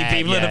front of 3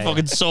 people in a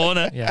fucking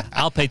sauna. Yeah,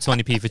 I'll pay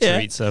 20p for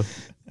treats. So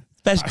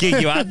best gig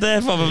you had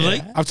there, probably.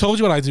 Yeah. I've told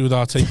you what I do with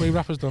our takeaway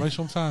wrappers, don't I?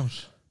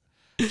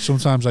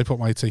 Sometimes I put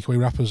my takeaway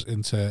wrappers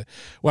into.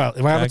 Well,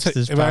 if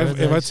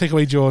I take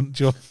away John.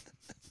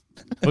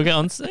 We'll get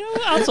on.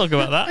 I'll talk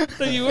about that.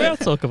 Don't you worry, I'll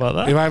talk about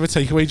that. If I have a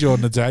takeaway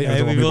during the day, I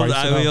don't want my wife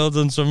to know. We all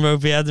done some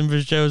ropey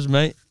Edinburgh shows,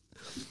 mate.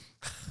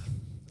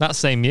 That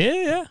same year,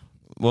 yeah.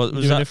 What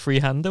was you that? A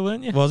free-hander,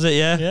 weren't you? Was it?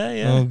 Yeah.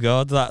 Yeah. Oh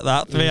God,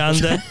 that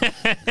three-hander.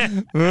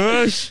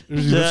 Rush. Who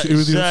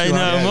was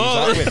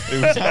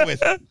that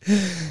with?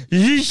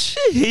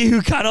 He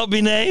who cannot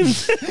be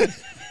named.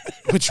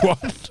 Which one?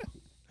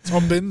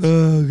 Tom Bins.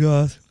 Oh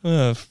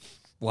God.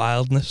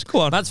 Wildness. Go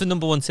on. That's the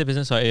number one tip,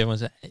 isn't it? Sorry, everyone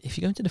says, if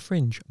you go into the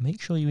Fringe, make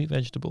sure you eat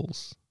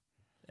vegetables.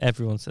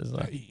 Everyone says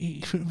that.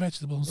 Eat fruit and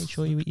vegetables. Make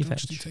sure you eat your veg.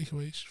 Just eat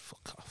takeaways.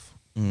 Fuck off.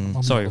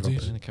 Sorry, Robert.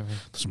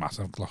 Doesn't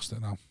matter. I've lost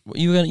it now.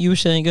 You were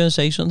saying going to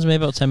say something to me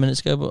about 10 minutes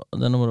ago, but I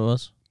don't know what it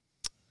was.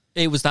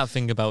 It was that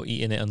thing about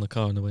eating it on the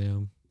car on the way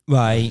home.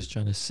 Right. I was just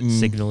trying to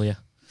signal you.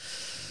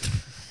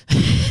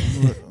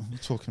 We're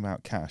talking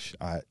about cash.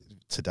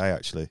 today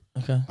actually.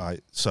 Okay.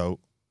 So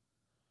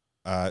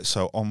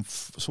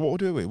what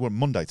do we? We're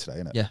Monday today,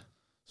 isn't it? Yeah.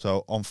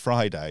 So on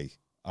Friday,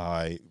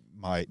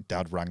 my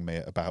dad rang me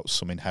about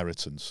some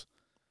inheritance,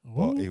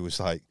 but he was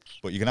like,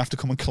 "But you're gonna have to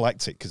come and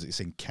collect it because it's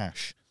in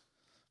cash,"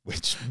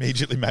 which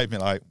immediately made me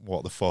like,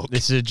 "What the fuck?"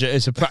 This is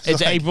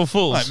it's April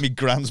Fool's. Like, my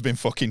grand's been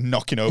fucking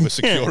knocking over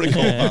security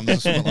vans or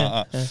something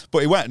like that. But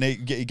he went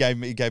and he gave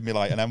me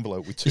like an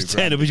envelope with $2,000.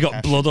 Turned up, he's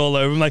got blood all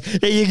over him. Like,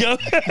 here you go.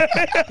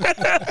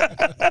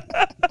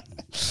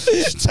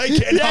 Just take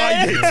it and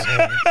hide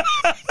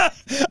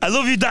it. I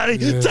love you, Daddy.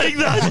 Yeah. Take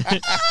that.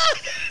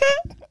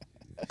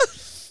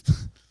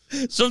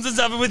 Something's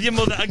happened with your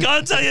mother. I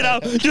can't tell you now.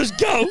 Just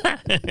go.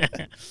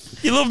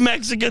 You love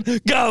Mexican.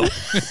 Go.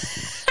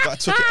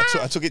 But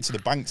I took it to the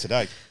bank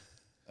today,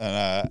 and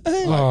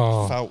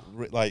I felt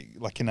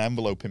like an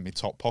envelope in my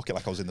top pocket,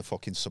 like I was in the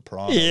fucking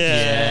Sopranos.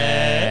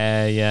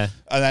 Yeah.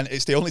 And then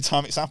it's the only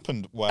time it's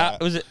happened where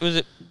Was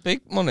it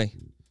big money?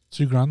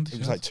 $2,000. it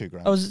was like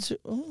 $2,000. Oh, was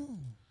it?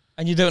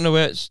 And you don't know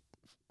where it's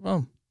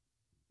from.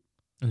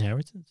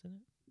 Inheritance, isn't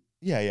it?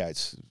 Yeah,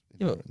 it's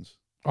inheritance.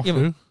 Off Yeah,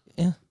 who?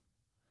 Yeah.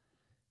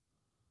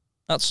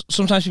 That's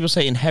sometimes people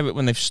say inherit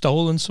when they've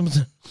stolen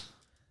something.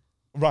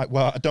 Right.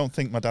 Well, I don't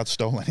think my dad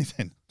stole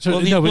anything. So,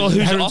 Well, no, who's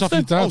it inheritance off off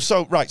your then?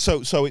 dad.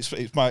 So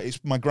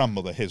it's my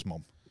grandmother, his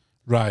mum.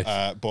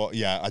 Right. But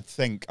yeah, I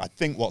think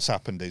what's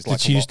happened is Did like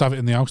she used to have it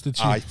in the house, did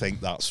she? I think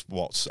that's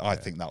what's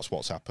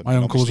happened. My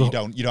And uncle's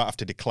obviously you don't have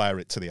to declare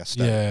it to the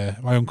estate. Yeah,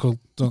 my uncle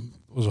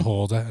was a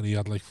hoarder, and he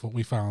had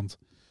we found.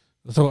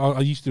 So I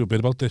used to do a bit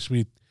about this.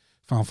 We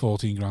found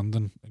 $14,000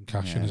 in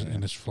cash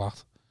in his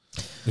flat.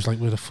 It's like,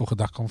 where the fuck did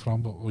that come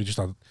from? But we just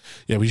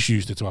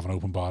used it to have an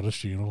open bar at his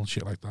funeral and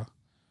shit like that.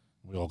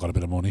 We all got a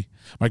bit of money.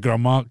 My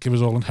grandma gave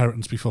us all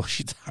inheritance before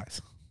she died.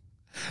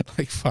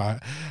 It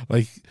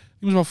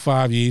was about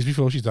 5 years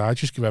before she died.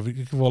 Just give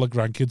all her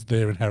grandkids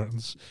their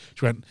inheritance.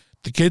 She went,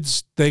 the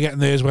kids, they're getting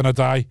theirs when I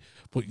die,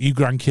 but you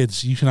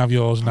grandkids, you can have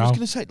yours now. I was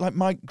going to say, like,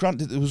 my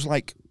granddad, there was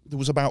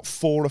about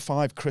 4 or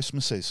 5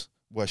 Christmases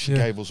where she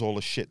gave us all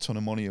a shit ton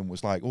of money and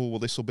was like, oh, well,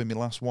 this will be my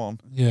last one.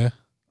 Yeah.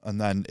 And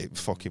then it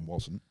fucking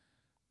wasn't.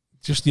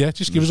 Just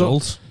give us all.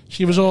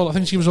 She was all. I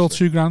think she was all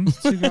 $2,000.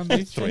 $2,000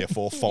 each. 3 or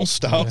 4 false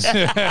starts.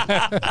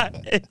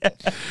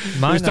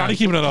 Was Daddy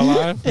keeping it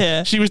alive?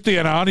 Yeah. She was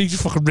DNR and he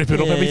just fucking rip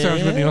it up every time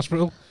she went to the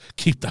hospital.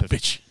 Keep that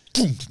bitch.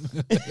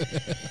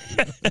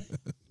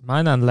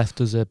 My nan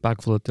left us a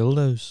bag full of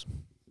dildos.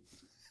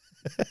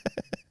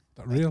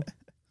 That real?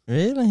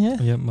 Really? Yeah.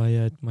 Yeah,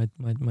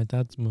 my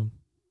dad's mum.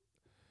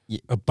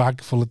 A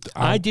bag full of.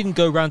 I didn't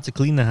go round to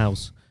clean the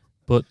house,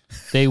 but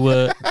they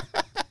were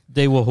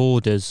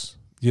hoarders.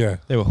 Yeah.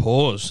 They were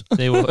whores.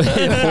 They were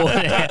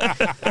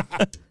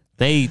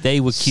they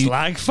were cute.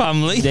 Slag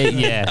family.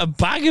 Yeah. A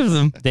bag of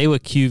them. They were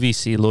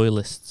QVC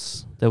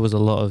loyalists. There was a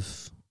lot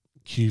of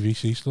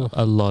QVC stuff.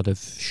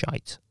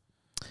 Shite.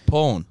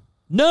 Porn.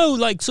 No,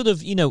 like sort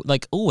of,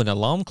 like an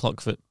alarm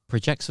clock that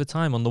projects the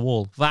time on the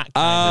wall. That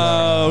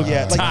kind of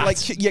Yeah, Tat.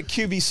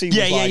 QVC was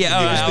Yeah.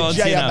 it was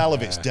the Yeah. JML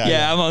of its day.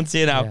 Yeah, I'm on to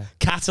you now. Yeah.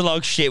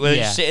 Catalogue shit where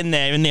they're just sitting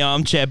there in the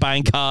armchair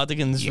buying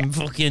cardigans from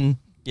fucking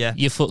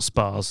your foot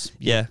spars,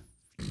 yeah,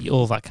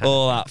 all that kind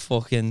all of that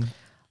fucking.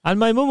 And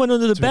my mum went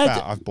under the To be bed.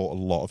 fair, I've bought a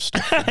lot of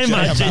stuff. I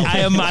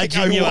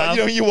imagine you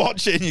have. You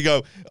watch it and you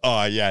go,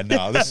 oh yeah,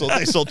 no,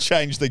 this'll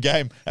change the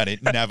game, and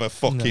it never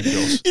fucking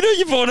does. You know,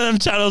 you put one of them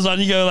channels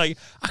on, you go like,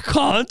 I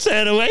can't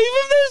turn away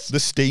from this. The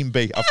Steam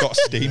Bee, I've got a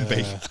Steam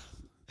Bee.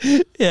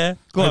 Yeah,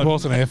 go I on.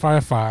 bought an air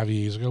fryer 5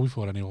 years ago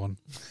before anyone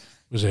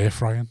was air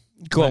frying.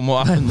 Go on,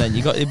 what happened then?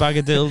 You got your bag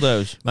of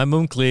dildos. My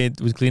mum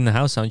was cleaning the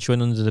house out and she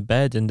went under the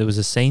bed and there was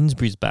a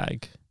Sainsbury's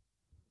bag.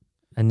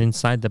 And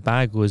inside the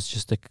bag was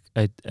just a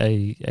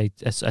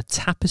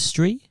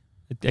tapestry,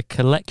 a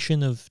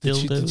collection of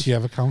dildos. Did she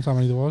ever count how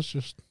many there was?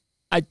 Just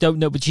I don't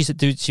know, but she said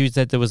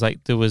there was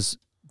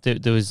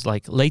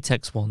like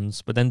latex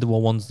ones, but then there were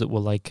ones that were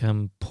like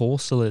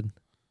porcelain.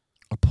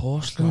 A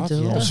porcelain God,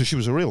 dildo. yeah. Oh, so she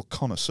was a real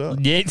connoisseur.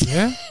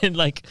 Yeah,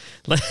 like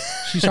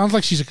she sounds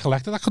like she's a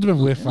collector. That could have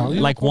been worth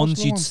value. like ones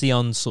porcelain you'd one. see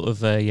on sort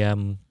of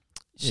a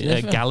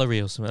Sniffer.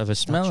 gallery or something of a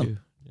Smell 'em. statue.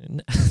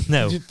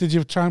 No, Did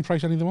you try and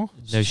price any of them off?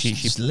 no, she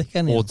Slick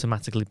any of them.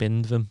 automatically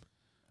binned them,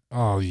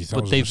 Oh, that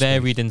but was a they mistake.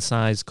 varied in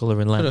size, colour,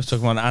 and Could have length.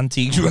 took one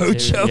Antiques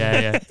Roadshow.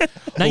 Yeah.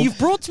 Now you've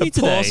brought to me A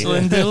today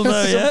porcelain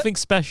dildo, yeah. something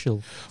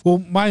special. Well,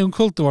 my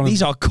uncle, the one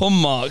These are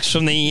cum marks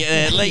from the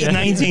late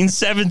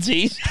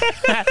 1970s.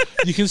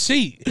 you can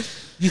see.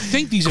 You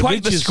think these are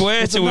Quite the ridges,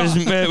 square but to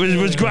they're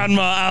not. was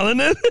Grandma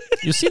Allen.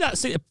 You'll see that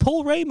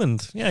Paul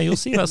Raymond. Yeah, you'll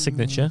see that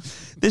signature.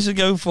 This would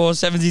go for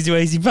 £70 to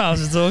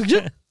 £80 at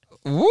auction.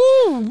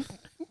 Woo!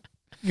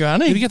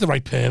 Granny. You get the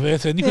right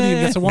pervert in. You couldn't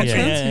even get to one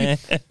Yeah.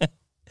 cent.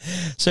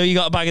 So you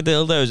got a bag of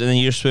dildos and then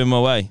you just swim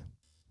away.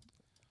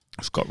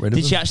 Just got rid of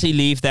Did she them. actually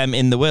leave them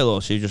in the will,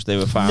 or they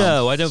were found?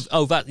 No, I don't.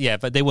 Oh, but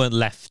they weren't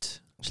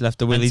left. She left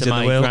the willies And in to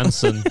the my will.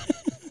 grandson.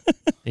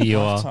 You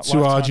are. Lifetime's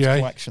RJ.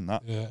 collection,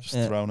 that.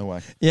 Just thrown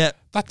away. Yeah.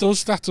 That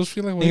does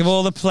feel like Think of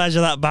all the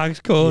pleasure that bag's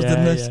caused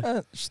in this.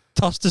 Yeah. Just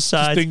tossed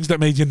aside. things that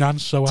made your nan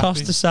so happy.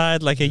 Tossed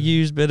aside like a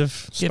used bit of...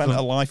 Spent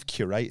a life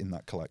curating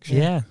that collection.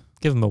 Yeah.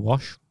 Give him a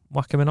wash.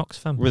 Whack him in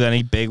Oxfam. With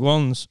any big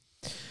ones?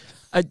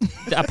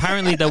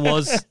 Apparently there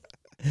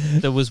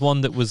was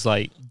one that was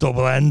like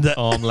Double end.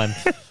 arm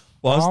length.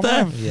 Was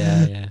there?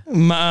 Yeah.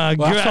 My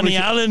Granny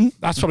Allen.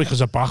 That's probably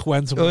because her back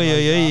went.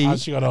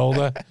 As she got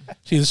older,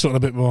 she was something a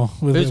bit more.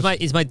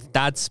 It's my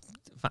dad's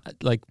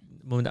like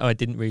mum. I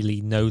didn't really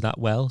know that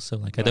well, so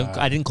like I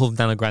didn't call him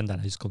Dan or Granddad.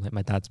 I just called him like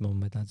my dad's mum,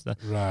 my dad's dad.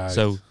 Right.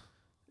 So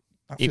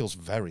that feels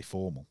very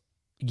formal.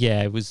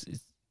 Yeah, it was,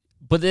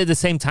 but at the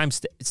same time,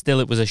 still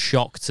it was a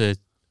shock to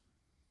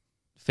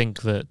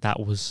think that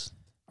was.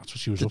 That's what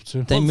she was up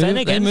to. They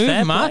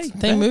move mad.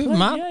 They move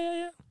mad.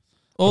 Yeah.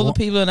 All the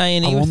people in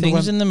A&E with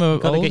things in them are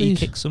gotta oldies. get you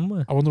kicked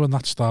somewhere. I wonder when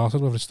that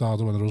started. Whether it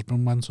started when her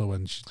husband went or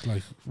when she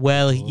like.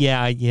 Well,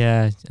 yeah.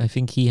 I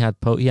think he had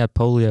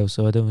polio,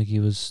 so I don't think he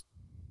was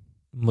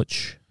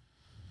much.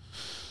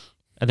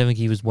 I don't think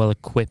he was well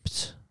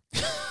equipped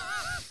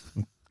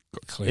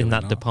in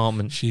that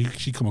department.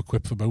 She come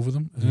equipped for both of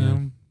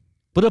them.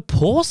 But a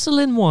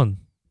porcelain one.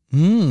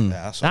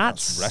 Yeah,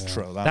 that's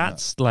retro.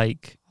 That's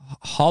like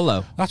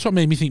hollow. That's what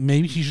made me think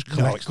maybe she just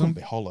collects No, it couldn't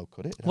be hollow,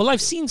 could it? Well,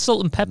 I've seen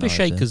salt and pepper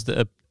shakers that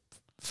are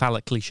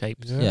phallically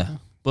shaped. Yeah.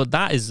 But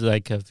that is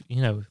like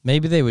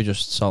Maybe they were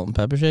just salt and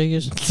pepper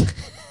shakers.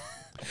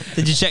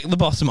 Did you check the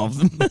bottom of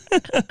them?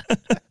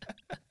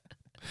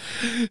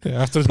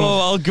 After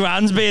poor old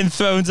Gran's being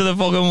thrown to the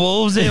fucking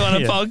wolves here on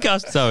a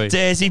podcast. Sorry.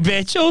 Dirty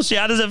bitch. All she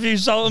had is a few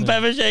salt and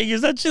pepper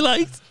shakers that she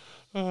liked.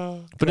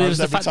 But it was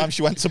every time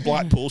she went to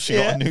Blackpool, she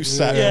got a new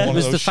set. Yeah. It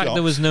was the fact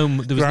there was no.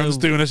 Gran's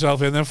doing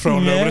herself in there,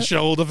 throwing it over her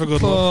shoulder for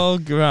good luck. Poor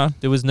Gran.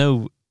 There was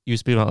no. You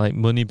speak about like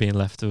money being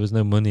left. There was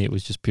no money. It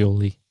was just pure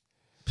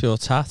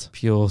tat,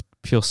 pure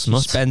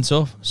smut. Spent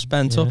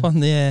up on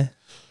the air.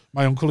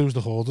 My uncle, who was the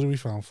hoarder, we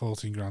found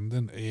 14 grand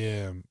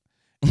in.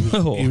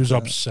 He was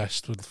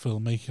obsessed with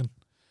filmmaking.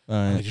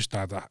 Right. And he just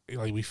had that.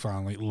 Like we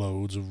found like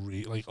loads of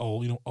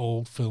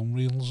old film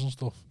reels and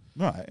stuff.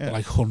 Right. Yeah.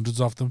 Like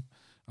hundreds of them.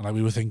 And like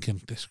we were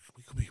thinking, we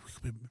could be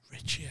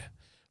rich here.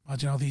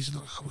 Imagine how these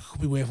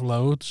could be worth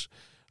loads.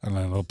 And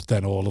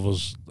then all of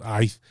us,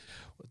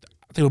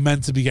 they were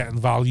meant to be getting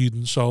valued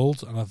and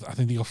sold, and I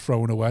think they got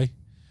thrown away.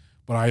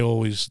 But I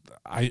always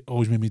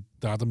made my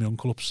dad and my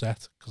uncle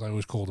upset because I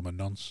always called him a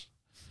nonce.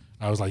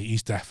 I was like,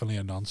 he's definitely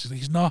a nonce. He's like,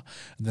 he's not.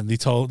 And then they'd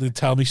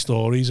tell me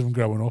stories of him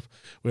growing up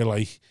where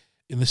like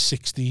in the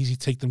 60s he'd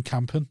take them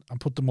camping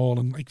and put them all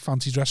in like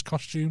fancy dress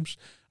costumes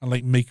and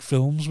like make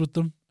films with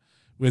them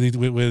where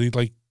they'd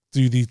like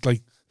do these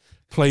like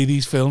play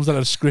these films that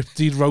are scripted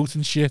he'd wrote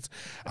and shit.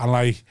 And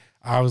like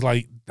I was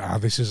like,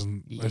 this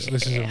isn't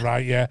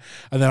right, yeah.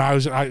 And then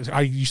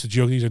I used to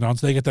joke, he's a nonce.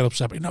 They get that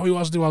upset, but no, he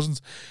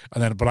wasn't.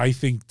 And then, but I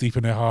think deep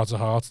in their hearts of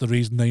hearts, the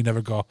reason they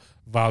never got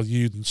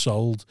valued and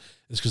sold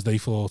is because they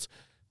thought,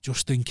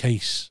 just in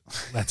case,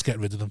 let's get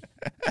rid of them.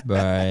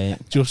 Right.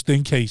 Just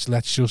in case,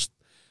 just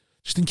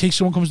in case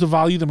someone comes to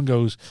value them and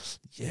goes,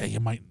 yeah, you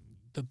might,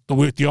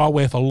 they are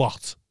worth a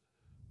lot,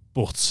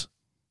 but.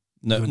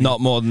 No, not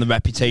more than the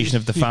reputation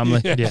of the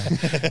family. Yeah.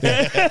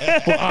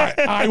 But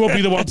I will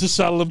be the one to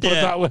sell them, put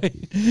it that way.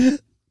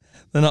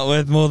 They're not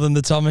worth more than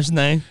the Thomas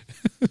name.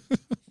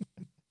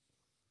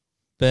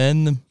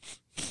 Burn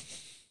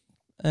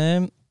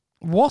them.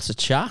 What a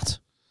chat.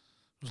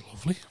 It was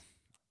lovely.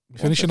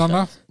 Finishing on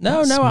that?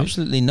 No,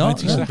 absolutely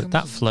not. No, but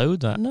that flowed.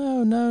 That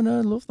no,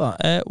 love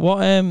that.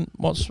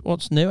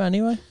 What's new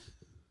anyway?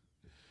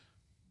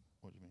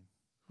 What do you mean?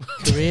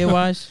 Career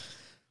wise?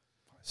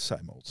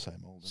 Same old.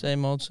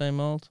 Same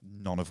old.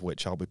 None of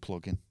which I'll be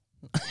plugging.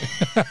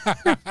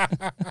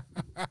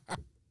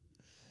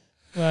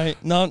 Right.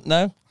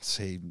 No.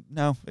 See,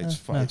 no, it's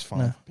fine. It's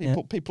fine.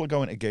 People are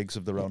going to gigs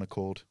of their own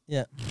accord.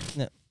 Yeah.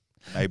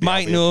 Maybe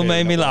Mike Newell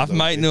made me laugh.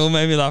 Mike Newell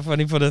made me laugh when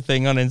he put a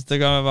thing on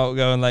Instagram about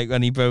going like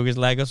when he broke his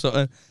leg or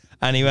something,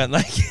 and he went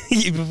like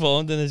he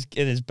performed in his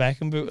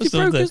Beckham boot or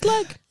something. Broke his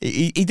leg.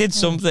 He did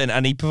something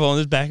and he performed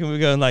his Beckham boot,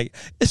 going like,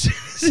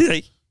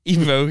 he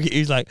broke it. He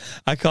was like,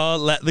 I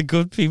can't let the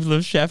good people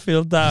of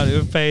Sheffield down who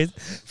have paid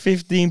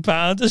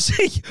 £15 to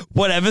see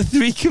whatever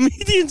 3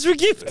 comedians were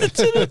gifted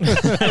to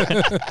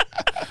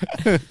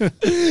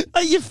them.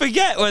 Like, you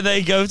forget when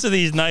they go to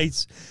these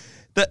nights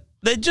that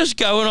they're just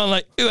going on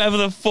like whoever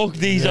the fuck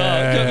these are.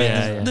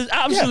 There's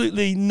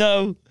absolutely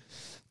no.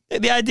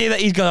 The idea that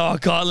he's going, I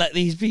can't let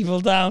these people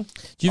down.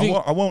 Do you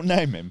think I won't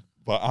name him,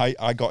 but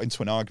I got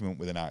into an argument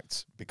with an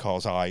act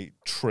because I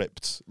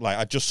tripped. Like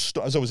I just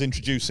as I was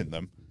introducing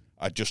them,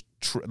 I just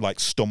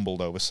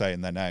stumbled over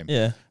saying their name.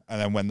 Yeah. And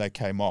then when they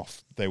came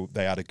off, they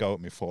had a go at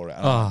me for it.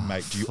 And I'm like,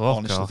 mate, do you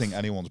honestly think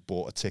anyone's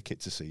bought a ticket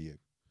to see you?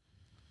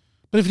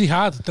 But if he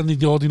had, then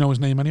they'd already know his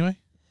name anyway.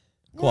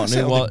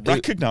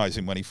 Recognise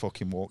him when he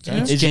fucking walked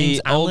in. Is he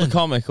older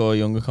comic or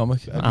younger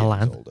comic?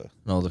 Alan. An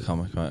older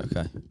comic, right?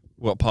 Okay.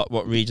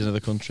 What region of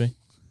the country?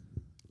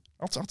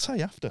 I'll tell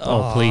you after.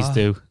 Oh, please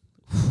do.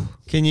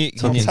 Can you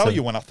tell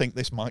you when I think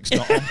this mic's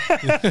not on.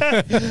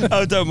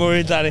 Oh, don't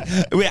worry, Danny.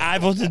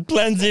 I've uttered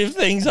plenty of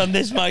things on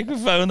this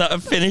microphone that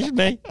have finished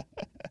me.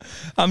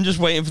 I'm just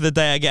waiting for the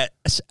day I get.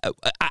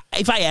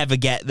 If I ever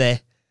get there,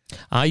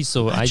 I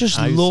just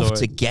love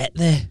to get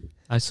there.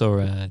 I saw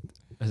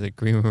as a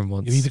green room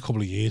once. You need a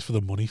couple of years for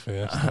the money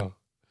first.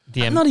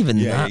 Not even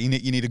that. You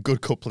need a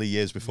good couple of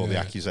years before the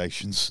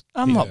accusations.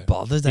 I'm not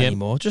bothered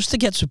anymore. Just to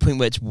get to a point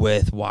where it's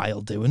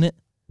worthwhile doing it.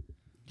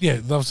 Yeah,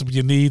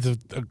 you need a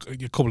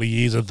couple of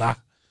years of that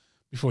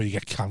before you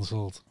get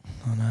cancelled.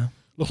 I know.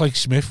 Look like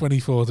Smith when he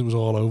thought it was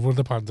all over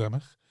the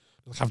pandemic.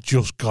 Like, I've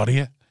just got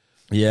here.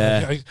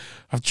 Yeah.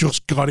 I've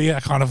just got here. I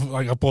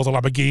bought a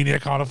Lamborghini I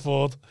can't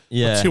afford.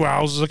 Yeah. 2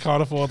 houses I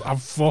can't afford. I'm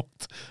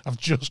fucked. I've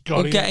just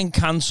got here. Getting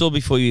cancelled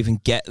before you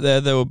even get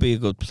there would be a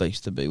good place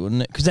to be,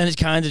 wouldn't it? Because then it's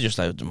kind of just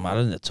like, it doesn't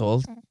matter at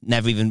all.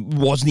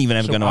 Wasn't even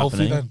ever going to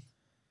happen. Then?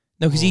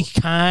 No, because he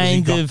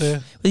he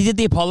did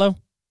the Apollo.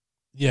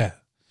 Yeah.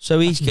 So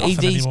he's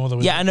anymore, though,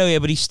 I know,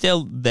 but he's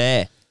still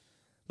there.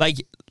 Like,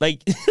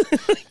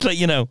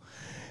 you know,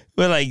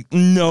 we're like,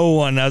 no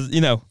one has,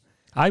 you know.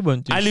 I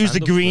won't do. I lose the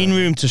green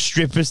room to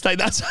strippers. Like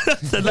that's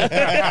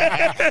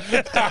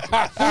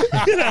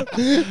you know.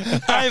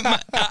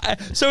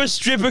 So a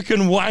stripper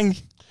can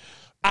wank.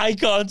 I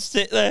can't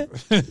sit there.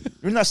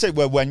 Wouldn't that say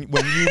where when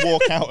you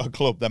walk out a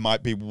club, there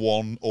might be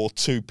 1 or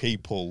 2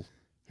 people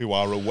who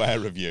are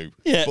aware of you?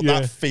 Yeah. But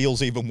that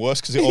feels even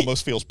worse because it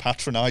almost feels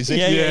patronising.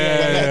 Yeah.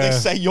 When they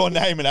say your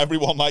name and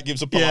everyone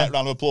gives a polite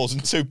round of applause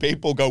and 2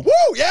 people go, woo,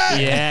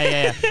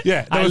 yeah!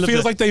 Yeah. No, it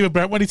feels like David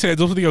Brent when he turns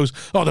up and he goes,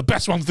 oh, the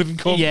best ones didn't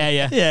come.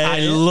 Yeah.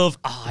 I love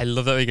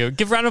that we go.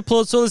 Give a round of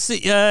applause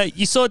to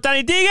you saw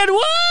Danny Deegan,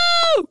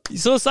 woo! You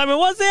saw Simon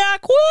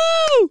Wozniak,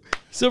 woo! You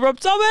saw Rob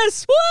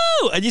Thomas,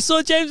 woo! And you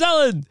saw James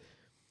Allen.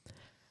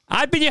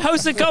 I've been your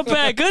host and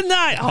compare. Good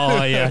night.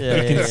 Oh yeah,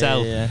 you can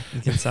tell. Yeah.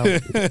 You can tell.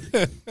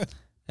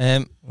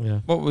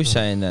 What were we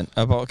saying then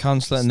about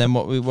cancelling? And then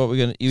what we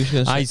gonna? You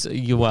were gonna say?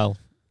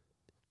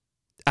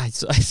 I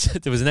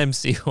said there was an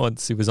MC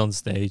once who was on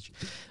stage,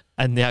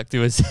 and the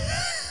actor was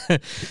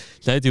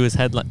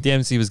headline. The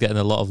MC was getting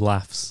a lot of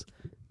laughs,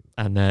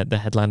 and the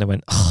headliner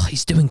went, "Oh,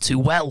 he's doing too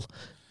well."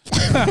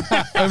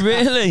 Oh,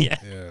 really?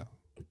 Yeah.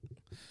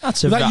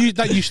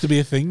 That used to be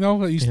a thing though.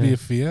 That used to be a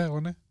fear,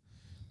 wasn't it?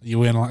 You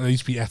weren't there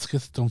used to be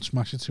etiquette. Don't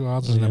smash it too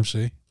hard as an MC.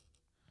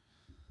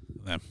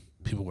 And then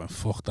people went,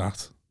 fuck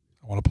that.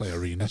 I want to play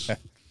arenas.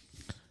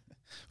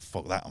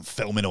 Fuck that. I'm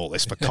filming all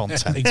this for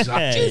content.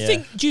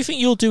 Exactly. Do you think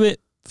you'll do it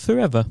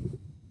forever?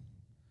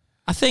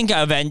 I think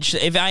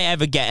eventually, if I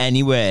ever get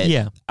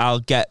anywhere, I'll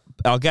get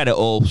it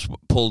all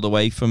pulled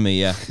away from me.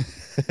 Yeah.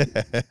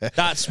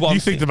 That's one. You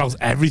think about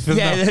everything.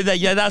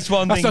 Yeah, that's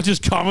one thing. That's not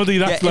just comedy.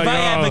 That's if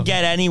I ever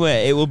get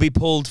anywhere, it will be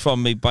pulled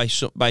from me by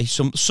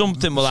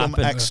something will happen.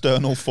 Some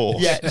external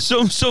force. Yeah,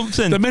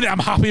 something. The minute I'm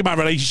happy in my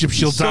relationship,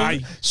 she'll die.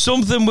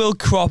 Something will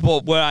crop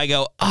up where I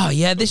go, oh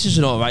yeah, this is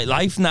an all right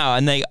life now,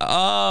 and they,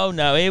 oh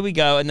no, here we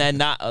go, and then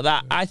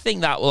that I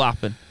think that will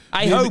happen.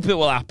 I hope it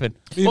will happen.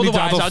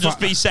 Otherwise, I'll just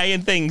be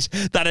saying things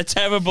that are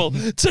terrible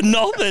to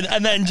nothing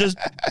and then just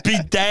be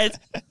dead.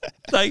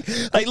 Like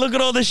look at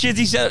all the shit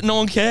he said. No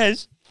one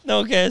cares. No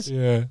one cares.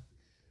 Yeah.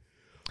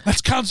 Let's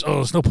cancel. Oh,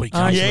 there's no point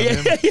cancelling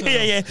him.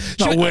 Yeah. It's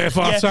not worth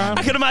our time.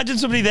 I can imagine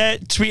somebody there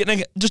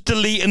tweeting, just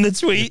deleting the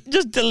tweet,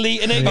 just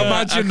deleting it.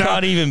 Imagine that.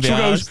 Can't even be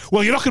goes,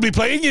 well, you're not going to be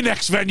playing your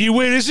next venue.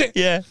 Where is it?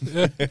 Yeah.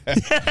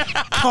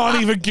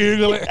 Can't even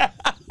Google it.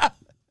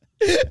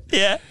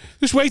 Yeah.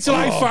 Just wait till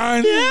I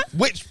find. Yeah.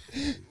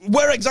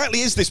 Where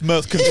exactly is this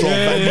mirth control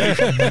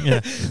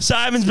venue?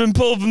 Simon's been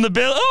pulled from the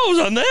bill. Oh, I was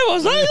on there,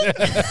 was I?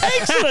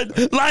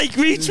 Excellent. Like,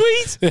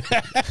 retweet.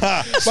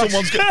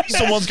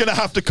 Someone's going to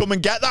have to come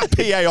and get that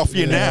PA off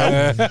you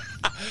now.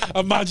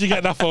 Imagine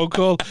getting that phone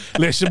call.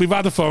 Listen, we've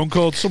had a phone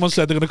call. Someone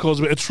said they're going to cause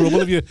a bit of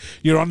trouble if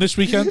you're on this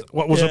weekend.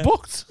 What was it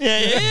booked? Yeah.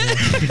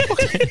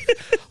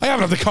 I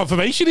haven't had the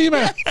confirmation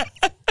email.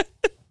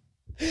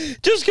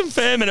 Just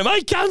confirming, am I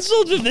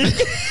cancelled with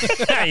this?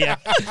 Yeah.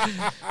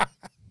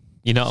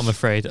 You know, I'm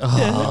afraid.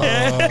 Oh,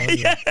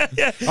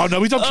 Yeah. Oh no,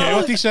 we don't care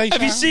what they say.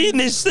 Have you seen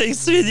this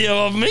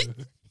video of me?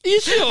 Are you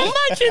sure?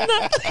 Imagine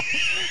that.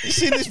 You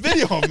seen this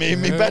video of me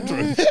in my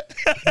bedroom?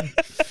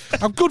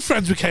 I'm good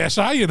friends with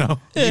KSI, you know.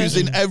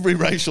 Using every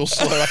racial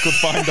slur I could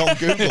find on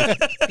Google.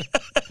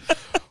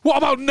 What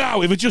about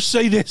now? If I just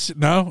say this?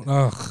 No.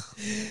 Ugh.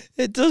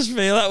 It does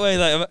feel that way.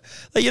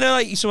 Like you know,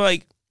 like someone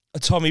like a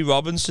Tommy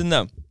Robinson,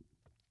 though.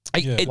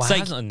 It's wow, like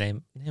that's not a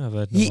name I've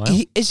heard in a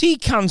while. Is he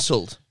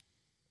cancelled?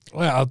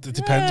 Well, it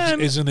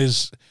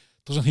depends.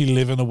 Doesn't he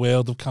live in a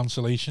world of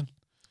cancellation?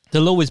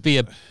 There'll always be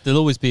a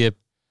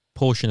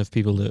portion of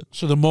people that.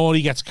 So the more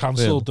he gets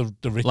cancelled,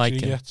 the richer like he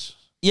him. gets.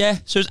 Yeah.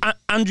 So it's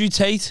Andrew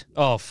Tate.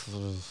 Oh,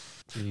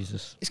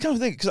 Jesus! It's kind of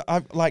thing because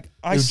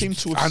I seem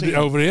to have seen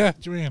over here.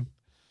 Do you mean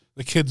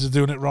the kids are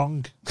doing it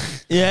wrong?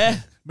 Yeah.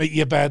 Make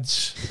your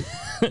beds.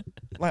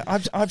 Like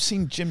I've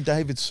seen Jim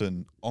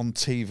Davidson on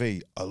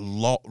TV a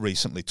lot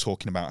recently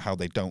talking about how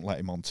they don't let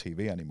him on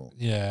TV anymore.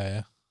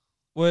 Yeah.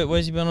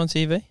 Where's he been on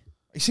TV?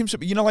 He seems to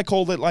be, like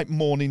all the like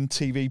morning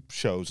TV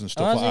shows and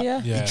stuff like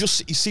that. Yeah.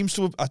 He seems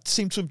to have. I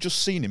seem to have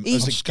just seen him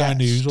He's as a Sky guest.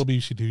 News or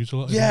BBC News a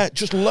lot. Yeah,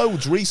 just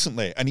loads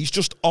recently, and he's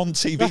just on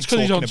TV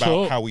talking about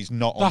tour. how he's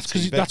not on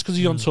TV. That's because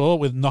he's on tour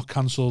with Not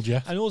Cancelled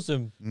Yet. And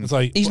also, It's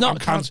like He's not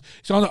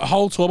he's on a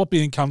whole tour about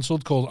being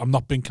cancelled called "I'm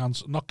Not Been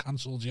Cancelled." Not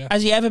cancelled yet.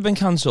 Has he ever been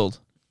cancelled?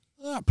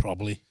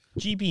 Probably.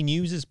 GB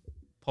News is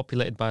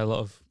populated by a lot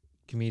of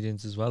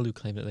comedians as well who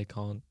claim that they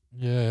can't.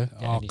 Yeah.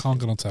 anything. Can't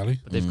get on telly.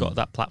 But they've got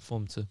that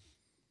platform to.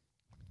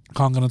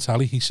 Can't get on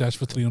telly. He says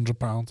for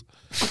 £300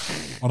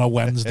 on a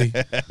Wednesday.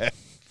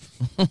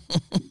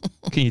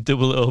 Can you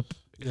double it up?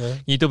 Yeah.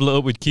 Can you double it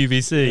up with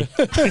QVC?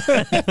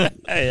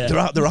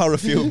 There are a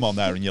few of them on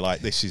there, and you're like,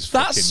 this is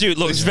That fucking, suit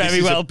looks this very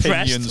is well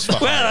opinions pressed.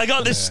 for Well, hire. I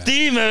got the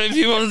steamer if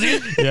you want to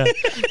do. Yeah.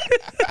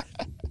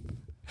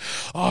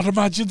 Oh,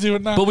 imagine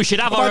doing that. But we should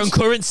have our own Imagine-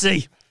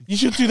 currency. You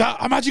should do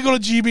that. Imagine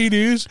going to GB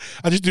News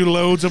and just do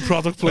loads of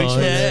product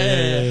placements.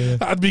 yeah.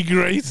 That'd be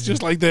great.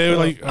 Just like they're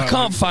like, I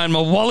can't find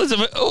my wallet.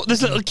 Oh,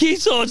 this little key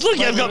torch. Look,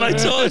 I've got my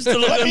torch to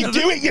look Let me under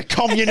do it, you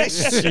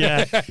communists.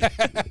 Yeah.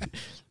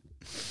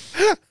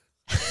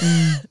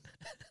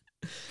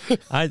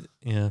 I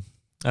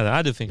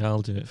don't think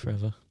I'll do it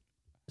forever.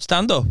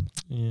 Stand up.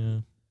 Yeah.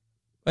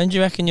 When do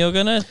you reckon you're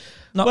gonna?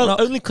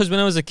 Only because when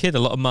I was a kid, a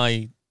lot of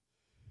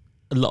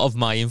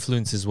my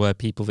influences were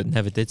people that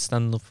never did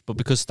stand up. But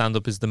because stand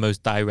up is the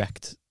most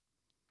direct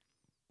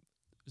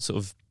sort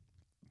of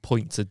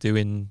point to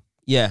doing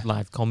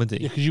live comedy,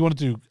 yeah, because you want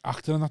to do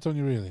acting and that, don't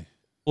you? Really?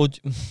 or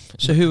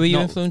So who are your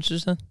No.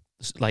 influences then?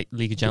 like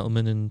League of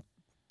Gentlemen and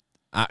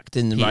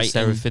Acting, Peter writing.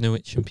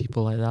 Serafinowicz and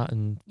people like that.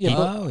 And Yeah,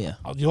 but Oh yeah.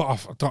 I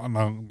don't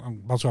know.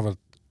 I'm about to have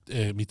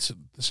meet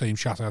the same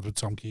chat I had with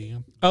Tom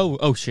Keegan.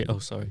 oh shit. Oh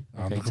sorry.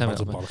 I'm Okay, not tell me about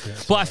to that, man. bollock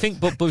it. But I think,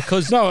 but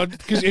because No,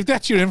 because if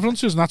that's your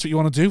influences and that's what you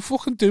want to do,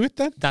 fucking do it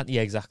then. that,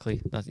 yeah,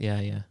 exactly. That,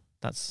 yeah.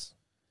 That's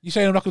You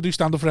say I'm not going to do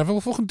stand up forever.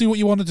 Well, fucking do what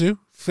you want to do.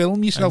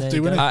 Film yourself And there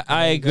you doing go. it.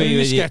 I Do agree your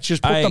with you. sketches,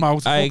 put them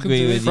out. I fucking agree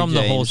do with it. you, From the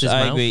James. horse's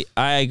I mouth. agree.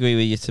 I agree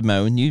with you to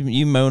moan.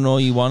 You moan all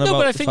you want No, about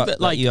but I the think fact that,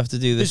 like, you have to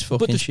do this but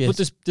fucking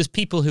shit. there's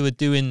people who are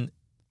doing.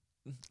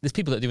 There's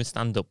people that are doing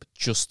stand up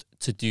just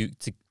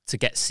to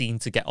get seen,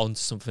 to get onto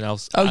something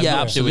else. Oh, I'm yeah,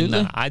 not absolutely.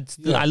 doing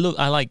that.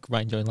 I like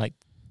Ryan Jones, like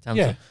stand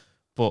up,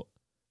 but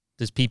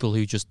there's people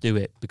who just do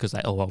it because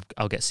like,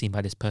 I'll get seen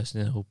by this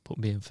person and he'll put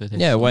me in for this.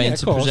 Yeah, waiting Yeah, of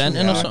to course.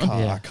 presenting or something.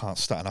 Yeah. I can't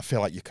stand. I feel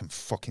like you can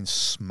fucking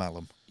smell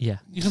them. Yeah.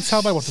 You can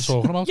tell by what they're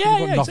talking about. Yeah, You've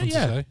got yeah, nothing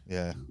exactly, to say.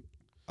 Yeah,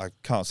 I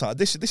can't stand.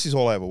 This is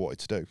all I ever wanted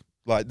to do.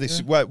 Like this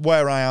is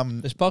where I am.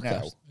 This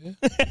podcast. Now.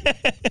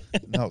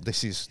 No,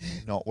 this is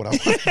not what I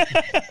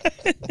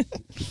want.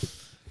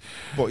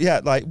 But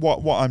yeah, like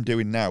what I'm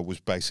doing now was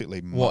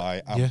basically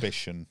my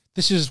ambition.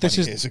 This is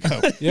 20 years ago.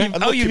 Yeah.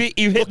 And You hit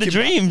the looking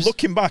dreams.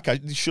 Looking back, I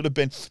should have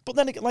been. But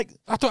then, like,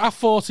 I thought at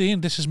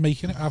 14, this is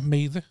making it. I've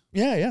made it.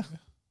 yeah.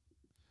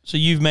 So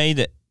you've made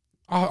it.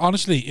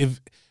 Honestly,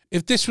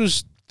 if this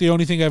was the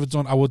only thing I ever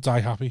done, I would die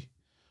happy.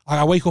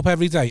 I wake up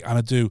every day and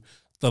I do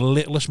the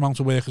littlest amount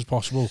of work as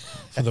possible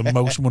for the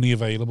most money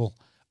available,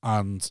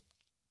 and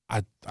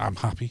I'm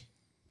happy.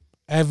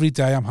 Every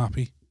day I'm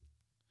happy.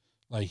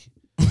 Like,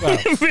 well,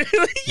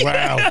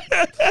 Really?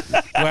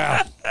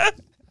 well.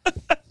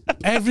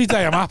 Every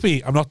day I'm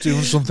happy. I'm not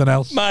doing something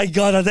else. My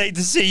God, I'd hate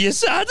to see you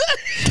sad.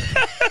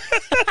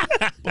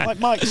 But like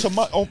Mike, so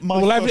my Well,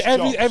 first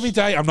jobs- every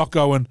day I'm not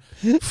going,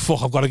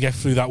 fuck, I've got to get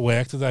through that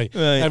work today.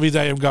 Right. Every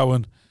day I'm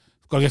going,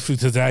 I've got to get through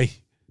today.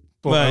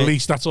 But Right. at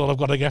least that's all I've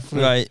got to get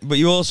through. Right, but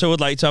you also would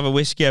like to have a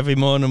whiskey every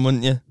morning,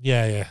 wouldn't you?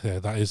 Yeah,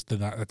 that is but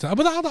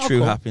that'll True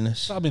come.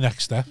 happiness. That'll be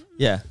next step.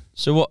 Yeah.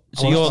 So what?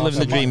 So wanna you're start living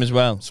the somewhere. dream as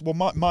well. So,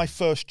 well, my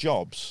first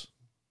jobs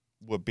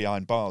were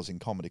behind bars in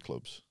comedy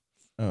clubs,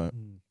 All right.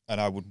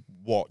 and I would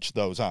watch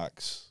those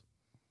acts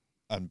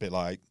and be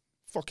like,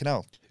 "Fucking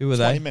hell!" Who were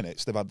 20 they?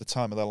 minutes, they've had the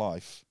time of their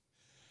life.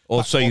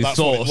 Or so you that's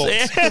what thought.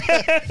 it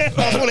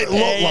That's what it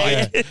looked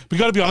like. We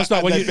got to be honest. Now,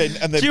 And when they've you,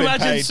 been, and they've Do you been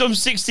imagine paid. some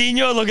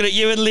 16-year-old looking at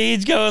you in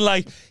Leeds going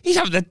like, he's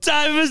having the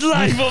time of his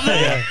life up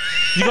there?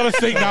 you got to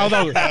think now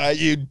though.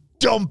 You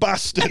dumb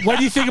bastard.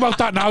 When you think about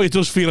that now, it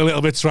does feel a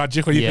little bit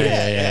tragic. When you think,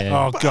 Yeah.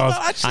 oh god,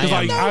 Actually, 'Cause,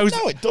 like, no, was-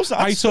 no, it doesn't.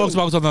 I talked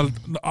about on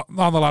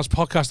the last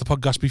podcast, the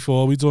podcast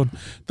before we done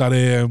that.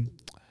 There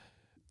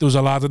was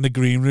a lad in the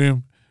green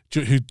room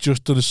who'd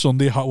just done a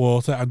Sunday hot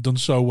water and done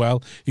so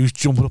well. He was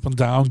jumping up and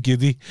down,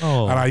 giddy,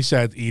 Oh. and I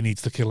said he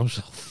needs to kill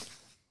himself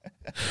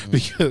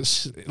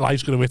because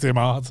life's going to hit him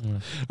hard.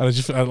 And I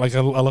just I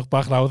look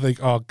back now and think,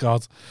 oh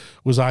god,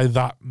 was I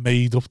that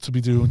made up to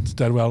be doing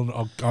dead well?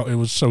 Oh god, it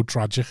was so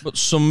tragic. But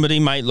somebody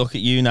might look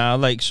at you now,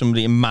 like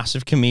somebody, a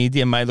massive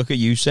comedian might look at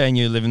you saying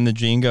you're living the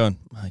dream going,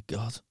 my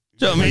God.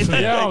 Do you know what I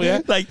mean? Yeah, oh,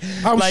 yeah. Like,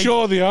 I'm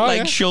sure they are. Like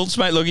yeah. Schultz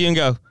might look at you and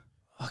go,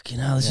 fucking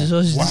hell, this is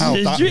us. Wow,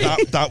 this is a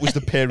dream." that was the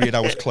period I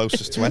was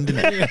closest to ending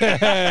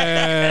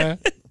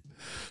it.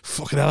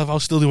 Fucking hell, if I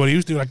was still doing what he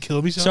was doing, I'd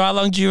kill myself. So how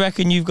long do you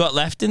reckon you've got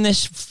left in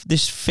this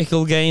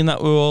fickle game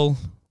that we're all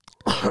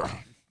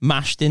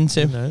mashed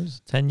into? Who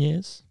knows? 10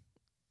 years.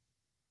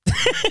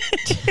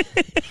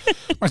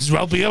 Might as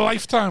well be a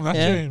lifetime, that,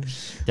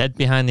 James. Dead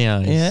behind the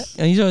eyes. Yeah,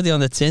 and he's already on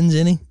the tins,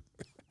 isn't he?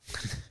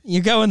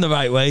 You're going the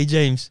right way,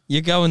 James.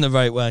 You're going the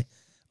right way.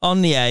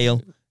 On the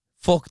ale,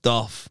 fucked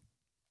off.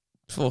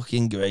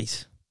 Fucking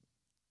great.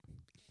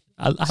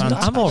 I'm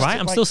all right.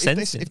 I'm Like, still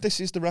sensing. If this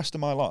is the rest of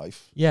my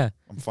life, Yeah.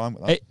 I'm fine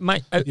with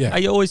that.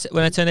 I always,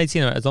 when I turn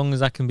 18, as long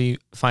as I can be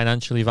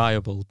financially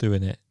viable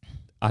doing it,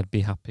 I'd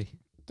be happy.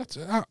 That's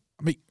I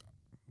mean,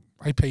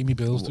 I pay me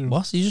bills. Too.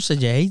 What? You just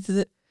said you hated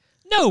it?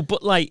 No,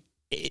 but like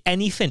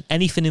anything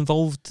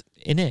involved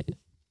in it,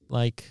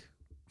 like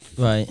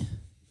Right.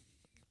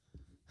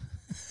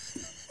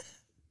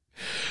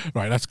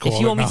 Right, that's cool. if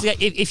you want me to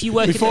get, if you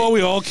work before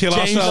we all kill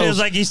James ourselves, feels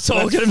like he's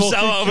talking himself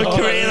out of a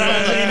career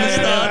that hasn't even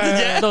started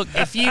yet. Look,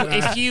 if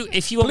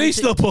you want me please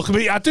to, still book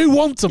me. I do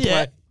want to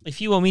play. if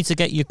you want me to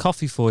get your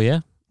coffee for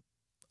you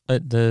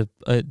at the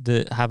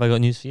Have I Got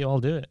News for You, I'll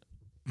do it.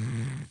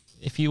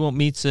 If you want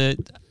me to, You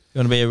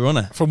want to be a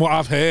runner? From what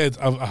I've heard,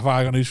 have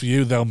I got news for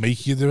you? They'll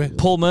make you do it.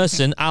 Paul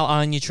Merson, I'll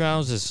iron your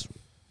trousers.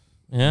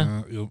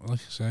 Yeah, Like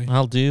I say,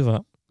 I'll do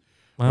that.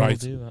 Right.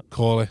 Do that.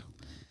 call it.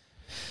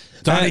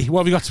 Danny, what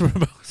have you got to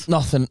promote?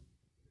 Nothing.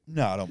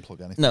 No, I don't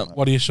plug anything. No.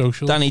 What are your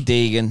socials? Danny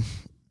Deegan.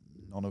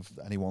 None of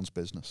anyone's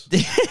business.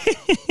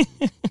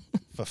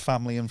 For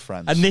family and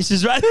friends. And this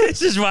is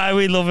why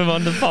we love him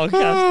on the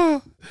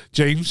podcast.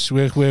 James,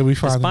 where we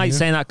find Despite you?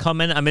 saying that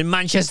comment, I'm in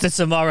Manchester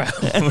tomorrow.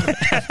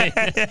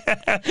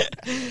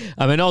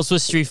 I'm in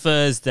Oswestry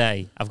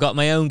Thursday. I've got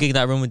my own gig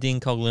that I run with Dean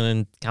Coughlin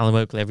and Callum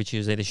Oakley every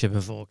Tuesday, the Ship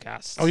and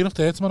Forecast. Oh, you're not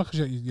there tomorrow because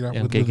you're out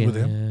I'm with gigging,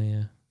 him.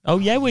 yeah. Oh,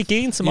 yeah, we're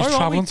gigging tomorrow, aren't we?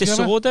 travelling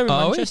together? Disorder in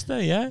Are we?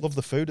 Manchester, yeah. Love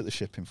the food at the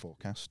shipping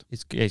forecast.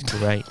 It's great.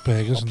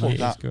 Burgers I'll and plug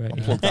that. that. great, I'll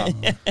yeah. plug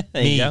that.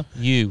 There Me, you go.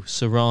 you,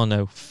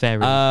 Serrano,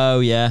 Ferry. Oh,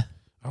 yeah.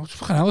 Oh,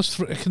 fucking hell,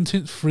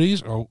 it's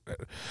freeze. Oh,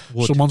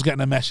 Wood. someone's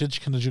getting a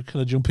message. Can I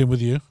jump in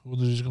with you?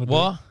 Who's gonna be?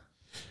 What?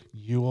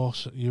 You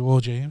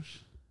or James?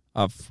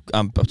 I've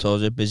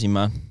told you, busy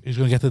man. Who's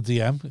going to get the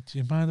DM? Do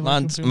you mind? if I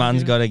jump in Man's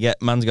with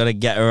you? got to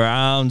get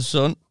around,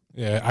 son.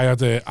 Yeah,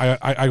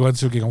 I went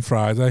to a gig on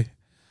Friday,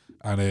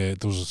 and there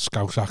was a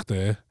Scouse act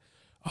there.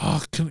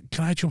 Oh, can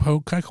I jump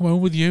home? Can I come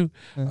home with you?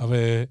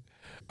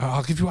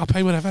 I'll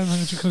pay whatever. Can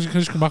I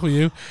just come back with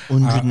you?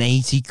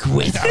 180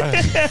 quid.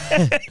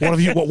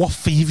 What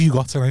fee have you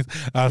got tonight?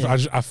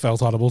 I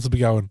felt horrible to be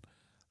going.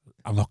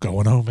 I'm not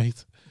going home,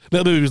 mate.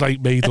 Little bit was like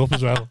made up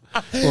as well.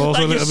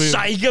 Also, Like a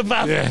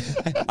psychopath. Yeah,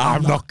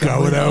 I'm not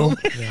going home,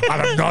 and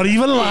I'm not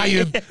even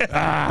lying.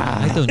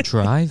 I don't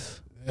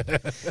drive.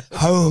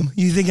 Home.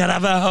 You think I'd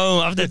have a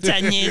home after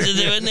 10 years of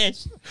doing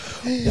this?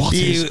 What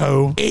is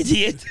home?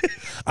 Idiot.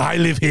 I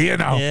live here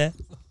now. Yeah.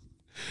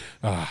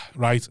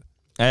 Right.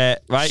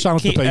 Right. Sign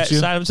up to the Patreon.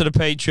 Sign up to the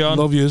Patreon.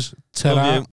 Love yous. Ta-ra. Love you.